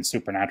 it's something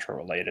supernatural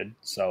related.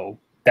 So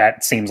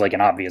that seems like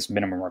an obvious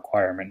minimum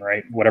requirement,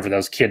 right? Whatever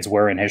those kids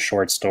were in his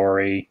short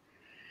story,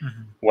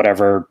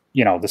 whatever,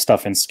 the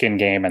stuff in Skin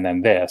Game, and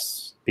then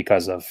this,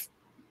 because of,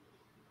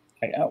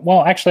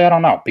 well, actually, I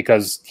don't know,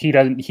 because he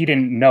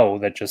didn't know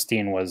that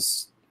Justine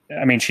was,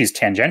 I mean, she's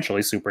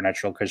tangentially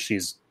supernatural because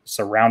she's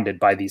surrounded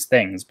by these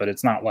things, but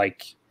it's not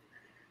like,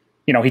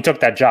 he took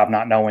that job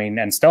not knowing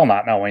and still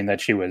not knowing that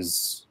she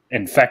was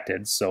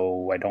infected.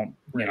 So I don't,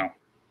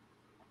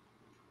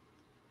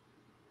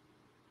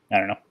 I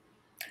don't know.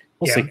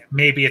 We'll yeah, see.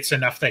 maybe it's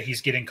enough that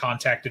he's getting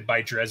contacted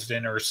by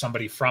Dresden or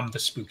somebody from the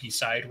spooky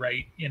side,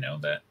 right?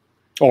 That.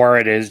 Or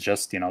it is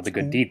just, the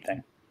good deed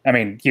thing. I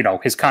mean,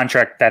 his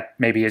contract, that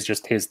maybe is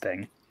just his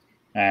thing.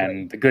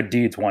 And the good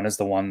deeds one is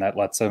the one that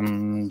lets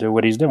him do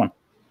what he's doing.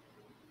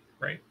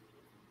 Right.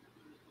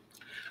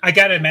 I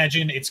got to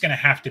imagine it's going to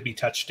have to be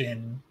touched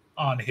in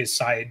on his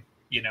side,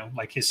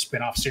 like his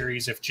spin-off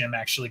series if Jim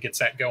actually gets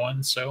that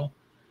going. So,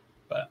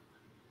 but.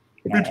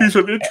 I think he's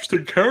an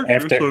interesting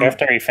character.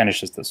 After he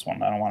finishes this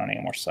one, I don't want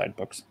any more side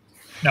books.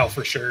 No,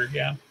 for sure,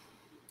 yeah.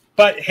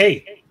 But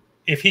hey,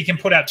 if he can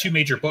put out 2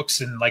 major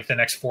books in like the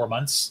next 4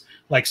 months,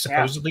 like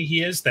supposedly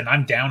he is, then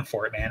I'm down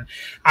for it, man.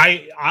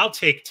 I'll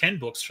take 10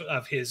 books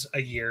of his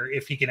a year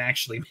if he can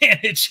actually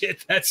manage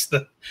it. That's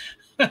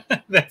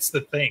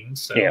the thing.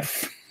 So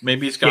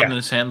maybe he's got in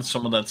his hands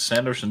some of that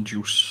Sanderson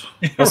juice.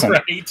 Listen,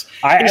 right. This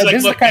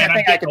is the kind of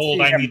thing I could see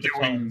him need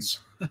doing.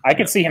 I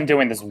could see him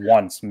doing this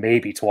once,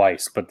 maybe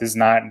twice, but this is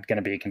not going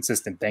to be a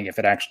consistent thing if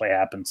it actually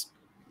happens.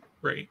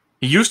 Right.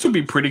 He used to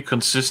be pretty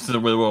consistent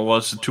with what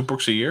was 2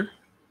 books a year.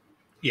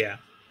 Yeah.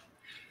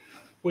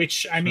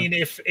 Which, I mean,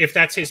 if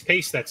that's his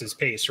pace, that's his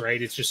pace,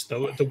 right? It's just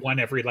the one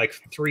every like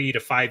 3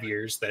 to 5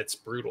 years that's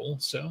brutal.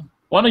 So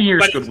 1 a year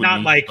is but good. It's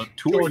not like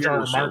George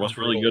R. R. Martin was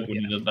really good when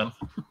he did that.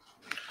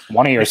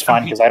 1 a year is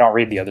fine because I don't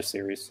read the other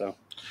series. So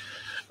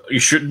you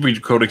shouldn't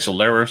read Codex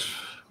Alera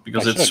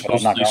because it's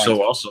supposedly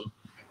so awesome.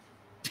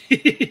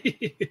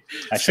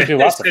 I should do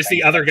lots of Says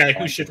the other guy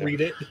who should read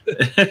it.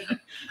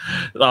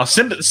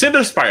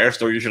 Cinder Spire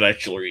story you should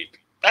actually read.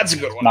 That's a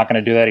good one. I'm not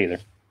going to do that either.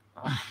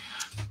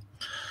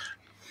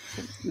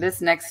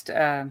 This next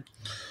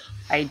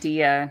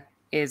idea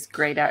is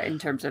grayed out in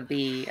terms of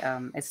the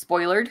it's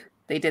spoilered.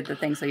 They did the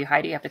thing so you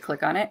hide it, you have to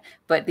click on it.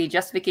 But the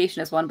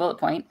justification is 1 bullet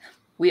point.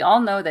 We all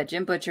know that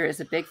Jim Butcher is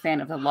a big fan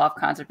of the law of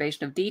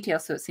conservation of detail,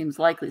 so it seems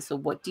likely. So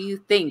what do you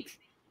think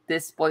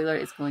this spoiler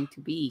is going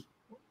to be?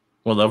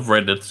 Well, I've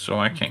read it, so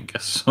I can't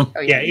guess. Oh,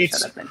 yeah,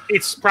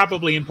 it's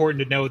probably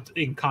important to note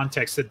in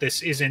context that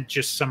this isn't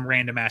just some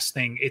random ass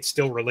thing. It's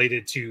still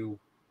related to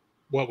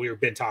what we've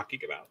been talking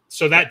about.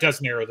 So that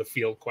does narrow the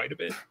field quite a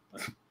bit.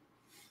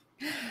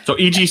 So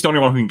EG's the only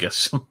one who can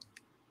guess.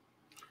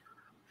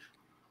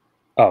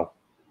 Oh.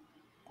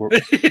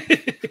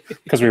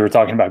 Because we were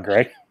talking about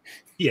Gray?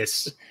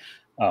 Yes.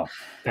 Oh,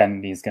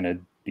 then he's going to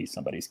be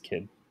somebody's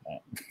kid.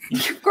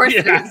 Of course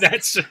it is.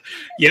 That's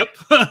yep.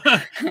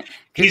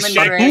 He's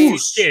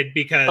who's kid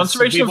because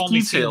Conservation we've of only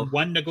detail. seen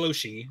one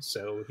Nagloshi,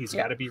 so he's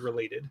got to be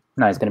related.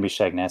 No, he's going to be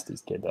Shag Nasty's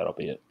kid. That'll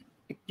be it.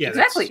 Yeah,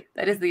 exactly.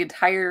 That is the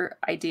entire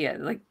idea.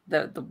 Like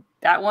the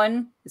that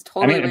one is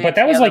totally. I mean, but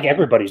that was like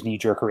everybody's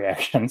knee-jerk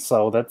reaction.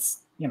 So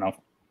that's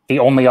the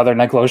only other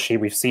Nagloshi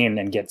we've seen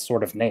and get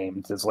sort of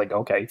named. It's like,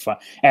 okay, fine.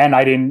 And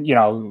I didn't,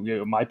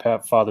 my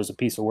father's a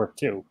piece of work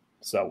too.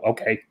 So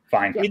okay,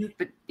 fine. Yeah,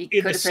 but he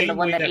could have been the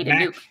one that ate a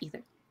nuke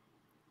either.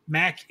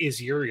 Mac is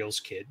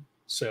Uriel's kid.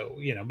 So,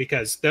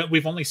 because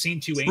we've only seen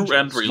 2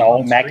 angels.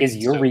 No, Mac is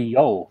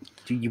Uriel.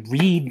 Do you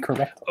read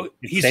correctly? Oh,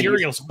 he's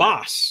Uriel's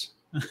boss.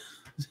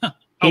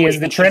 He is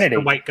the Trinity.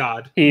 The white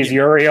god. He's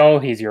Uriel,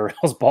 he's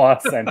Uriel's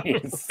boss, and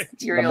he's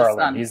Uriel's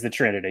the son. He's the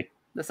Trinity.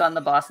 The son,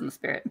 the boss, and the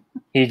spirit.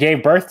 He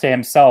gave birth to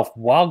himself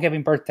while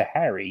giving birth to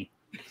Harry.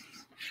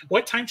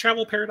 What time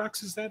travel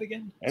paradox is that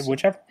again?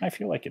 Whichever I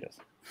feel like it is.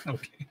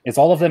 Okay. It's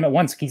all of them at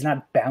once. He's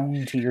not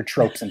bound to your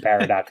tropes and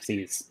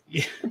paradoxes.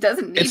 Yeah. It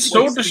doesn't need It's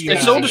so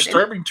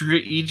disturbing to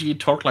hear EG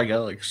talk like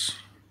Alex.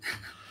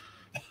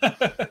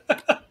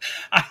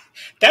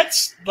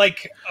 That's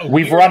like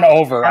we've run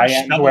over. I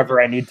am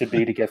whoever I need to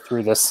be to get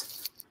through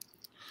this.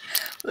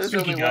 There's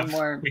only one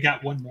more. We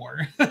got one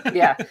more.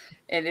 Yeah,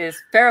 it is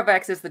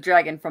Pharaohvex is the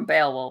dragon from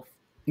Beowulf.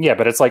 Yeah,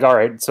 but it's like, all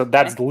right, so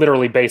that's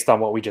literally based on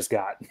what we just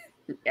got.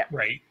 Yeah,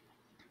 right.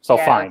 So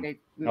fine,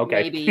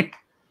 okay, maybe,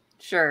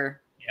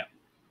 sure. Yeah,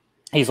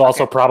 he's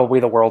also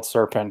probably the world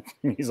serpent.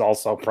 He's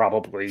also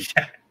probably.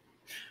 Yeah.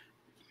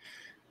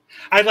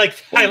 I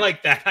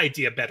like that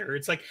idea better.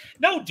 It's like,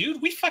 no,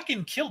 dude, we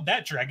fucking killed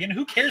that dragon.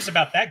 Who cares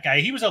about that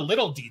guy? He was a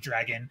little D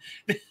dragon.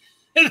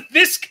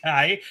 This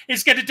guy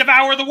is going to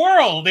devour the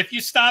world if you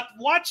stop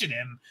watching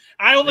him.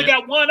 I only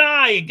got one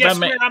eye, and guess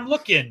where I'm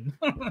looking?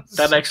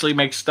 That actually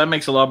makes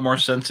a lot more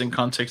sense in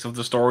context of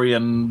the story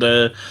and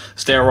the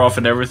stare off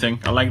and everything.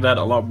 I like that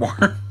a lot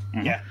more.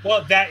 Yeah,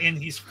 well, that and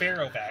he's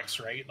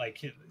Pharaohvex, right? Like,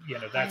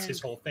 that's his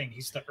whole thing.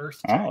 He's the Earth.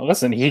 Oh,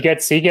 listen, he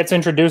gets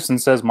introduced and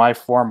says, "My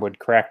form would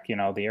crack,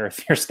 the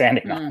earth you're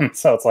standing on."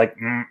 So it's like,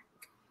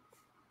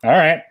 all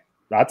right,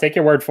 I'll take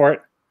your word for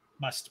it.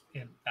 That must be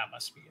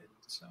it.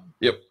 So.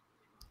 Yep.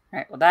 All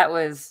right. Well, that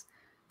was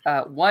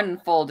one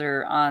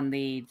folder on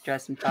the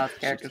Dresden Files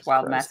Characters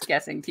Wild Mass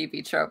Guessing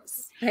TV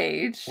Tropes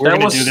page. We're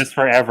going to do this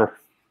forever.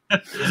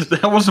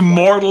 That was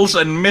Mortals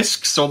and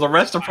Misk, so the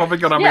rest are probably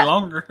going to be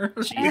longer.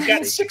 We've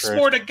got 6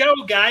 more to go,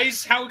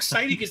 guys. How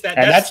exciting is that?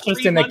 And that's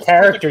just in the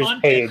characters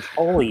page.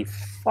 Holy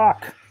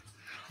fuck.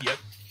 Yep.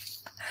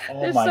 Oh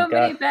There's my so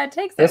God. many bad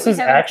takes. This is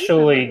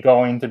actually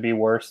going to be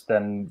worse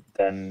than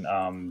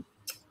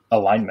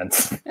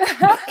alignments.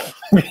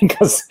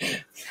 Because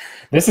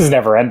this is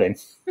never ending.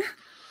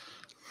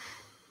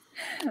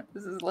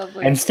 This is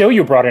lovely. And still,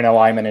 you brought in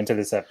alignment into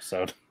this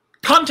episode.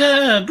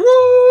 Content!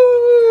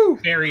 Woo!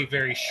 Very,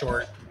 very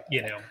short,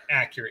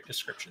 accurate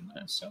description.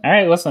 So. All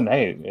right, listen,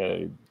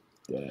 hey,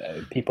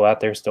 people out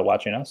there still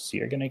watching us,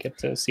 you're gonna get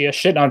to see us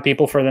shit on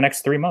people for the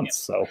next 3 months.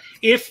 So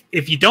if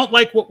you don't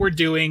like what we're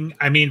doing,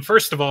 I mean,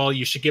 first of all,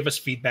 you should give us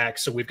feedback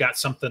so we've got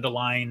something to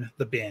line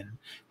the bin.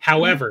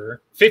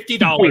 However,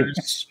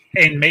 $50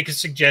 and make a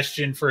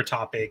suggestion for a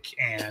topic,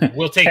 and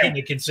we'll take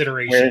into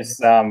consideration.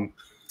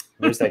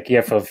 Where's that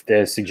gif of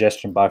the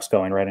suggestion box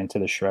going right into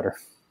the shredder?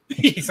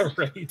 Yeah,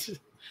 right.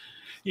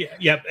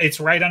 Yeah, it's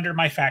right under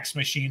my fax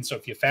machine. So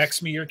if you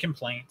fax me your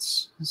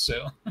complaints,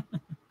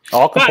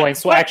 all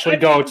complaints will actually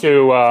go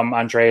to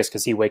Andreas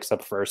because he wakes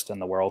up first in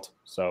the world.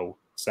 So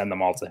send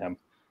them all to him.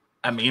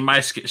 I mean, my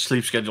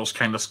sleep schedule's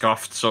kind of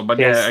scuffed. So, but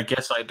yeah, I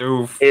guess I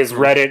do. His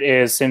Reddit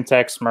is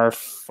Syntax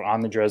Smurf on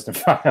the Dresden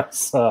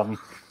Files.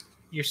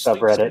 Your sleep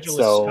subreddit. schedule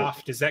is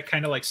scuffed. Is that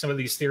kind of like some of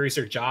these theories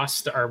are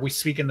jost? Are we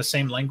speaking the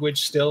same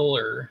language still,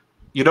 or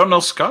you don't know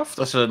scuffed?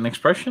 That's an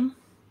expression.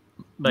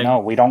 No,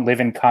 we don't live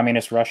in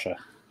communist Russia.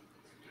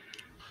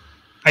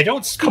 I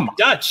don't speak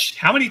Dutch.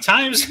 How many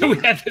times have we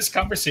had this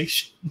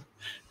conversation?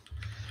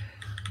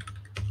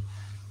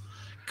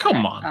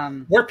 Come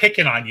on. We're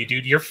picking on you,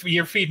 dude. You're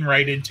feeding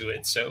right into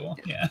it. So,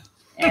 yeah.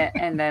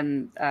 and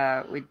then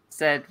we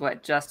said,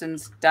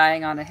 Justin's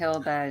dying on a hill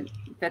that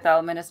Fifth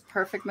Element is a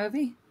perfect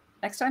movie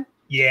next time?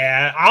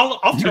 Yeah,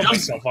 I'll throw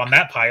myself on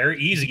that pyre.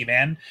 Easy,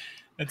 man.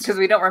 Because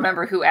we don't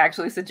remember who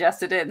actually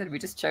suggested it, and then we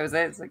just chose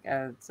it. It's like,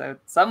 so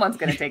someone's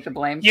going to take the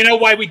blame. You know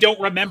why we don't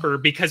remember?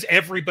 Because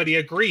everybody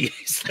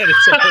agrees that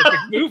it's a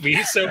perfect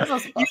movie. So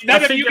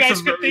none of you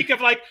guys could think of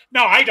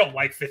no, I don't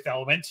like Fifth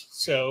Element.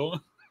 So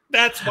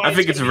that's why I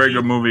think it's a very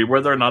good movie.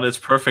 Whether or not it's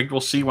perfect,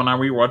 we'll see when I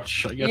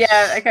rewatch. I guess.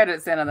 Yeah, I kind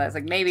of stand on that. It's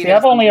like maybe. See,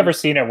 I've only ever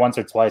seen it once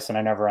or twice, and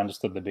I never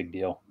understood the big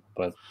deal.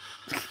 But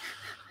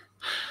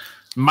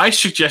my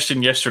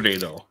suggestion yesterday,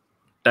 though,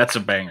 that's a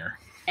banger.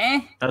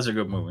 That's a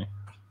good movie.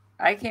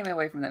 I came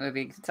away from that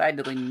movie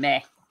decidedly meh.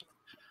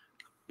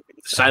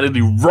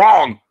 Decidedly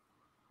wrong.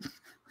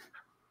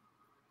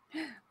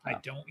 I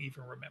don't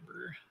even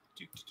remember.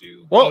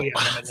 Well,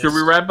 should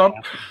we wrap up?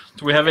 Yeah.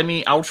 Do we have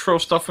any outro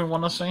stuff we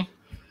want to say?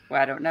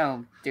 Well, I don't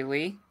know. Do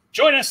we?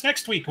 Join us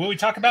next week when we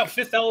talk about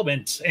Fifth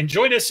Element, and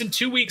join us in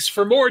 2 weeks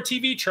for more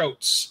TV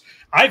tropes.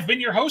 I've been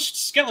your host,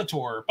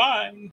 Skeletor. Bye.